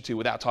the answer to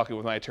without talking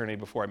with my attorney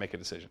before I make a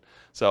decision.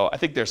 So I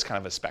think there's kind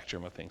of a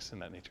spectrum of things in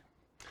that nature.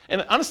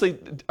 And honestly,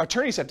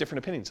 attorneys have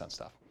different opinions on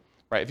stuff.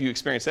 Right? If you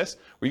experience this,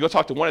 where you go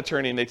talk to one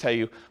attorney and they tell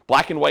you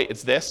black and white,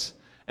 it's this.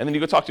 And then you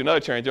go talk to another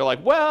attorney, they're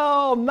like,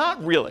 well,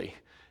 not really.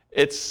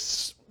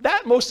 It's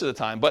that most of the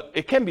time, but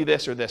it can be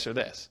this or this or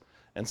this.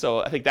 And so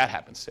I think that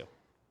happens too.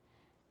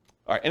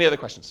 All right, any other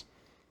questions?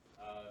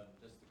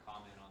 Just a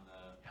comment on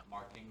the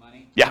marketing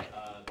money. Yeah.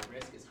 The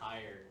risk is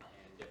higher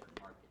in different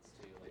markets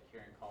too. Like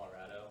here in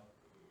Colorado,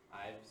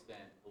 I've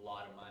spent a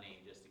lot of money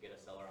just to get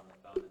a seller on the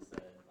phone that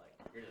said, like,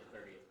 you're the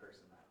 30th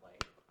person that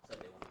like said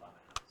they want to buy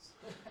my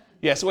house.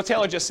 Yeah, so what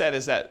Taylor just said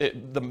is that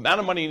the amount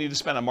of money you need to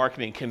spend on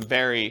marketing can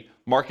vary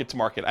market to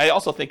market. I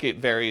also think it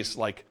varies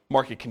like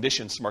market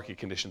conditions to market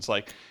conditions.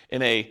 Like in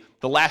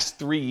the last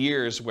 3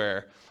 years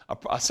where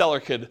a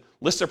seller could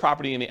list their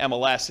property in the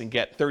MLS and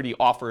get 30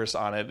 offers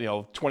on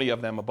it, 20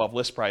 of them above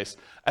list price,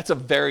 that's a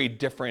very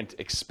different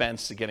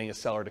expense to getting a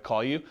seller to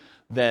call you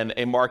than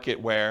a market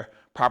where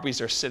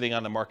properties are sitting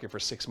on the market for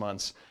 6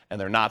 months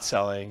and they're not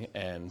selling,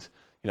 and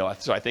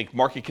so I think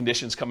market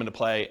conditions come into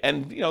play,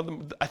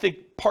 and I think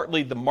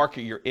partly the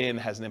market you're in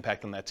has an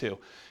impact on that too.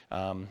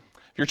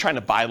 If you're trying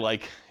to buy,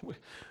 like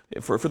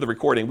for the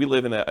recording, we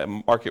live in a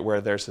market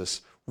where there's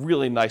this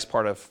really nice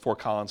part of Fort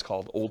Collins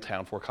called Old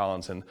Town Fort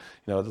Collins, and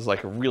there's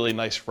like a really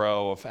nice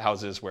row of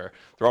houses where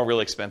they're all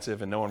really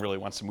expensive and no one really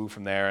wants to move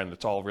from there, and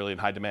it's all really in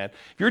high demand.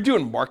 If you're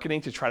doing marketing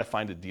to try to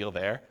find a deal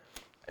there,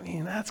 I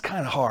mean, that's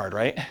kind of hard,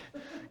 right?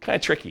 Kind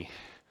of tricky.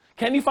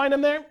 Can you find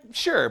them there?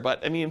 Sure,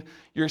 but I mean,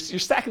 you're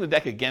stacking the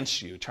deck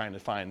against you trying to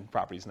find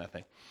properties in that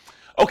thing.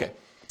 Okay,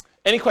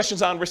 any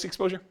questions on risk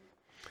exposure?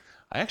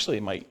 I actually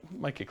might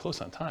get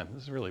close on time.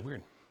 This is really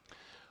weird.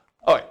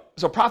 All right,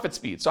 so profit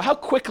speed. So how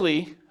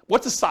quickly,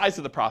 what's the size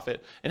of the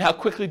profit, and how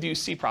quickly do you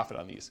see profit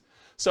on these?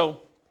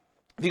 So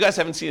if you guys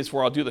haven't seen this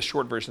before, I'll do the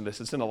short version of this.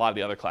 It's in a lot of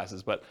the other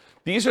classes, but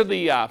these are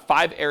the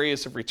 5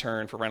 areas of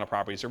return for rental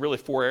properties. There are really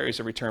 4 areas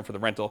of return for the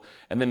rental,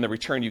 and then the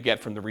return you get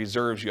from the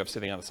reserves you have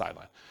sitting on the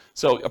sideline.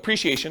 So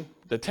appreciation,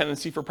 the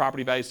tendency for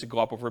property values to go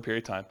up over a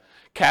period of time.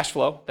 Cash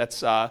flow,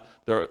 that's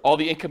all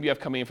the income you have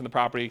coming in from the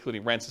property,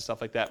 including rents and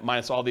stuff like that,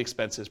 minus all the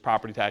expenses,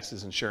 property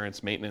taxes,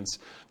 insurance, maintenance,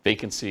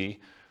 vacancy,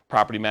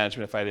 property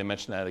management, if I didn't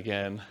mention that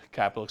again,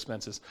 capital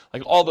expenses,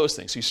 like all those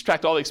things. So you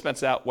subtract all the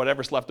expenses out,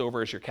 whatever's left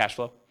over is your cash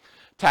flow.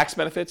 Tax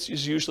benefits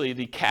is usually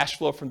the cash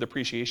flow from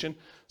depreciation.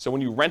 So when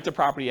you rent the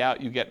property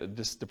out, you get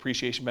this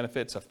depreciation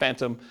benefit. It's a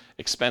phantom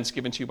expense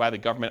given to you by the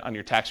government on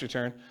your tax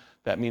return.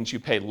 That means you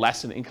pay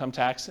less in income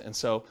tax. And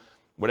so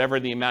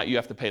whatever the amount you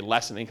have to pay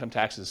less in income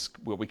tax is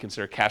what we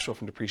consider cash flow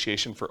from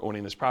depreciation for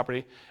owning this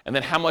property. And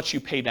then how much you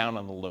pay down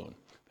on the loan.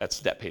 That's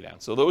debt pay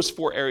down. So those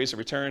 4 areas of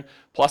return,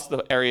 plus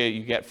the area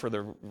you get for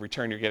the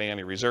return you're getting on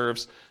your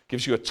reserves,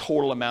 gives you a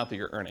total amount that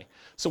you're earning.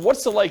 So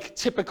what's the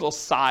typical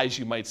size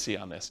you might see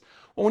on this?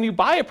 Well, when you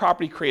buy a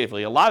property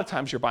creatively, a lot of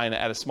times you're buying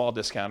it at a small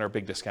discount or a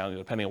big discount,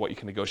 depending on what you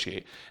can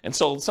negotiate. And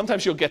so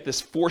sometimes you'll get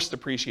this forced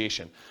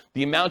depreciation.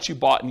 The amount you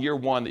bought in year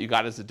 1 that you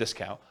got as a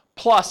discount,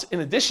 plus in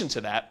addition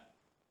to that,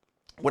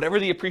 whatever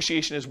the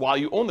appreciation is while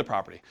you own the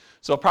property.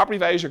 So if property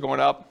values are going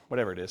up,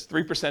 whatever it is,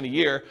 3% a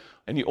year,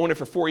 and you own it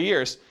for 4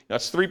 years,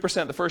 it's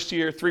 3% the first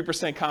year,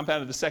 3%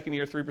 compounded the second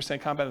year,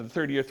 3% compounded the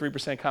third year,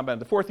 3% compounded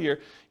the fourth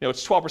year.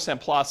 It's 12%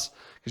 plus,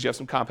 because you have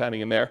some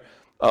compounding in there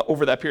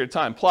over that period of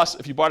time. Plus,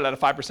 if you bought it at a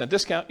 5%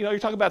 discount, you're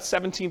talking about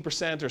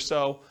 17% or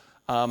so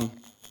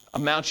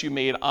amounts you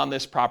made on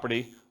this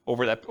property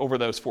over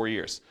those 4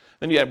 years.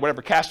 Then you had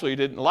whatever cash flow you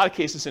did. In a lot of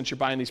cases, since you're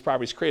buying these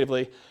properties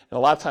creatively, and a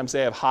lot of times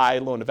they have high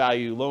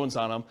loan-to-value loans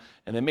on them,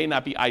 and they may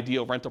not be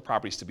ideal rental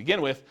properties to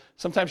begin with,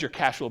 sometimes your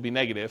cash flow will be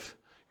negative.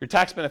 Your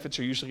tax benefits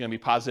are usually going to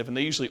be positive, and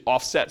they usually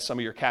offset some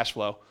of your cash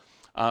flow.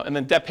 And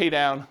then debt pay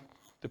down,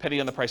 depending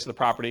on the price of the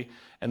property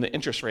and the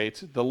interest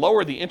rates. The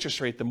lower the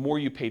interest rate, the more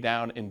you pay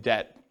down in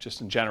debt,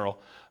 just in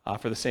general,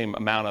 for the same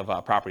amount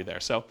of property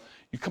there. So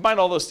you combine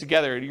all those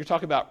together, you're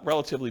talking about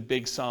relatively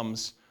big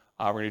sums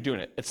when you're doing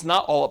it. It's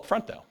not all up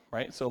front though,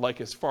 right? So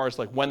as far as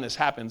when this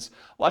happens,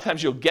 a lot of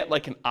times you'll get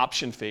an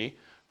option fee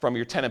from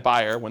your tenant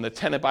buyer. When the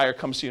tenant buyer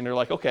comes to you and they're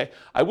like, okay,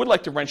 I would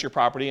like to rent your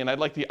property and I'd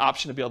like the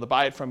option to be able to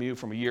buy it from you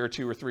from a year or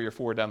 2 or 3 or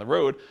 4 down the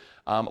road.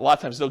 A lot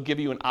of times they'll give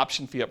you an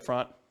option fee up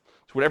front.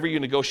 So whatever you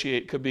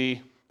negotiate could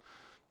be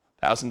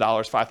 $1,000,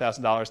 $5,000,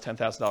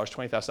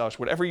 $10,000, $20,000,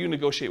 whatever you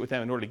negotiate with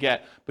them in order to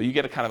get, but you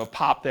get a kind of a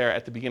pop there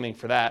at the beginning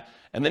for that.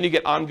 And then you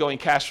get ongoing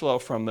cash flow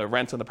from the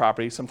rent on the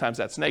property. Sometimes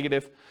that's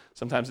negative,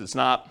 sometimes it's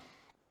not.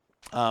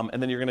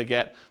 And then you're going to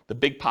get the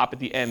big pop at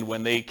the end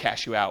when they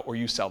cash you out or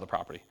you sell the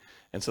property.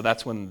 And so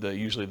that's when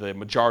usually the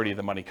majority of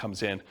the money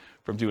comes in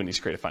from doing these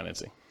creative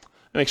financing.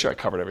 Let me make sure I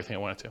covered everything I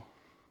wanted to.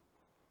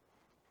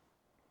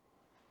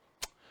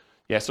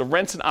 Yeah, so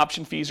rents and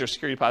option fees or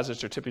security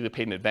deposits are typically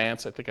paid in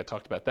advance. I think I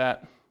talked about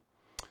that.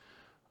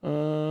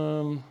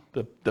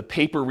 The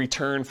paper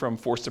return from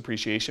forced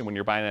depreciation when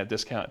you're buying at a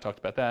discount, I talked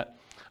about that.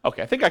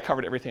 Okay, I think I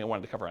covered everything I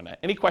wanted to cover on that.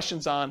 Any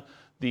questions on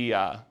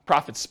the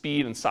profit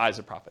speed and size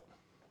of profit?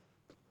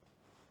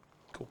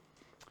 Cool.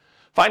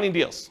 Finding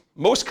deals.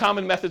 Most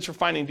common methods for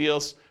finding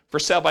deals: for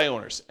sale by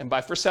owners. And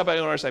by for sale by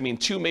owners, I mean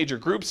 2 major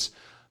groups.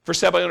 For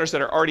sale by owners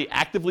that are already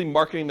actively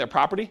marketing their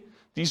property.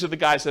 These are the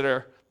guys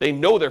that they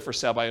know they're for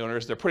sale by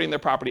owners, they're putting their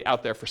property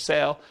out there for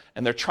sale,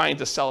 and they're trying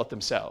to sell it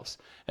themselves.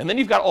 And then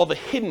you've got all the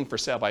hidden for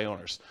sale by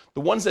owners,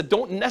 the ones that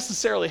don't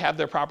necessarily have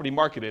their property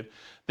marketed.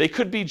 They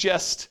could be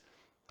just,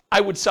 I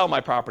would sell my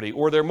property,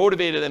 or they're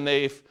motivated and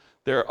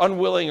they're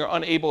unwilling or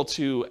unable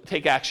to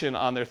take action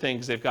on their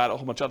things. They've got a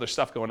whole bunch of other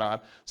stuff going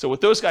on. So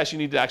with those guys, you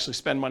need to actually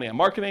spend money on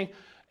marketing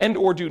and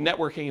or do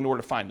networking in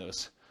order to find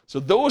those. So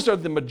those are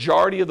the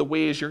majority of the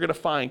ways you're going to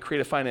find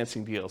creative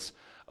financing deals.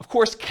 Of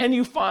course, can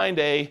you find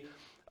a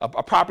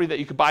property that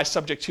you could buy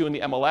subject to in the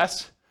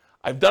MLS?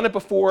 I've done it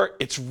before.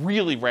 It's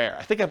really rare.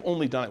 I think I've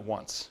only done it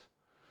once.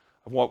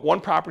 I've bought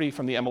one property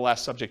from the MLS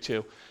subject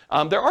to.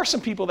 There are some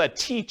people that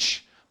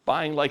teach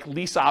buying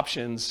lease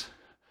options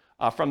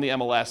from the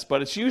MLS,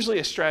 but it's usually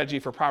a strategy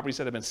for properties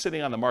that have been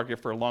sitting on the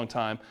market for a long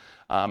time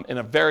in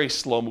a very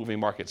slow-moving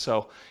market.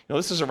 So,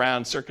 this is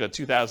around circa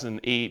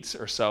 2008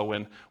 or so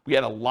when we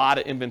had a lot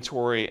of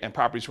inventory and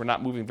properties were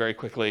not moving very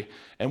quickly.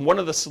 And one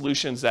of the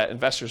solutions that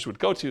investors would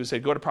go to is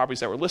they'd go to properties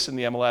that were listed in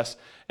the MLS,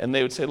 and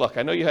they would say, look,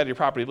 I know you had your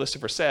property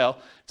listed for sale.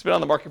 It's been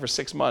on the market for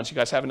 6 months. You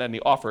guys haven't had any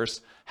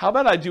offers. How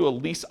about I do a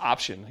lease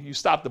option? You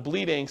stop the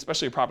bleeding,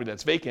 especially a property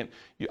that's vacant.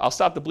 I'll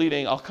stop the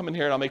bleeding. I'll come in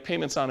here and I'll make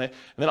payments on it,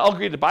 and then I'll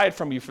agree to buy it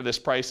from you for this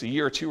price a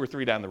year or 2 or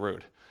 3 down the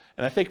road.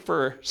 And I think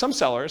for some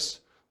sellers,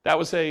 that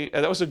was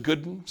a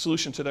good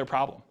solution to their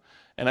problem.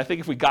 And I think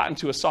if we got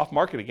into a soft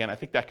market again, I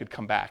think that could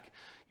come back.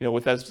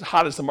 With as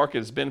hot as the market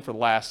has been for the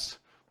last,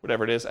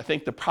 whatever it is, I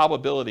think the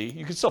probability,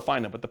 you can still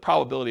find them, but the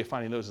probability of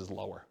finding those is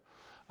lower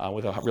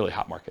with a really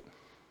hot market.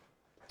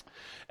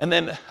 And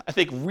then I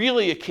think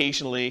really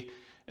occasionally,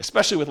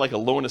 especially with a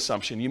loan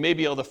assumption, you may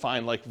be able to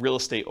find real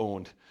estate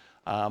owned.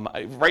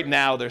 Right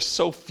now, there's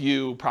so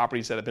few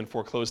properties that have been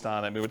foreclosed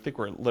on. I mean, I think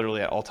we're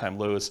literally at all-time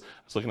lows.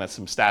 I was looking at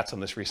some stats on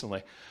this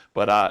recently.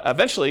 But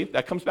eventually,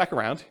 that comes back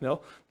around.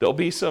 There'll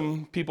be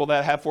some people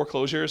that have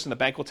foreclosures, and the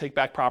bank will take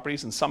back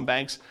properties, and some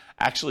banks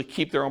actually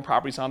keep their own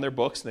properties on their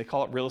books, and they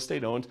call it real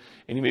estate owned.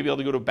 And you may be able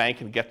to go to a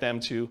bank and get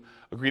them to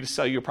agree to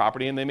sell you a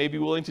property, and they may be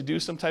willing to do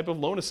some type of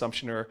loan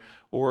assumption or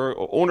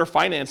owner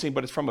financing,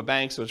 but it's from a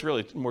bank, so it's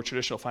really more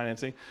traditional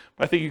financing.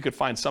 But I think you could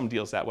find some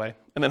deals that way.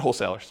 And then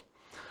wholesalers.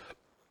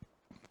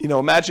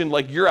 Imagine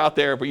you're out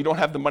there, but you don't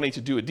have the money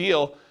to do a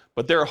deal,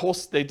 but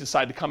they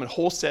decide to come and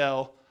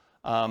wholesale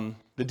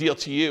the deal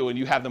to you, and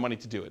you have the money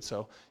to do it.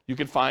 So you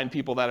can find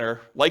people that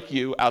are like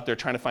you out there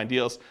trying to find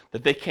deals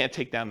that they can't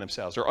take down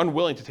themselves or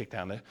unwilling to take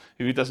down if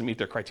it doesn't meet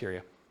their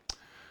criteria.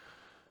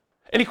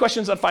 Any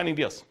questions on finding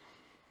deals?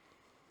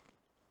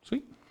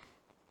 Sweet.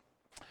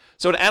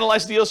 So to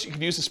analyze deals, you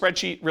can use the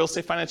spreadsheet,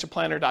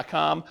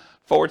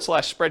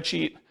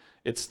 realestatefinancialplanner.com/spreadsheet.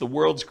 It's the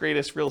world's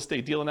greatest real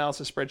estate deal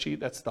analysis spreadsheet.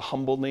 That's the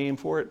humble name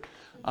for it.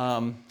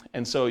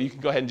 And so you can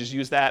go ahead and just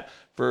use that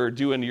for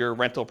doing your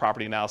rental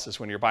property analysis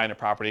when you're buying a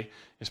property.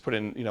 Just put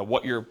in,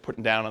 what you're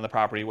putting down on the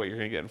property, what you're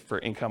going to get for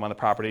income on the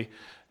property,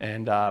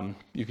 and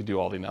you can do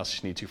all the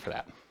analysis you need to for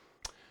that.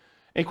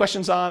 Any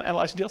questions on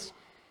analyzing deals?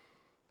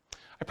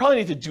 I probably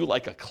need to do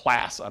like a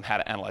class on how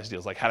to analyze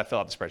deals, like how to fill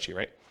out the spreadsheet,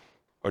 right?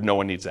 Or no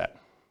one needs that?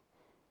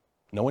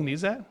 No one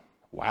needs that?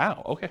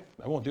 Wow, okay,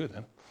 I won't do it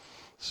then.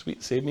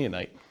 Sweet, save me a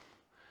night.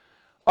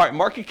 All right,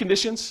 market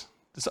conditions.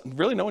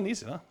 Really, no one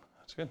needs it, huh?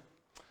 That's good.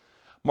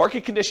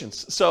 Market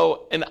conditions.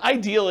 So, and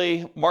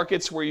ideally,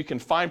 markets where you can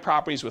find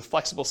properties with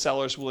flexible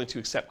sellers willing to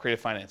accept creative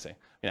financing.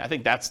 I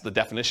think that's the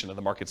definition of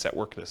the markets that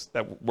work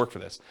for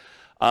this.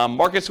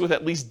 Markets with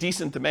at least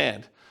decent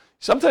demand.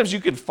 Sometimes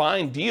you can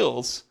find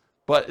deals,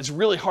 but it's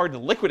really hard to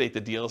liquidate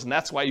the deals, and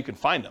that's why you can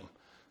find them.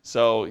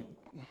 So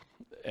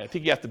I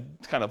think you have to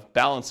kind of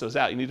balance those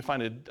out. You need to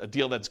find a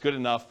deal that's good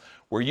enough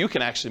where you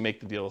can actually make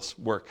the deals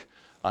work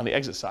on the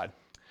exit side.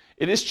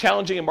 It is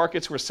challenging in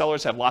markets where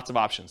sellers have lots of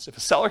options. If a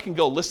seller can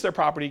go list their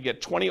property,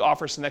 get 20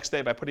 offers the next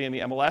day by putting in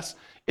the MLS,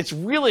 it's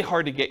really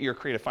hard to get your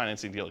creative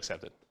financing deal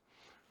accepted.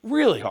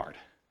 Really hard,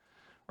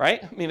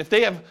 right? I mean, if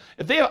they have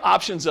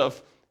options of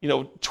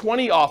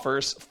 20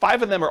 offers,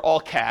 5 of them are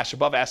all cash,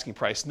 above asking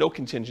price, no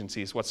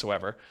contingencies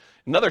whatsoever.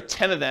 Another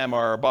 10 of them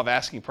are above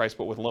asking price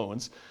but with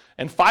loans,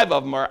 and 5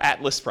 of them are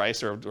at list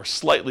price or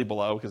slightly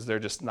below because they're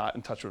just not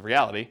in touch with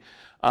reality.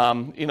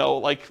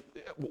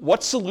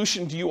 What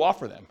solution do you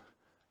offer them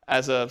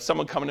as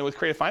someone coming in with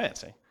creative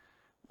financing,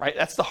 right?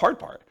 That's the hard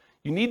part.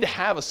 You need to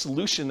have a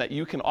solution that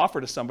you can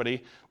offer to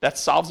somebody that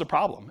solves the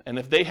problem. And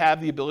if they have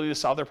the ability to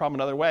solve their problem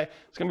another way,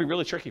 it's going to be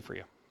really tricky for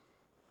you.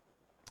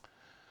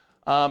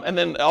 And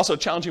then also a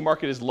challenging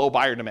market is low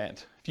buyer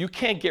demand. If you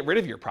can't get rid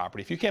of your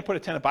property, if you can't put a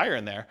tenant buyer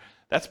in there,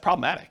 that's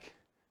problematic.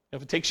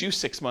 If it takes you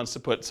 6 months to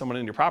put someone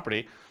in your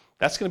property,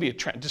 that's going to be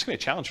just going to be a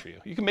challenge for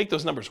you. You can make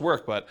those numbers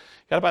work, but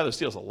you got to buy those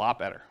deals a lot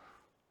better.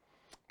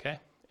 Okay?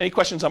 Any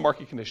questions on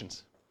market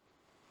conditions?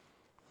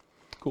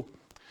 Cool.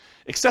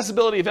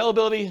 Accessibility,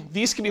 availability,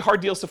 these can be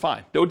hard deals to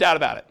find, no doubt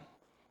about it.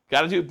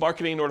 Got to do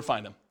marketing in order to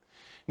find them.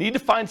 Need to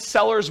find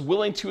sellers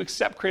willing to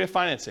accept creative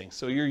financing,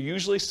 so you're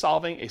usually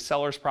solving a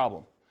seller's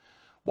problem.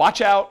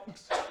 Watch out,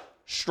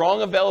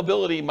 strong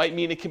availability might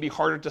mean it can be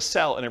harder to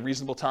sell in a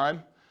reasonable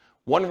time.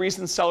 One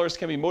reason sellers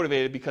can be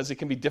motivated because it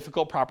can be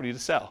difficult property to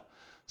sell.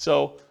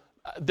 So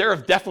there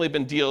have definitely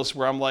been deals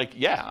where I'm like,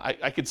 yeah,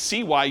 I could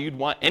see why you'd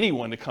want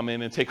anyone to come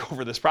in and take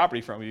over this property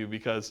from you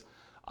because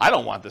I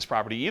don't want this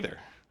property either.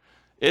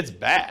 It's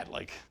bad.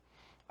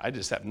 I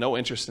just have no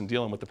interest in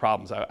dealing with the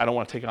problems. I don't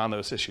want to take on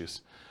those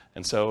issues.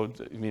 And so,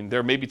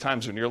 there may be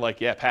times when you're like,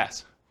 yeah,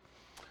 pass.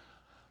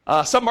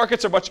 Some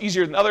markets are much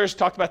easier than others.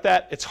 Talked about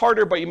that. It's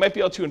harder, but you might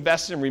be able to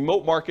invest in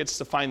remote markets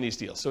to find these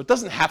deals. So it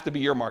doesn't have to be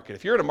your market.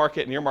 If you're in a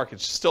market and your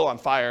market's still on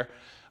fire,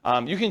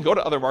 you can go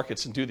to other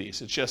markets and do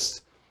these. It's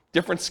just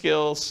different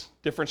skills,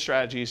 different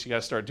strategies. You got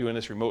to start doing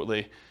this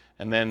remotely.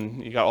 And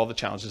then you got all the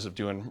challenges of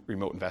doing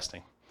remote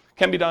investing.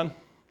 Can be done,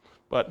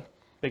 but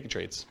making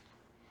trades.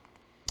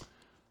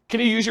 Can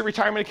you use your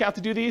retirement account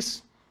to do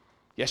these?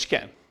 Yes, you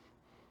can.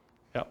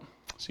 Yep.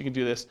 So you can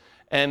do this.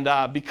 And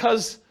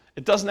because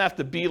it doesn't have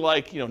to be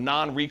like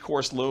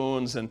non-recourse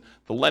loans, and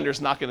the lender's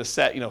not going to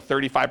set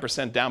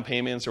 35% down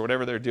payments or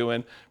whatever they're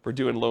doing for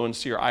doing loans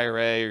to your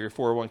IRA or your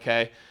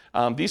 401k.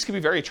 These can be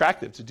very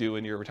attractive to do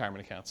in your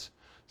retirement accounts.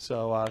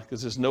 So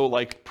because there's no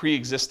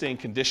pre-existing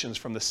conditions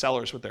from the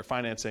sellers with their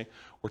financing.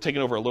 We're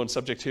taking over a loan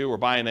subject to,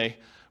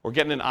 we're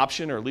getting an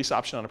option or a lease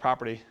option on a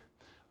property.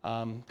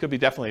 Could be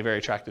definitely very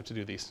attractive to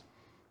do these.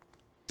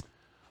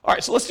 All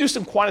right, so let's do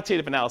some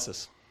quantitative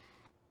analysis.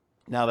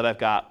 Now that I've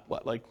got,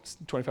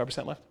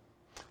 25% left?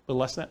 A little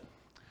less than that.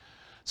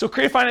 So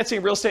creative financing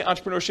in real estate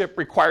entrepreneurship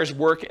requires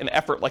work and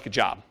effort like a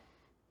job.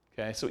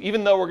 Okay, so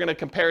even though we're going to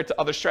compare it to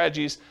other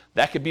strategies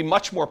that could be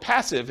much more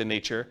passive in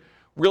nature,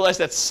 realize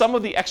that some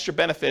of the extra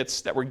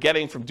benefits that we're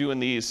getting from doing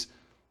these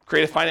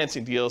creative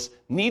financing deals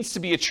needs to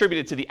be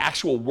attributed to the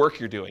actual work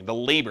you're doing, the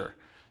labor.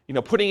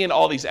 Putting in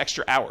all these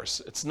extra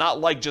hours. It's not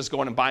like just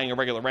going and buying a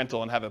regular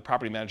rental and have a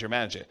property manager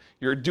manage it.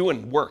 You're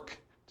doing work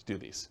to do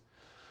these.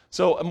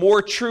 So a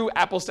more true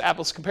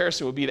apples-to-apples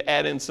comparison would be to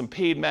add in some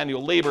paid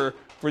manual labor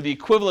for the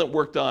equivalent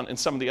work done in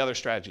some of the other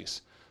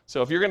strategies.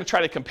 So if you're going to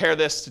try to compare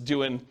this to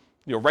doing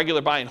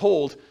regular buy and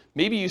hold,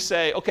 maybe you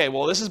say, okay,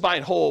 well, this is buy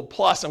and hold,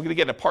 plus I'm going to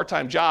get a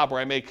part-time job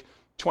where I make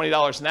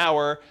 $20 an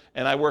hour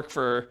and I work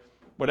for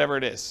whatever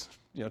it is,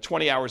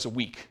 20 hours a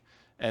week.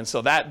 And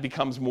so that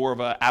becomes more of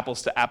an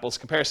apples-to-apples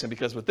comparison,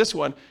 because with this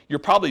one, you're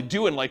probably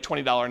doing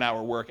 $20 an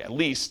hour work at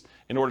least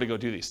in order to go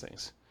do these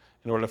things,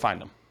 in order to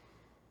find them.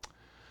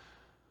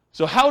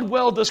 So how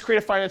well does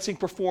creative financing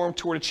perform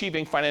toward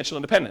achieving financial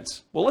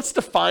independence? Well, let's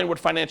define what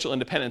financial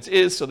independence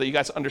is so that you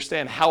guys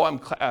understand how I'm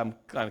kind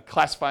of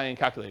classifying and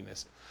calculating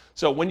this.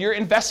 So when your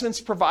investments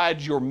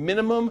provide your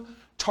minimum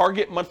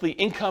target monthly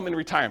income in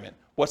retirement,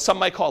 what some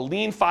might call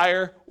lean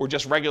FIRE or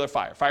just regular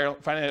FIRE.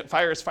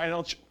 FIRE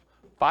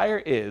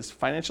is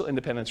financial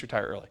independence,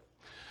 retire early.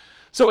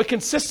 So it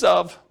consists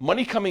of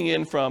money coming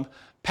in from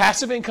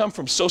passive income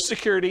from Social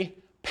Security,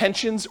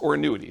 pensions, or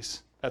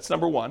annuities. That's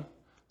number one.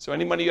 So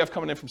any money you have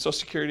coming in from Social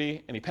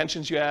Security, any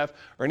pensions you have,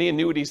 or any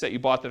annuities that you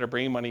bought that are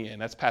bringing money in,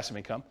 that's passive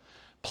income.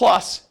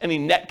 Plus any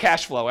net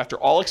cash flow after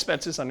all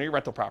expenses on your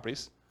rental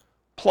properties.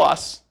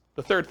 Plus,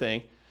 the third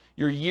thing,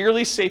 your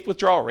yearly safe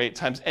withdrawal rate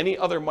times any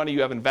other money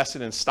you have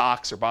invested in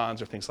stocks or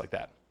bonds or things like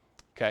that.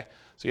 Okay?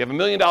 So you have $1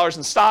 million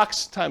in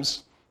stocks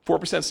times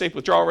 4% safe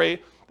withdrawal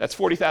rate. That's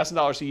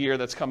 $40,000 a year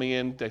that's coming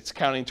in, that's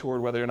counting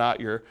toward whether or not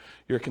you're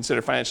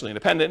considered financially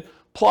independent.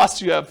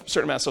 Plus you have a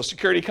certain amount of Social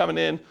Security coming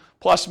in.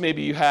 Plus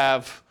maybe you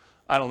have,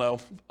 I don't know,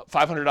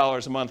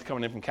 $500 a month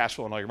coming in from cash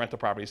flow and all your rental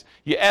properties.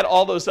 You add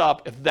all those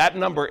up, if that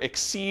number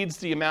exceeds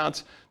the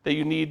amount that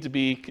you need to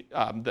be,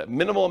 the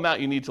minimal amount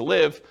you need to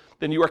live,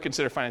 then you are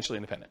considered financially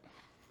independent.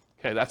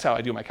 Okay, that's how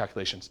I do my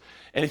calculations.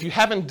 And if you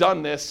haven't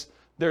done this,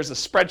 there's a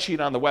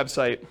spreadsheet on the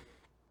website.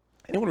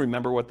 Anyone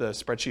remember what the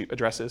spreadsheet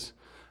address is?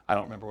 I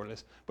don't remember what it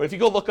is. But if you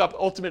go look up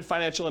Ultimate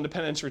Financial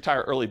Independence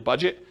Retire Early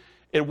Budget,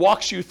 it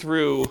walks you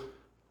through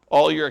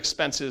all your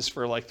expenses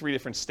for like 3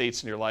 different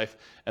states in your life,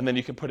 and then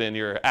you can put in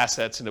your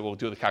assets and it will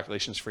do the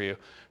calculations for you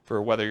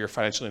for whether you're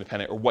financially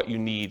independent or what you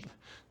need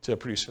to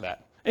produce for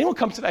that. Anyone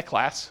come to that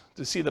class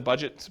to see the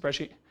budget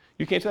spreadsheet?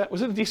 You came to that?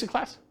 Was it a decent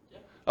class? Yeah.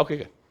 Okay,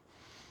 good.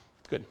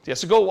 Good. Yeah,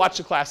 so go watch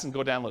the class and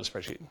go download the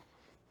spreadsheet.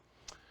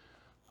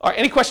 All right,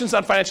 any questions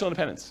on financial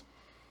independence?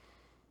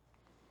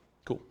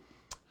 Cool.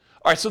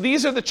 All right, so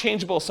these are the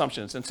changeable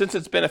assumptions, and since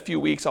it's been a few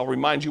weeks, I'll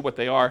remind you what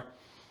they are.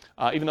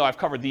 Even though I've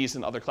covered these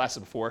in other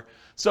classes before.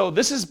 So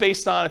this is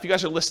based on, if you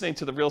guys are listening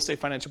to the Real Estate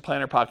Financial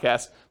Planner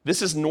podcast,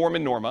 this is Norm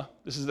and Norma.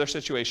 This is their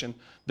situation.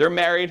 They're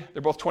married.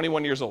 They're both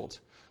 21 years old.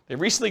 They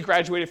recently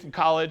graduated from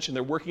college, and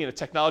they're working in a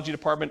technology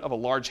department of a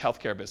large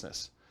healthcare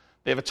business.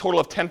 They have a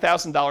total of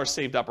 $10,000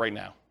 saved up right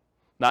now,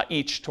 not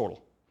each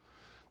total.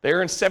 They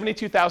earn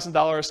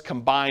 $72,000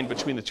 combined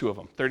between the two of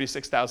them,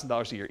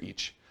 $36,000 a year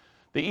each.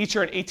 They each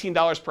earn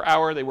 $18 per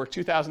hour. They work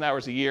 2,000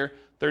 hours a year,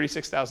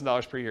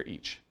 $36,000 per year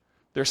each.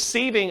 They're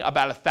saving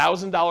about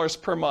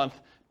 $1,000 per month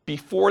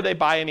before they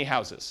buy any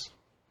houses.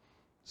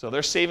 So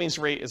their savings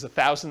rate is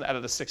 $1,000 out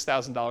of the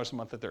 $6,000 a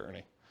month that they're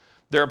earning.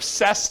 They're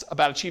obsessed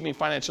about achieving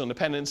financial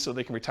independence so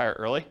they can retire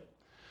early.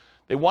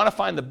 They want to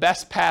find the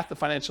best path to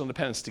financial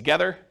independence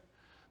together.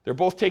 They're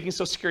both taking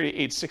Social Security at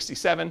age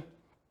 67.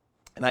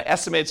 And I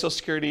estimated Social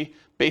Security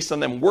based on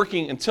them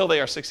working until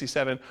they are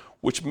 67,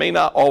 which may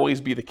not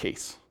always be the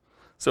case.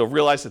 So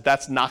realize that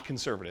that's not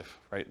conservative,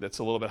 right? That's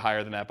a little bit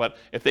higher than that. But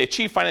if they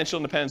achieve financial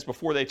independence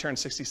before they turn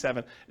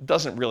 67, it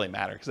doesn't really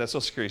matter because that Social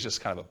Security is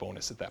just kind of a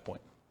bonus at that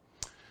point.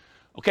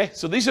 Okay,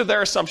 so these are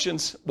their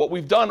assumptions. What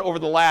we've done over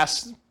the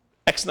last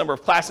X number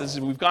of classes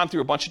is we've gone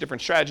through a bunch of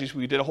different strategies.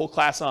 We did a whole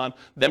class on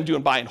them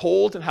doing buy and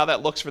hold and how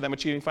that looks for them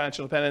achieving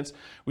financial independence.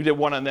 We did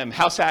one on them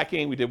house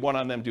hacking. We did one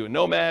on them doing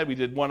nomad. We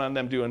did one on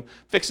them doing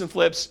fix and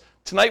flips.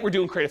 Tonight we're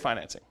doing creative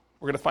financing.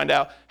 We're going to find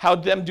out how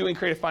them doing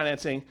creative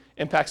financing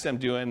impacts their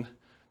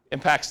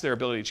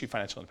ability to achieve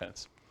financial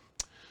independence.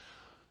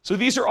 So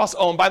these are also,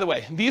 oh, and by the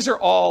way, these are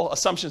all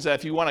assumptions that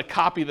if you want to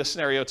copy the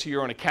scenario to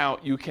your own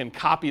account, you can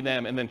copy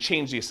them and then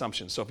change the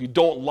assumptions. So if you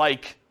don't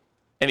like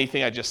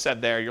anything I just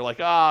said there, you're like,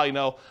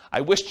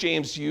 I wish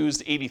James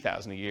used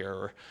 $80,000 a year,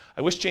 or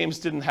I wish James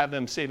didn't have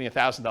them saving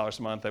 $1,000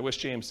 a month. I wish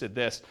James did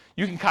this.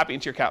 You can copy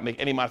into your account, make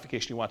any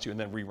modification you want to, and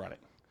then rerun it.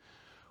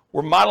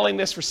 We're modeling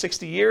this for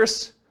 60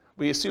 years.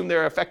 We assume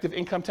their effective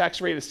income tax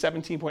rate is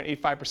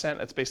 17.85%.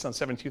 That's based on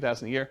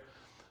 $72,000 a year.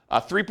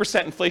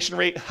 3% inflation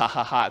rate,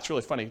 it's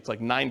really funny. It's like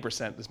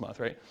 9% this month,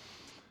 right?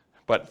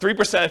 But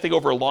 3%, I think,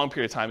 over a long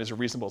period of time is a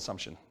reasonable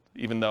assumption,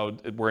 even though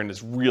we're in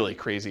this really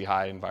crazy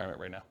high environment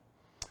right now.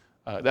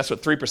 That's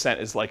what 3%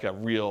 is, like a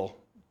real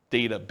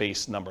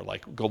data-based number.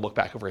 Like, go look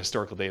back over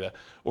historical data.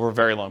 Over a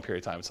very long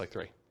period of time, it's like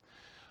 3.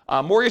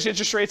 Mortgage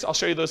interest rates, I'll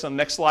show you those on the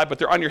next slide, but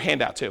they're on your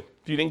handout too.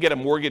 If you didn't get a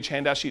mortgage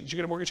handout sheet, did you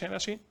get a mortgage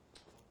handout sheet?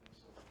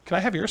 Can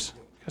I have yours?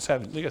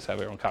 You guys have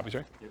your own copies,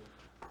 right? Yep.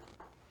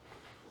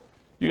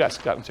 You guys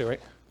got them too, right?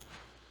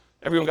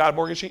 Everyone got a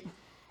mortgage sheet?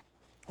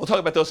 We'll talk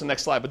about those in the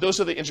next slide, but those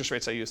are the interest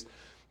rates I used.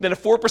 Then a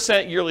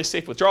 4% yearly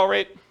safe withdrawal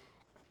rate.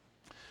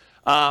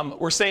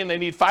 We're saying they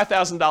need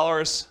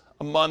 $5,000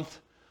 a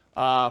month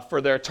for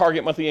their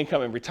target monthly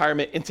income in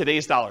retirement in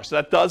today's dollars. So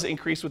that does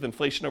increase with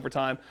inflation over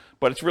time,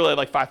 but it's really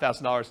like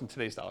 $5,000 in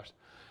today's dollars.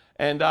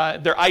 And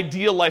their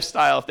ideal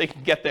lifestyle, if they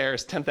can get there,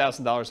 is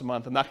 $10,000 a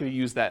month. I'm not going to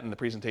use that in the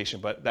presentation,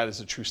 but that is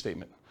a true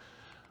statement.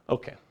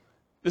 Okay.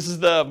 This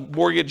is the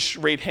mortgage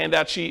rate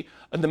handout sheet.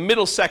 In the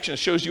middle section, it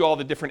shows you all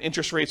the different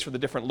interest rates for the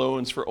different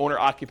loans for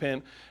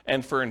owner-occupant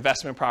and for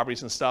investment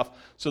properties and stuff.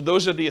 So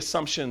those are the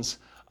assumptions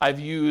I've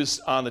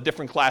used on the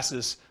different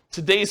classes.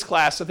 Today's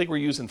class, I think we're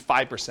using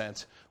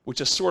 5%.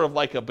 which is sort of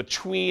like a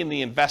between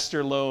the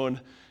investor loan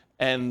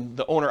and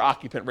the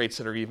owner-occupant rates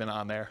that are even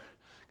on there.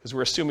 Because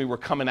we're assuming we're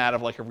coming out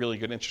of like a really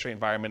good interest rate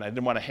environment. I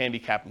didn't want to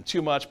handicap them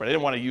too much, but I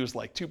didn't want to use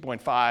like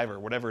 2.5 or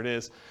whatever it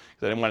is,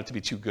 because I didn't want it to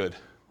be too good.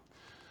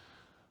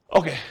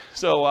 Okay,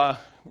 so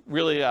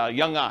really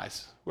young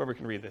eyes, whoever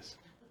can read this.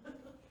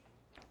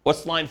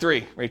 What's line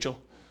 3,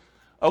 Rachel?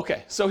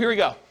 Okay, so here we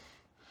go.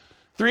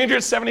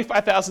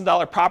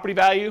 $375,000 property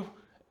value,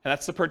 and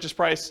that's the purchase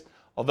price,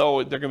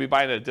 although they're going to be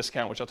buying at a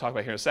discount, which I'll talk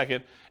about here in a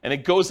second, and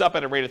it goes up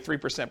at a rate of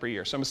 3% per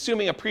year. So I'm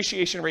assuming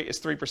appreciation rate is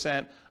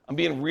 3%. I'm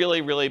being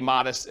really, really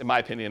modest, in my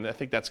opinion. I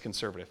think that's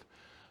conservative.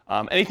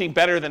 Anything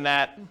better than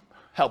that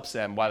helps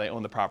them while they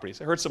own the properties.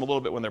 It hurts them a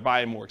little bit when they're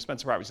buying more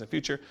expensive properties in the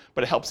future,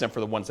 but it helps them for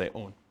the ones they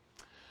own.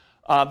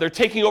 They're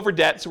taking over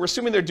debt, so we're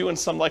assuming they're doing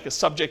some like a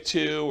subject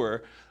to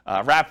or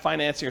wrap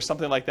financing or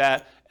something like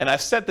that. And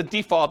I've set the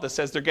default that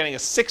says they're getting a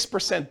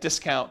 6%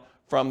 discount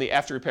from the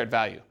after repaired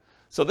value.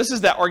 So this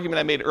is that argument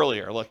I made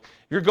earlier. Look,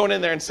 you're going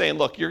in there and saying,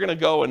 look, you're going to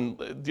go and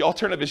the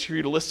alternative is for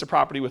you to list a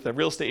property with a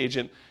real estate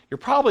agent. You're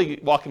probably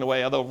walking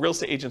away, although real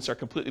estate agents are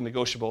completely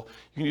negotiable.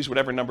 You can use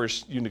whatever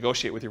numbers you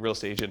negotiate with your real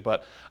estate agent.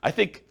 But I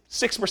think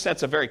 6%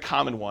 is a very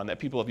common one that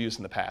people have used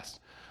in the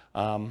past.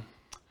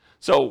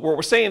 So what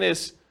we're saying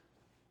is,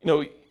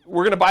 we're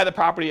going to buy the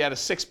property at a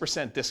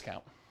 6%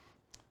 discount.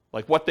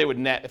 Like what they would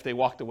net if they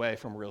walked away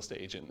from a real estate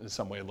agent is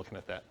some way of looking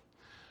at that.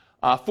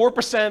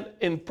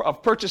 4%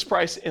 of purchase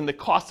price in the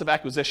cost of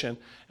acquisition,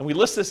 and we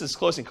list this as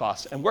closing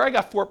costs. And where I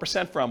got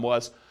 4% from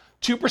was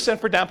 2%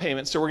 for down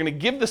payment. So we're going to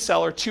give the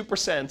seller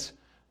 2%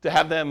 to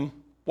have them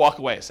walk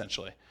away,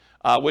 essentially,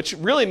 which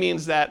really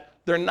means that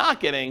they're not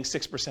getting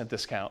 6%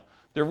 discount.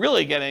 They're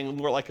really getting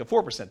more like a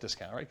 4%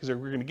 discount, right? Because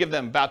we're going to give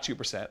them about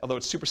 2%, although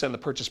it's 2% of the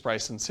purchase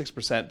price and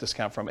 6%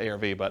 discount from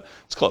ARV, but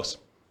it's close.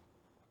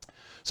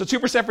 So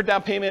 2% for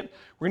down payment.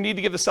 We're going to need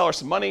to give the seller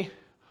some money.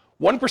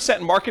 1%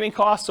 in marketing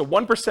costs, so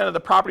 1% of the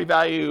property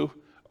value,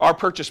 our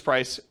purchase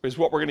price, is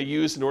what we're going to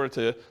use in order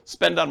to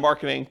spend on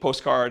marketing,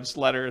 postcards,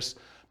 letters,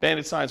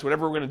 bandit signs,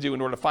 whatever we're going to do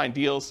in order to find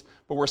deals.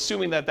 But we're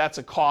assuming that that's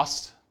a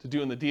cost to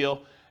doing the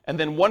deal. And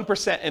then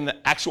 1% in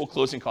the actual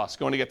closing costs,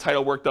 going to get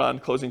title work done,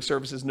 closing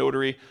services,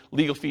 notary,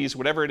 legal fees,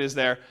 whatever it is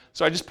there.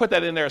 So I just put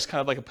that in there as kind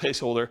of like a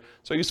placeholder.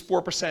 So I use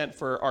 4%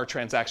 for our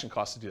transaction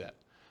costs to do that.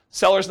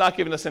 Seller's not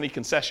giving us any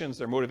concessions.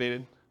 They're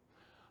motivated.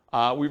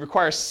 We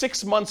require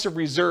 6 months of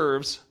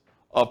reserves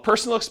of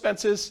personal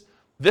expenses,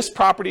 this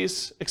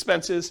property's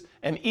expenses,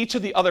 and each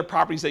of the other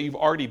properties that you've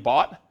already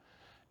bought.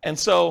 And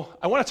so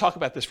I want to talk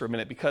about this for a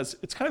minute because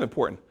it's kind of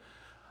important.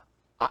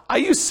 I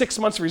use 6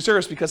 months of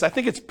reserves because I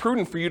think it's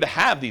prudent for you to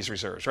have these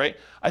reserves, right?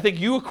 I think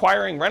you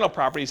acquiring rental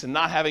properties and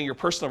not having your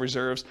personal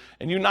reserves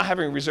and you not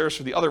having reserves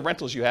for the other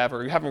rentals you have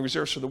or you having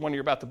reserves for the one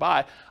you're about to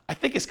buy, I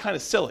think is kind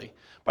of silly.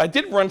 But I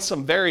did run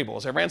some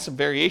variables. I ran some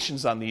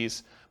variations on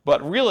these.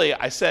 But really,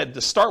 I said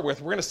to start with,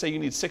 we're going to say you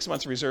need 6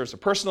 months of reserves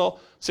of personal,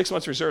 6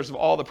 months of reserves of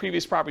all the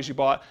previous properties you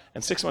bought,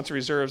 and 6 months of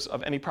reserves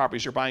of any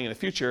properties you're buying in the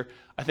future.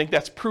 I think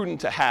that's prudent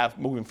to have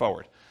moving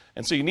forward.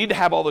 And so you need to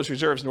have all those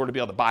reserves in order to be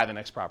able to buy the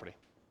next property.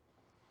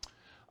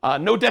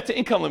 No debt to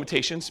income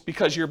limitations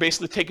because you're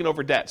basically taking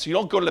over debt. So you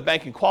don't go to the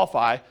bank and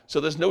qualify,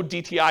 so there's no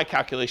DTI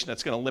calculation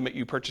that's going to limit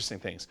you purchasing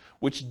things,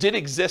 which did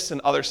exist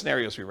in other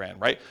scenarios we ran,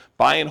 right?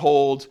 Buy and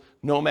hold,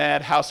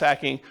 nomad, house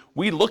hacking.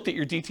 We looked at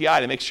your DTI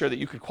to make sure that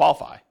you could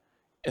qualify.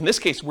 In this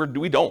case,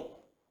 we don't,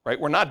 right?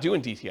 We're not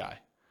doing DTI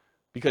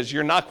because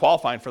you're not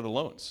qualifying for the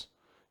loans.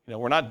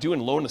 We're not doing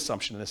loan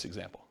assumption in this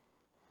example.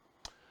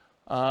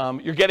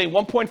 You're getting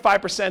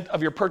 1.5%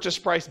 of your purchase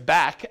price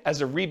back as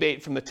a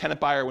rebate from the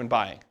tenant buyer when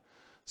buying.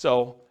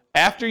 So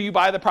after you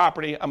buy the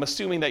property, I'm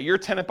assuming that your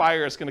tenant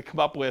buyer is going to come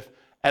up with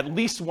at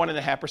least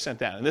 1.5%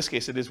 down. In this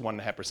case, it is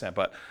 1.5%,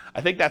 but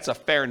I think that's a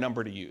fair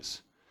number to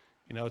use.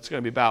 It's going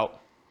to be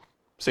about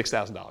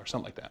 $6,000,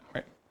 something like that,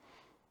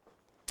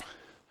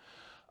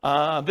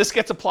 right? This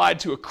gets applied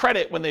to a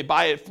credit when they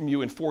buy it from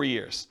you in 4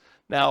 years.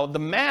 Now,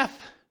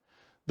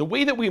 the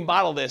way that we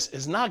model this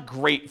is not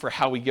great for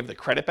how we give the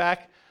credit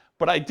back,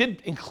 but I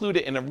did include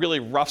it in a really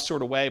rough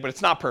sort of way, but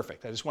it's not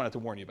perfect. I just wanted to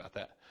warn you about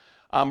that.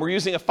 We're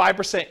using a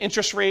 5%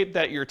 interest rate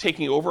that you're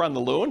taking over on the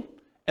loan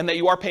and that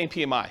you are paying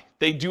PMI.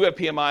 They do have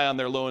PMI on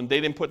their loan.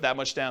 They didn't put that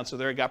much down, so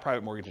they got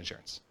private mortgage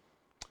insurance.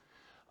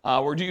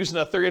 We're using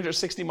a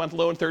 360-month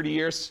loan, 30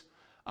 years.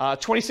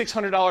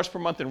 $2,600 per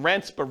month in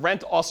rent, but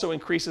rent also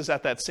increases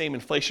at that same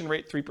inflation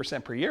rate,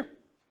 3% per year.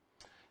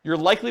 You're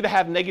likely to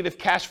have negative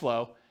cash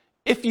flow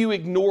if you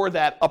ignore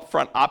that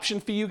upfront option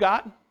fee you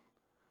got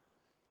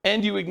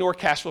and you ignore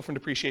cash flow from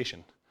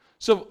depreciation.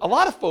 So a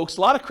lot of folks,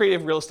 a lot of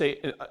creative real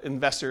estate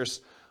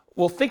investors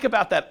will think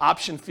about that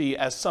option fee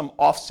as some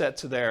offset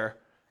to their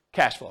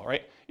cash flow,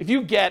 right? If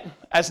you get,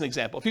 as an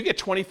example, if you get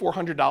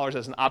 $2,400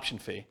 as an option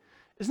fee,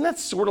 isn't that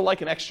sort of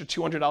like an extra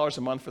 $200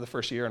 a month for the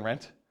first year in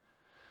rent?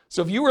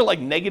 So if you were like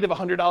negative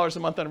 $100 a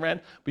month on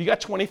rent, but you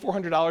got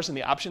 $2,400 in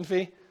the option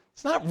fee,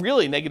 it's not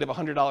really negative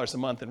 $100 a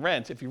month in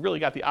rent if you really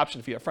got the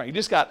option fee up front. You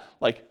just got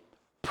like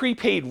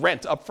prepaid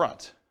rent up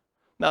front.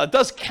 Now it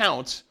does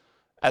count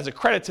as a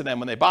credit to them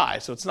when they buy,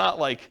 so it's not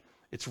like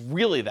it's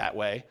really that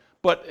way,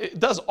 but it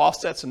does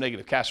offset some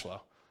negative cash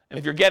flow. And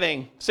if you're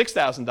getting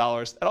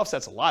 $6,000, that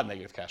offsets a lot of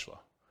negative cash flow,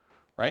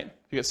 right?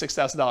 You get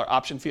 $6,000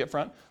 option fee up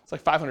front, it's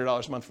like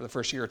 $500 a month for the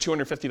first year, or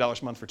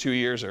 $250 a month for 2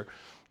 years, or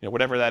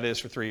whatever that is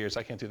for 3 years.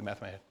 I can't do the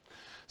math in my head.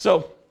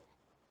 So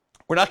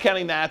we're not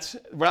counting that.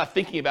 We're not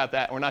thinking about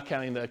that. We're not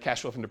counting the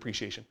cash flow from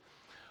depreciation.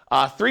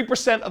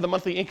 3% of the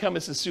monthly income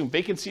is the assumed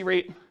vacancy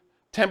rate.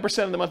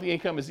 10% of the monthly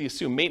income is the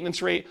assumed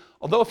maintenance rate.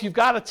 Although if you've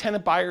got a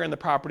tenant buyer in the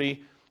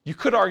property, you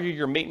could argue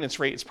your maintenance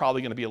rate is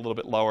probably going to be a little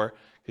bit lower,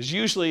 because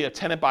usually a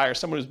tenant buyer,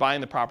 someone who's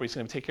buying the property, is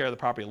going to take care of the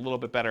property a little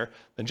bit better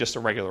than just a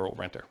regular old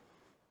renter.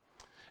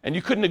 And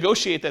you could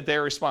negotiate that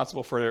they're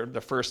responsible for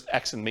the first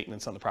X in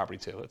maintenance on the property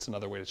too. That's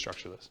another way to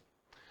structure this.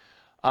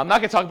 I'm not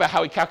going to talk about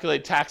how we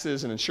calculate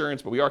taxes and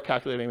insurance, but we are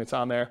calculating, it's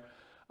on there.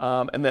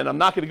 And then I'm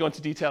not going to go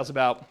into details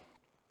about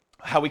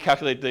how we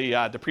calculate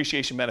the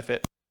depreciation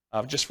benefit,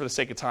 just for the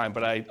sake of time,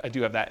 but I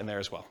do have that in there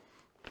as well.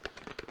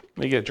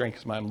 Let me get a drink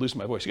because I'm losing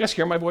my voice. You guys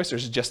hear my voice, or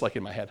is it just like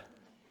in my head?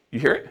 You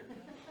hear it?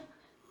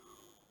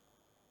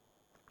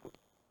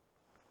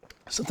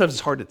 Sometimes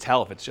it's hard to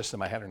tell if it's just in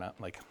my head or not.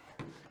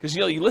 Because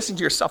you listen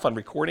to yourself on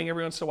recording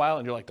every once in a while,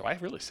 and you're like, do I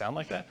really sound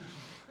like that?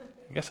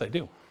 I guess I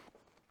do.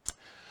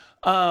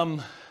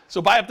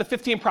 So buy up to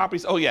 15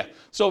 properties. Oh yeah.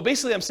 So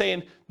basically I'm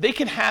saying they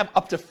can have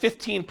up to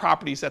 15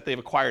 properties that they've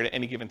acquired at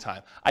any given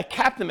time. I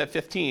cap them at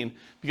 15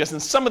 because in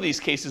some of these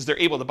cases they're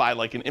able to buy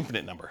like an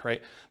infinite number,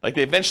 right? Like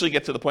they eventually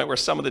get to the point where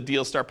some of the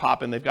deals start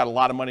popping, they've got a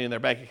lot of money in their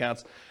bank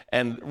accounts,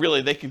 and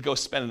really they could go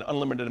spend an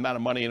unlimited amount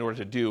of money in order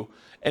to do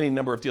any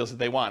number of deals that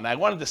they want. And I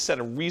wanted to set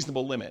a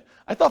reasonable limit.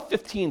 I thought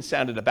 15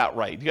 sounded about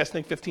right. Do you guys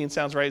think 15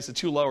 sounds right? Is it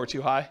too low or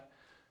too high?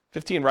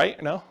 15 right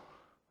or no?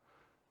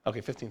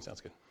 Okay, 15 sounds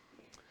good.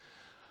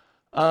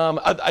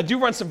 I do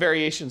run some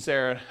variations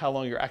there, how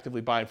long you're actively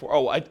buying for.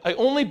 Oh, I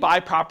only buy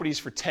properties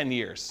for 10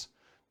 years.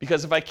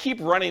 Because if I keep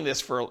running this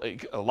for,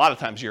 a lot of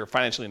times you're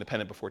financially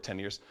independent before 10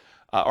 years,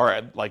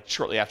 or like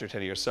shortly after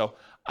 10 years. So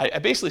I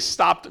basically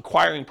stopped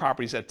acquiring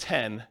properties at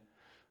 10,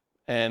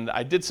 and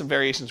I did some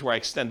variations where I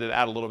extended it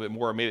out a little bit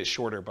more, made it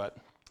shorter, but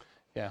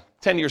yeah,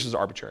 10 years is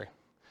arbitrary.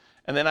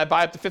 And then I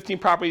buy up to 15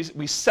 properties.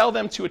 We sell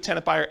them to a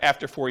tenant buyer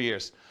after 4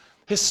 years.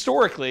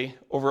 Historically,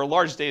 over a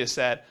large data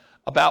set,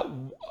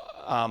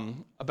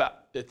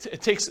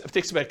 it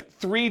takes about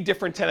 3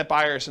 different tenant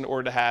buyers in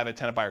order to have a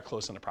tenant buyer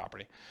close on the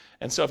property.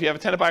 And so if you have a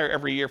tenant buyer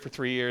every year for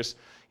 3 years,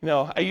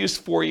 I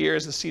used 4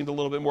 years. This seemed a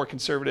little bit more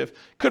conservative.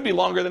 Could be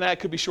longer than that,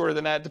 could be shorter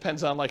than that.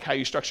 Depends on how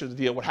you structure the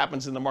deal, what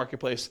happens in the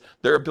marketplace,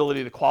 their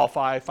ability to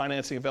qualify,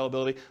 financing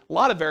availability. A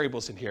lot of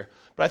variables in here.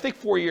 But I think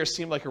 4 years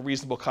seemed like a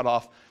reasonable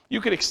cutoff. You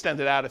could extend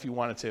it out if you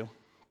wanted to.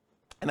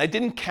 And I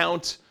didn't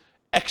count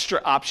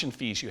extra option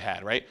fees you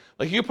had, right?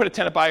 Like you put a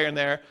tenant buyer in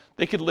there,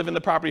 they could live in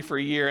the property for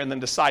a year and then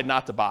decide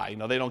not to buy.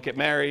 They don't get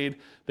married,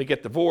 they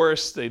get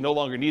divorced, they no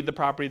longer need the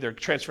property, they're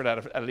transferred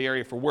out of the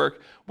area for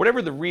work,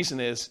 whatever the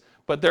reason is.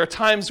 But there are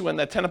times when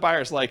that tenant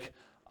buyer is like,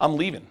 I'm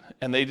leaving,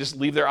 and they just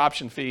leave their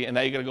option fee, and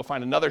now you gotta go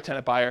find another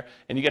tenant buyer,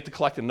 and you get to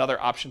collect another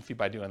option fee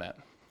by doing that.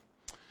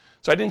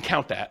 So I didn't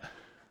count that.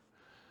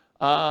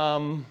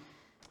 And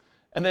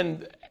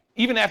then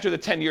even after the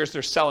 10 years,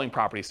 they're selling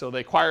property. So they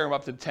acquire them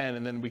up to 10,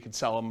 and then we could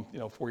sell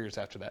them 4 years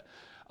after that.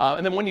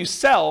 And then when you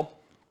sell,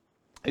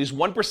 use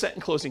 1%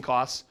 in closing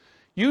costs.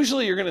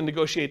 Usually you're going to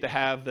negotiate to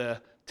have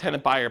the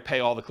tenant buyer pay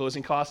all the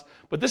closing costs,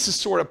 but this is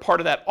sort of part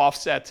of that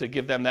offset to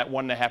give them that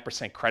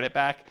 1.5% credit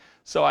back.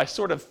 So I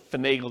sort of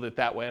finagled it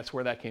that way. That's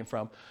where that came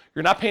from.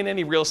 You're not paying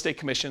any real estate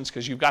commissions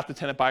because you've got the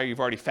tenant buyer you've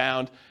already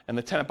found, and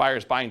the tenant buyer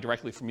is buying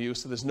directly from you,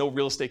 so there's no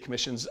real estate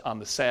commissions on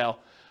the sale.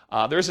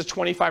 There's a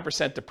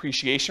 25%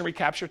 depreciation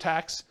recapture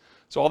tax.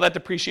 So all that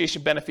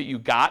depreciation benefit you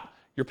got,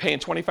 you're paying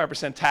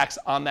 25% tax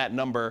on that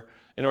number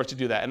in order to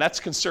do that. And that's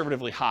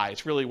conservatively high.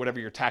 It's really whatever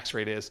your tax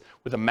rate is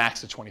with a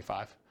max of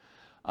 25.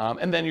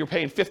 And then you're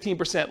paying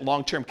 15%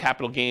 long-term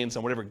capital gains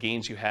on whatever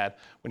gains you had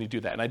when you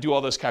do that. And I do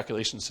all those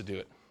calculations to do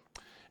it.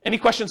 Any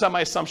questions on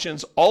my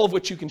assumptions, all of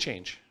which you can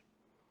change?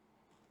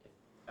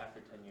 After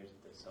 10 years,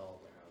 if they sell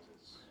their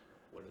houses,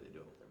 what do they do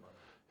with their money?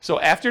 So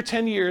after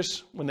 10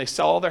 years, when they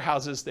sell all their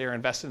houses, they are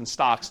invested in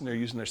stocks and they're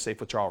using their safe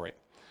withdrawal rate.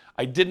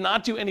 I did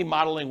not do any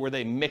modeling where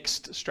they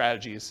mixed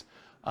strategies.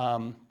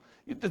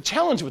 The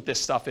challenge with this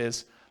stuff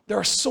is there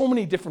are so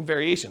many different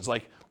variations.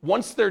 Like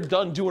once they're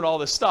done doing all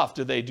this stuff,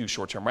 do they do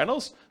short-term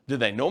rentals? Do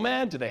they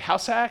nomad? Do they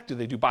house hack? Do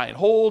they do buy and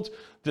hold?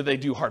 Do they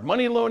do hard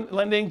money loan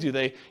lending? Do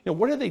they,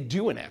 what are they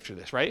doing after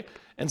this, right?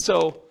 And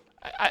so,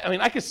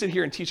 I could sit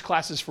here and teach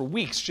classes for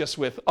weeks just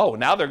with, oh,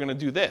 now they're going to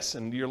do this.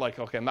 And you're like,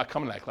 okay, I'm not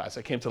coming to that class.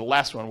 I came to the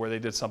last one where they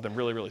did something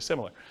really, really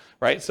similar,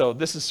 right? So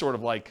this is sort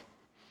of like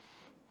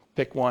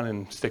pick one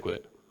and stick with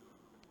it.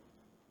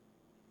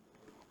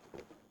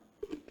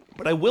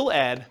 But I will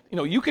add,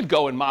 you could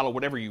go and model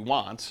whatever you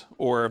want,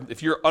 or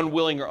if you're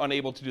unwilling or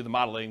unable to do the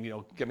modeling,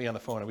 get me on the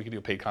phone and we can do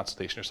a paid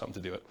consultation or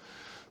something to do it.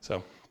 So,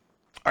 all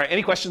right,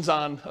 any questions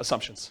on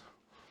assumptions?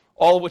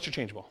 All of which are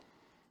changeable.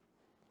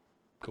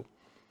 Cool.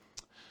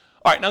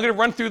 All right, now I'm going to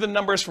run through the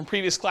numbers from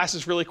previous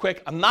classes really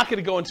quick. I'm not going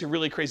to go into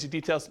really crazy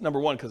details, number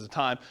one, because of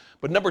time,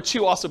 but number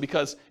two, also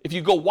because if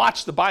you go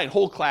watch the buy and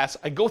hold class,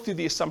 I go through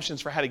the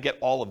assumptions for how to get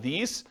all of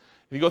these.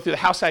 If you go through the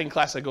house hacking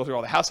class, I go through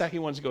all the house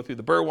hacking ones. You go through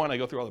the Burr one, I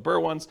go through all the Burr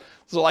ones.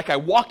 So like I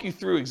walk you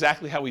through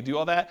exactly how we do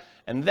all that,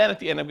 and then at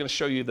the end I'm going to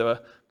show you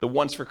the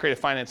ones for creative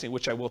financing,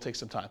 which I will take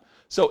some time.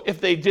 So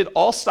if they did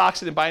all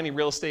stocks and didn't buy any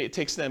real estate, it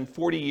takes them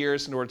 40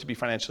 years in order to be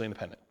financially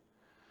independent.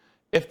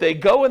 If they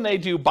go and they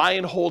do buy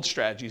and hold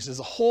strategies, there's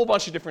a whole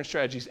bunch of different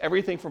strategies,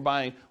 everything from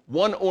buying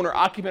one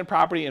owner-occupant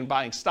property and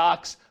buying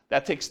stocks,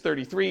 that takes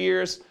 33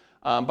 years.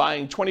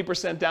 Buying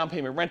 20% down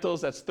payment rentals,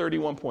 that's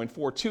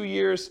 31.42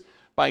 years.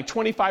 Buying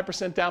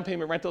 25% down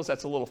payment rentals,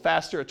 that's a little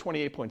faster at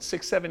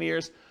 28.67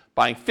 years.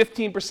 Buying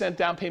 15%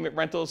 down payment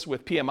rentals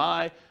with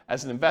PMI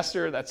as an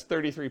investor, that's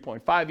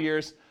 33.5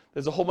 years.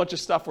 There's a whole bunch of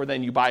stuff where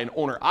then you buy an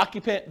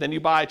owner-occupant, then you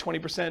buy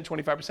 20%,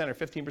 25%, or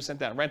 15%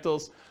 down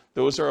rentals.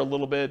 Those are a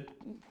little bit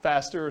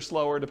faster or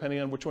slower depending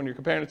on which one you're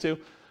comparing it to.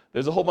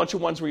 There's a whole bunch of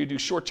ones where you do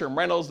short-term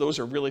rentals. Those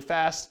are really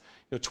fast,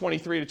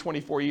 23 to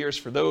 24 years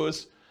for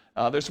those.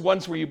 There's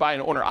ones where you buy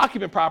an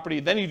owner-occupant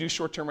property, then you do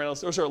short-term rentals.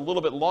 Those are a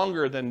little bit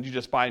longer than you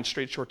just buying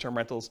straight short-term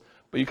rentals,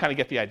 but you kind of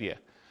get the idea.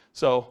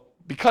 So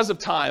because of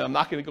time, I'm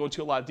not going to go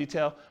into a lot of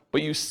detail,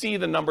 but you see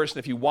the numbers, and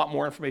if you want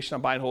more information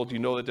on buy and hold, you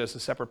know that there's a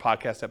separate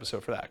podcast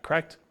episode for that,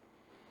 correct?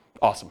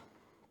 Awesome.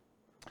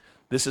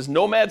 This is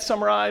Nomad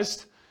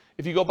summarized.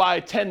 If you go buy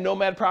 10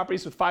 Nomad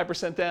properties with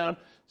 5% down,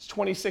 it's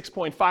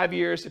 26.5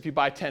 years. If you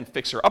buy 10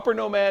 fixer-upper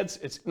Nomads,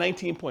 it's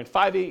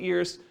 19.58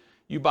 years.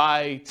 You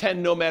buy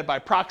 10 Nomad by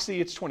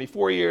proxy, it's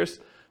 24 years.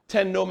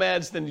 10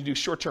 Nomads, then you do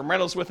short-term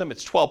rentals with them,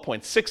 it's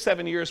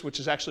 12.67 years, which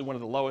is actually one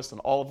of the lowest in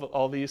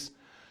all these.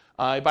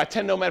 You buy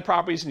 10 Nomad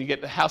properties and you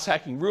get the house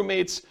hacking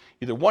roommates,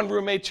 either one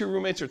roommate, two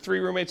roommates, or three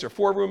roommates, or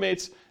four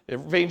roommates. It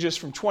ranges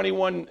from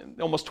 21,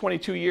 almost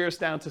 22 years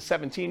down to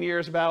 17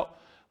 years about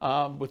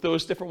with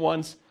those different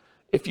ones.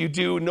 If you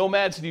do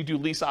Nomads and you do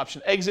lease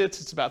option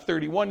exits, it's about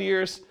 31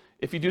 years.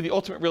 If you do the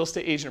ultimate real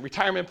estate agent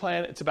retirement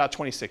plan, it's about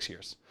 26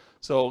 years.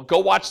 So go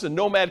watch the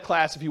Nomad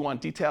class if you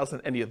want details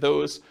on any of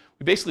those.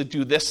 We basically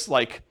do this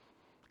like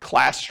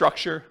class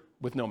structure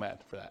with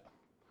Nomad for that.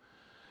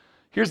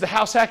 Here's the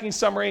house hacking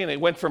summary, and it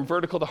went from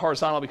vertical to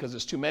horizontal because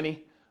there's too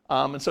many.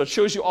 And so it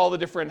shows you all the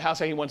different house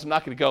hacking ones. I'm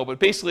not going to go, but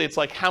basically it's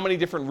like how many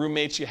different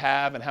roommates you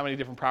have and how many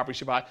different properties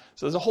you buy.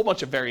 So there's a whole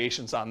bunch of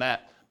variations on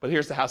that, but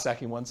here's the house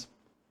hacking ones.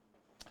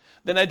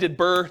 Then I did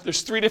Burr.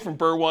 There's 3 different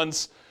Burr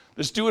ones.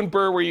 There's doing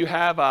Burr where you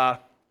have,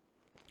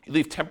 you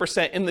leave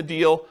 10% in the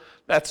deal.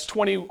 That's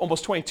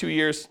almost 22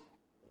 years.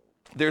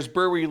 There's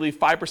Burr where you leave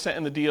 5%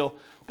 in the deal.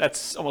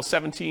 That's almost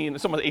 17,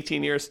 it's almost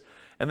 18 years.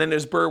 And then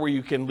there's Burr where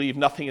you can leave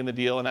nothing in the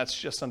deal, and that's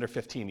just under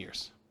 15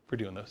 years for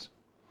doing those.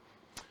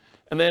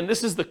 And then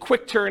this is the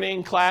quick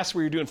turning class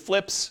where you're doing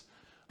flips,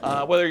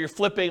 whether you're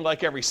flipping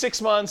like every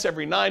 6 months,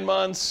 every 9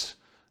 months,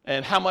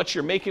 and how much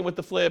you're making with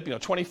the flip,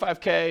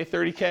 25K,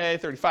 30K,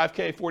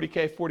 35K,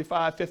 40K,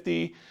 45,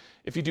 50.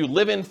 If you do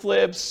live-in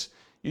flips,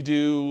 you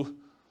do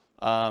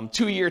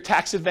 2-year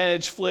tax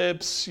advantage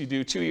flips, you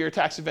do 2-year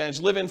tax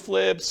advantage live-in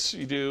flips,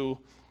 you do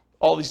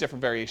all these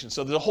different variations.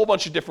 So there's a whole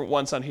bunch of different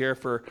ones on here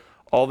for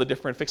all the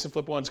different fix and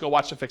flip ones. Go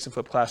watch the fix and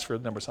flip class for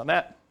the numbers on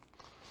that.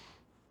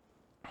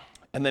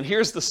 And then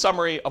here's the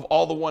summary of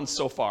all the ones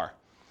so far.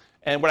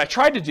 And what I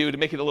tried to do to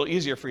make it a little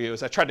easier for you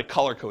is I tried to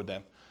color code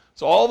them.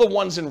 So all the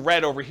ones in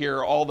red over here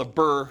are all the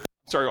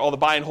all the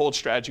buy and hold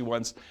strategy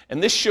ones.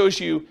 And this shows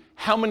you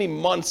how many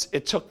months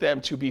it took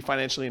them to be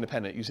financially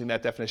independent using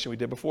that definition we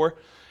did before.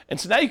 And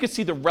so now you can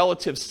see the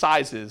relative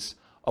sizes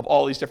of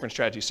all these different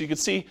strategies. So you can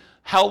see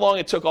how long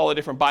it took all the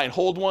different buy and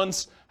hold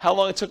ones, how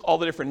long it took all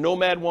the different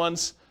Nomad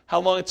ones, how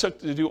long it took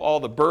to do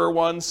all the Burr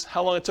ones,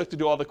 how long it took to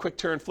do all the quick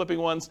turn flipping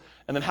ones,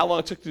 and then how long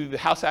it took to do the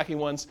house hacking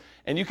ones.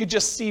 And you could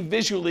just see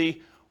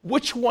visually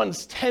which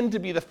ones tend to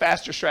be the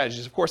faster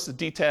strategies. Of course, the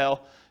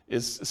detail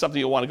is something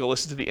you'll want to go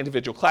listen to the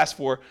individual class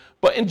for.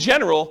 But in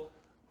general,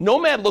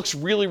 Nomad looks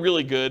really,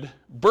 really good.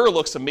 Burr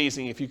looks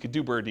amazing if you could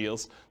do Burr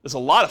deals. There's a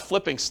lot of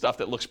flipping stuff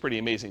that looks pretty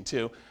amazing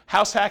too.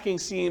 House hacking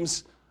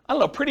seems, I don't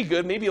know, pretty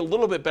good, maybe a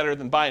little bit better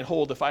than buy and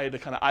hold if I had to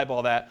kind of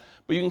eyeball that.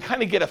 But you can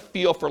kind of get a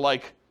feel for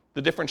like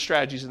the different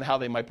strategies and how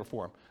they might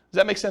perform. Does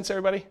that make sense,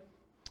 everybody?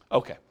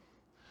 Okay.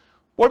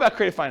 What about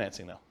creative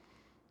financing though?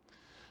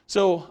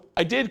 So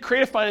I did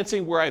creative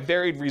financing where I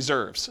varied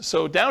reserves.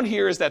 So down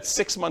here is that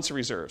 6 months of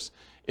reserves.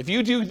 If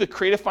you do the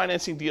creative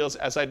financing deals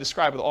as I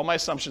described with all my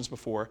assumptions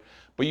before,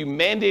 but you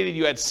mandated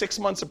you had 6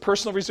 months of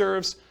personal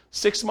reserves,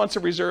 6 months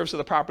of reserves of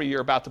the property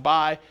you're about to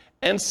buy,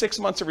 and 6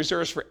 months of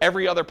reserves for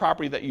every other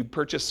property that you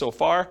purchased so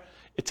far,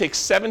 it takes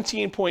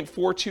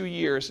 17.42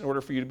 years in order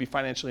for you to be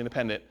financially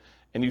independent,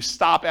 and you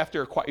stop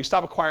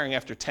acquiring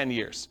after 10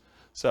 years.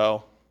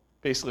 So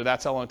basically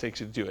that's how long it takes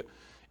you to do it.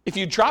 If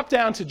you drop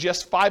down to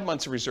just 5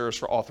 months of reserves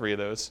for all 3 of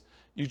those,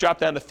 you drop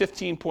down to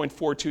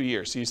 15.42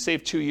 years. So you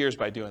save 2 years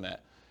by doing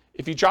that.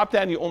 If you drop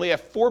down, you only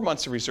have 4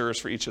 months of reserves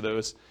for each of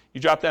those.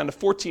 You drop down to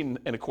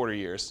 14.25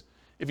 years.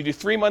 If you do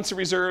 3 months of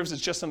reserves,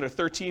 it's just under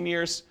 13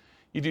 years.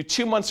 You do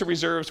 2 months of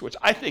reserves, which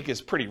I think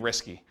is pretty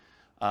risky.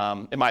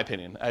 in my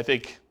opinion. I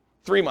think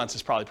 3 months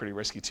is probably pretty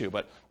risky too,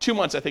 but 2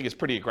 months I think is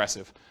pretty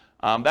aggressive.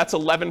 That's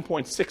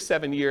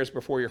 11.67 years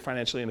before you're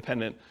financially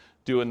independent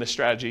doing this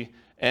strategy.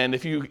 And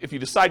if you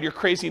decide you're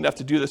crazy enough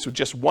to do this with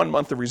just 1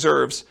 month of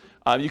reserves,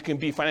 you can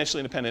be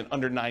financially independent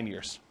under 9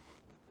 years.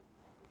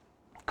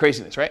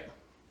 Craziness, right?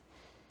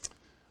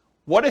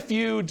 What if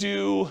you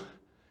do,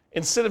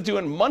 instead of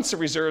doing months of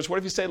reserves, what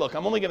if you say, look,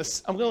 I'm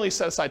only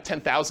set aside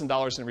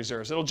 $10,000 in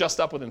reserves. It'll adjust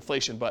up with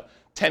inflation, but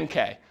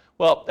 10K.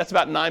 Well, that's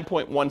about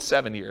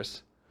 9.17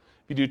 years.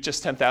 If you do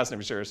just 10,000 in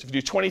reserves. If you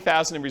do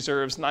 20,000 in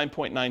reserves,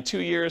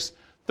 9.92 years.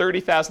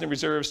 30,000 in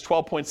reserves,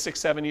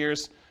 12.67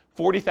 years.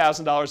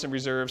 $40,000 in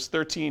reserves,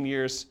 13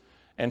 years.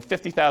 And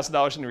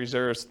 $50,000 in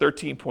reserves,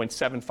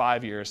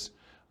 13.75 years.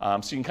 So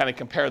you can kind of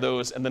compare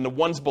those. And then the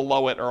ones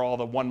below it are all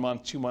the 1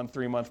 month, 2 month,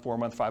 3 month, 4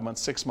 month, 5 month,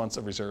 6 months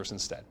of reserves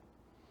instead.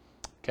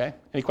 Okay,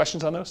 any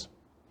questions on those?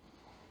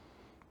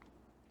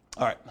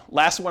 All right,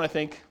 last one I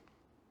think.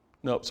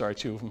 Nope, sorry,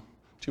 two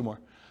more.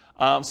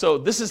 So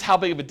this is how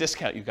big of a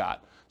discount you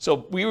got.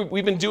 So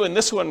we've been doing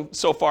this one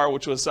so far,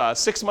 which was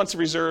 6 months of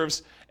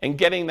reserves and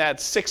getting that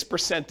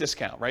 6%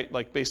 discount, right?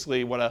 Like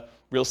basically what a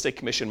real estate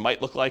commission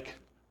might look like.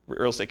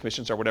 Real estate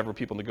commissions are whatever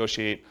people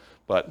negotiate,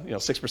 but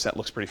 6%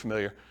 looks pretty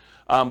familiar.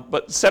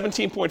 But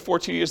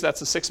 17.42 years, that's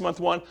the 6 month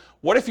one.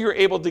 What if you were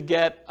able to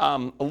get a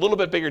little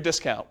bit bigger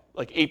discount,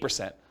 like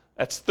 8%?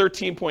 That's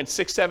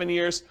 13.67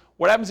 years.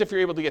 What happens if you're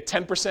able to get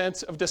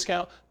 10% of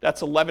discount?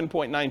 That's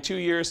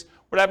 11.92 years.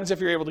 What happens if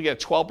you're able to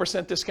get a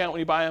 12% discount when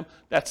you buy them?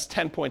 That's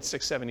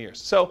 10.67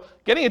 years. So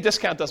getting a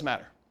discount does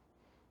matter,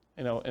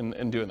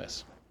 in doing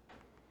this.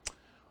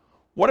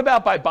 What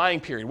about by buying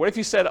period? What if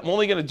you said, I'm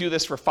only going to do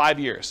this for 5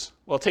 years?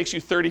 Well, it takes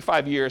you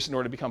 35 years in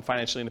order to become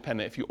financially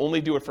independent. If you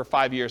only do it for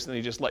 5 years, then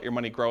you just let your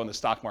money grow in the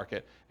stock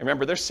market. And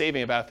remember, they're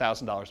saving about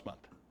 $1,000 a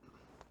month.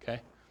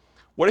 Okay?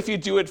 What if you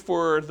do it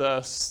for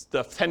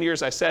the 10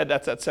 years I said?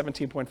 That's at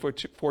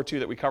 17.42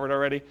 that we covered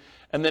already.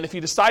 And then if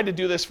you decide to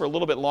do this for a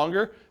little bit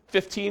longer,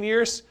 15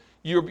 years,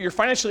 you're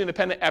financially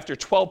independent after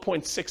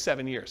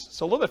 12.67 years.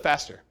 So a little bit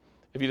faster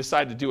if you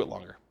decide to do it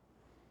longer.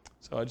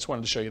 So I just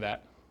wanted to show you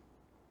that.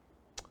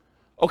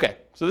 Okay,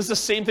 so this is the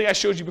same thing I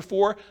showed you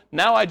before.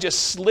 Now I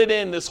just slid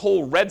in this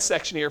whole red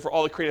section here for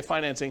all the creative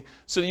financing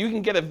so that you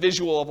can get a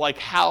visual of like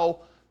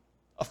how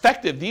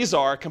effective these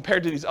are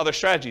compared to these other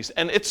strategies.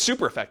 And it's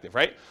super effective,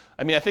 right?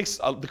 I mean, I think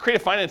the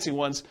creative financing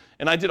ones,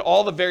 and I did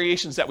all the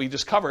variations that we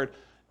just covered,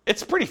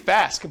 it's pretty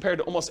fast compared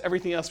to almost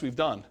everything else we've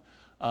done.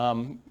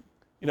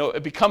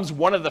 It becomes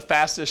one of the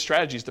fastest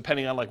strategies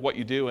depending on like what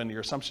you do and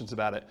your assumptions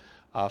about it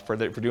for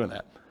doing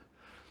that.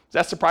 Is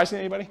that surprising to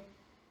anybody? A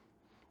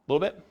little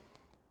bit?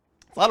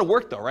 It's a lot of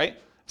work though, right?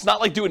 It's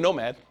not like doing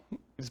Nomad. You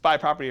just buy a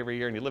property every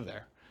year and you live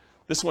there.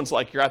 This one's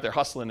like you're out there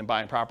hustling and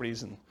buying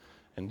properties and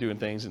doing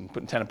things and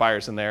putting tenant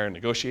buyers in there and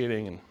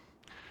negotiating and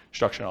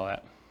structuring all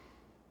that.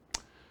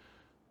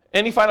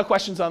 Any final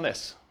questions on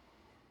this?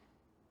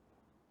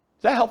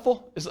 Is that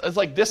helpful? It's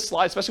like this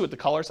slide, especially with the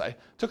colors. I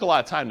took a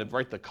lot of time to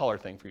write the color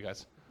thing for you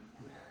guys.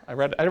 I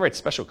had to write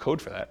special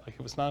code for that. Like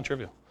it was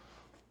non-trivial.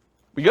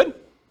 We good?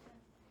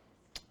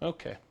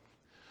 Okay.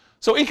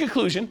 So in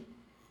conclusion,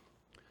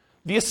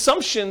 the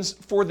assumptions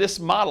for this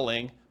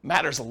modeling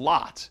matters a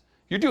lot.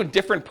 You're doing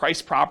different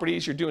price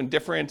properties. You're doing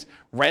different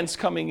rents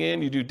coming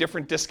in. You do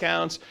different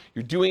discounts.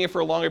 You're doing it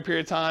for a longer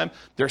period of time.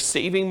 They're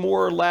saving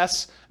more or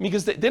less. I mean,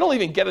 because they don't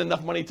even get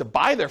enough money to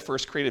buy their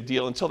first creative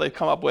deal until they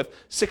come up with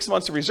 6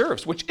 months of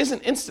reserves, which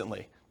isn't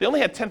instantly. They only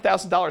had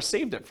 $10,000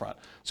 saved up front.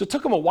 So it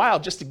took them a while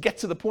just to get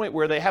to the point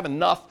where they have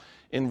enough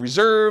in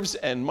reserves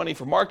and money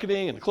for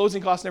marketing and the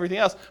closing costs and everything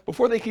else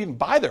before they can even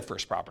buy their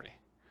first property.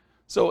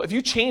 So if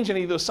you change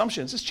any of those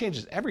assumptions, this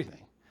changes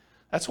everything.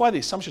 That's why the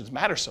assumptions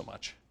matter so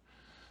much.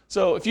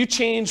 So if you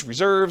change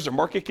reserves or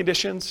market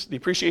conditions, the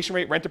appreciation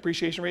rate, rent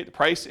appreciation rate, the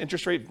price,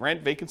 interest rate,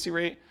 rent, vacancy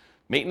rate,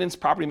 maintenance,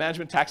 property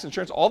management, tax,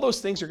 insurance, all those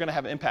things are going to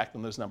have an impact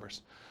on those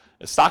numbers.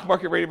 The stock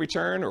market rate of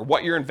return or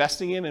what you're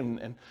investing in,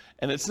 and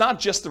it's not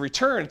just the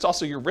return, it's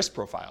also your risk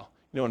profile.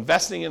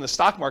 Investing in the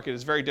stock market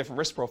is a very different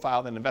risk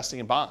profile than investing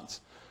in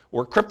bonds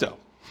or crypto,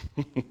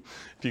 if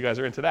you guys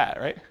are into that,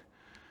 right?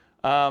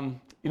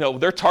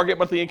 Their target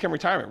monthly income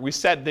retirement. We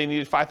said they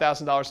needed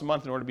 $5,000 a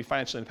month in order to be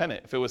financially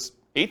independent. If it was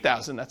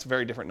 $8,000, that's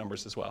very different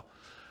numbers as well.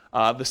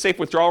 The safe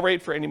withdrawal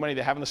rate for any money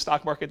they have in the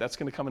stock market, that's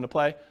going to come into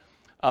play.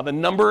 The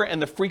number and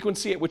the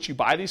frequency at which you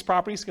buy these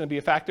properties is going to be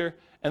a factor.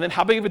 And then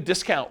how big of a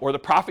discount or the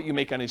profit you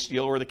make on each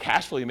deal or the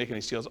cash flow you make on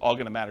each deal is all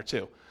going to matter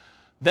too.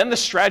 Then the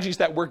strategies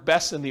that work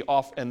best in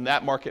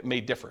that market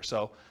may differ.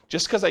 So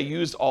just because I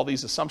used all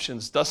these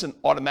assumptions doesn't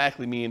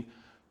automatically mean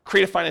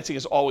creative financing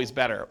is always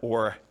better,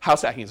 or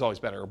house hacking is always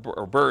better,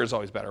 or BRRRR is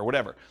always better, or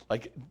whatever.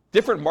 Like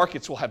different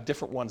markets will have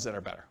different ones that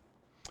are better.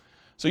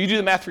 So you do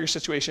the math for your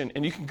situation,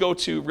 and you can go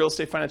to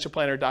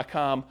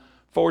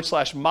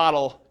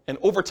realestatefinancialplanner.com/model, and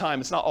over time,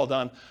 it's not all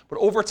done, but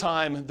over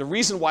time, the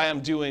reason why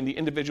I'm doing the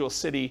individual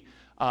city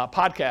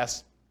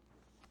podcast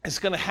is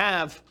going to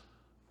have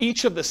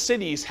each of the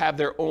cities have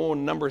their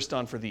own numbers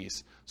done for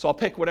these. So I'll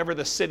pick whatever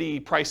the city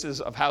prices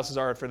of houses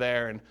are for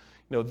there, and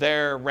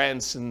their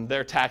rents and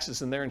their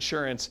taxes and their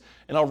insurance,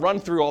 and I'll run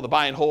through all the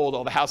buy and hold,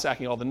 all the house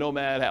hacking, all the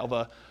nomad, all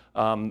the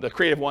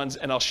creative ones,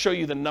 and I'll show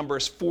you the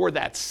numbers for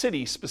that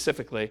city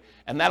specifically,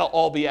 and that'll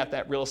all be at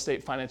that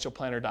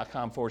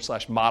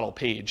realestatefinancialplanner.com/model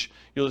page.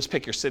 You'll just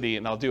pick your city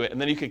and I'll do it,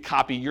 and then you can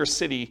copy your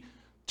city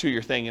to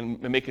your thing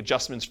and make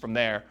adjustments from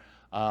there.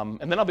 And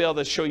then I'll be able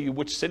to show you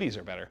which cities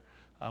are better,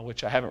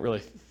 which I haven't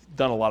really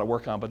done a lot of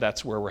work on, but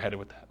that's where we're headed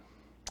with that.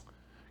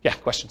 Yeah,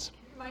 questions?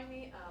 Remind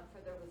me for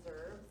the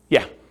reserves.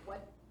 Yeah.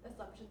 What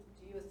assumptions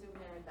do you assume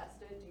they're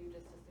invested? Do you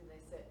just assume they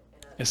sit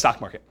in a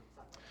stock market?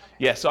 Okay.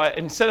 Yeah, so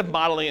instead of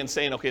modeling and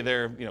saying, okay,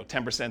 they're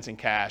 10% in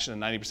cash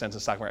and 90% in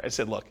stock market, I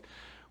said, look,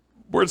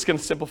 we're just going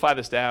to simplify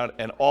this down,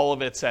 and all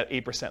of it's at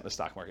 8% in the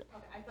stock market.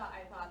 Okay, I thought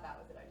that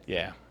was it. I just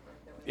Yeah.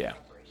 there was Yeah. a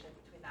separation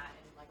between that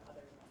and like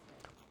other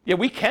investments. Yeah,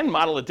 we can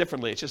model it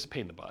differently. It's just a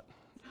pain in the butt.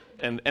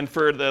 And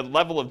for the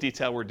level of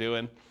detail we're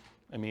doing,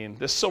 I mean,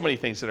 there's so many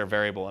things that are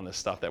variable in this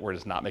stuff that we're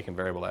just not making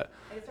variable at.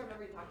 I just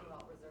remember you talking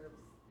about reserves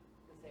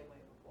the same way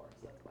before,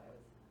 so that's why I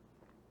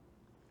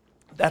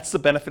was. That's the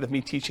benefit of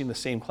me teaching the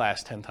same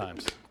class 10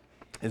 times,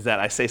 is that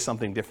I say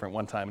something different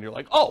one time and you're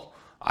like, oh,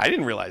 I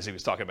didn't realize he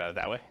was talking about it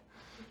that way.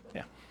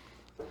 Yeah.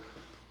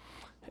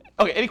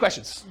 Okay, any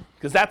questions?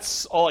 Because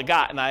that's all I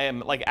got, and I am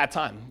like at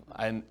time,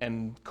 and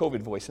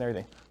COVID voice and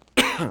everything.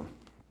 Is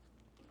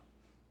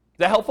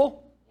that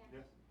helpful?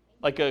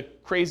 Like a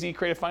crazy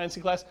creative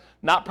financing class?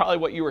 Not probably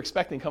what you were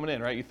expecting coming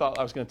in, right? You thought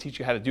I was going to teach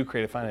you how to do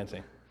creative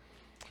financing,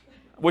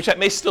 which I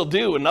may still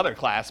do another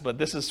class, but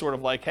this is sort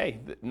of like, hey,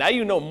 now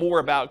you know more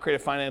about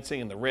creative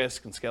financing and the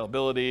risk and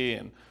scalability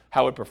and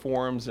how it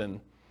performs, and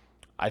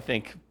I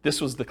think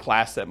this was the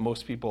class that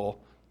most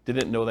people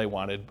didn't know they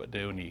wanted but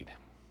do need.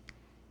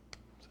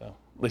 So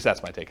at least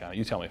that's my take on it.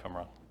 You tell me if I'm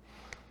wrong.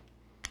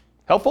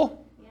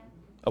 Helpful? Yeah.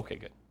 Okay,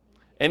 good.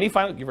 You're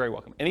very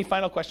welcome. Any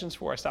final questions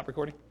before I stop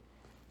recording?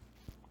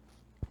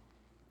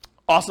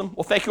 Awesome.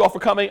 Well, thank you all for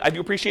coming. I do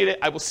appreciate it.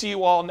 I will see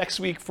you all next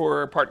week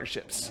for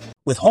partnerships.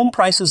 With home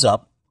prices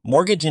up,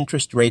 mortgage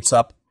interest rates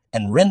up,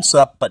 and rents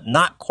up but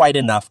not quite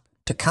enough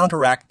to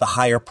counteract the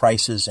higher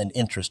prices and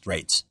interest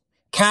rates,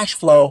 cash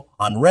flow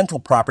on rental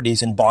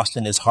properties in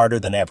Boston is harder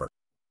than ever.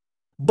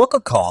 Book a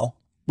call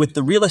with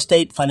the Real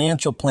Estate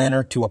Financial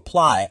Planner to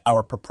apply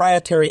our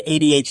proprietary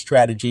 88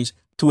 strategies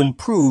to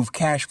improve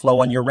cash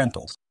flow on your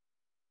rentals.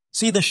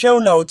 See the show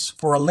notes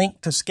for a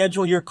link to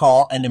schedule your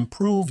call and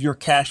improve your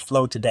cash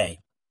flow today.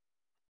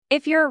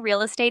 If you're a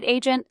real estate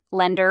agent,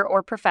 lender,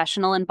 or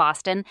professional in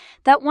Boston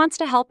that wants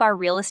to help our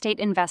real estate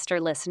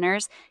investor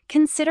listeners,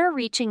 consider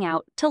reaching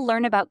out to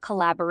learn about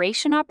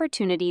collaboration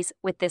opportunities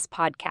with this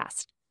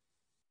podcast.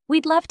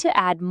 We'd love to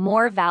add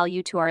more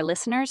value to our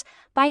listeners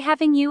by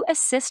having you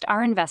assist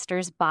our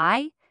investors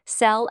buy,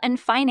 sell, and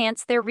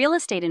finance their real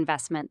estate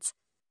investments.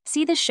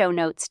 See the show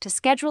notes to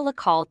schedule a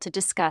call to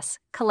discuss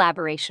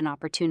collaboration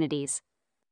opportunities.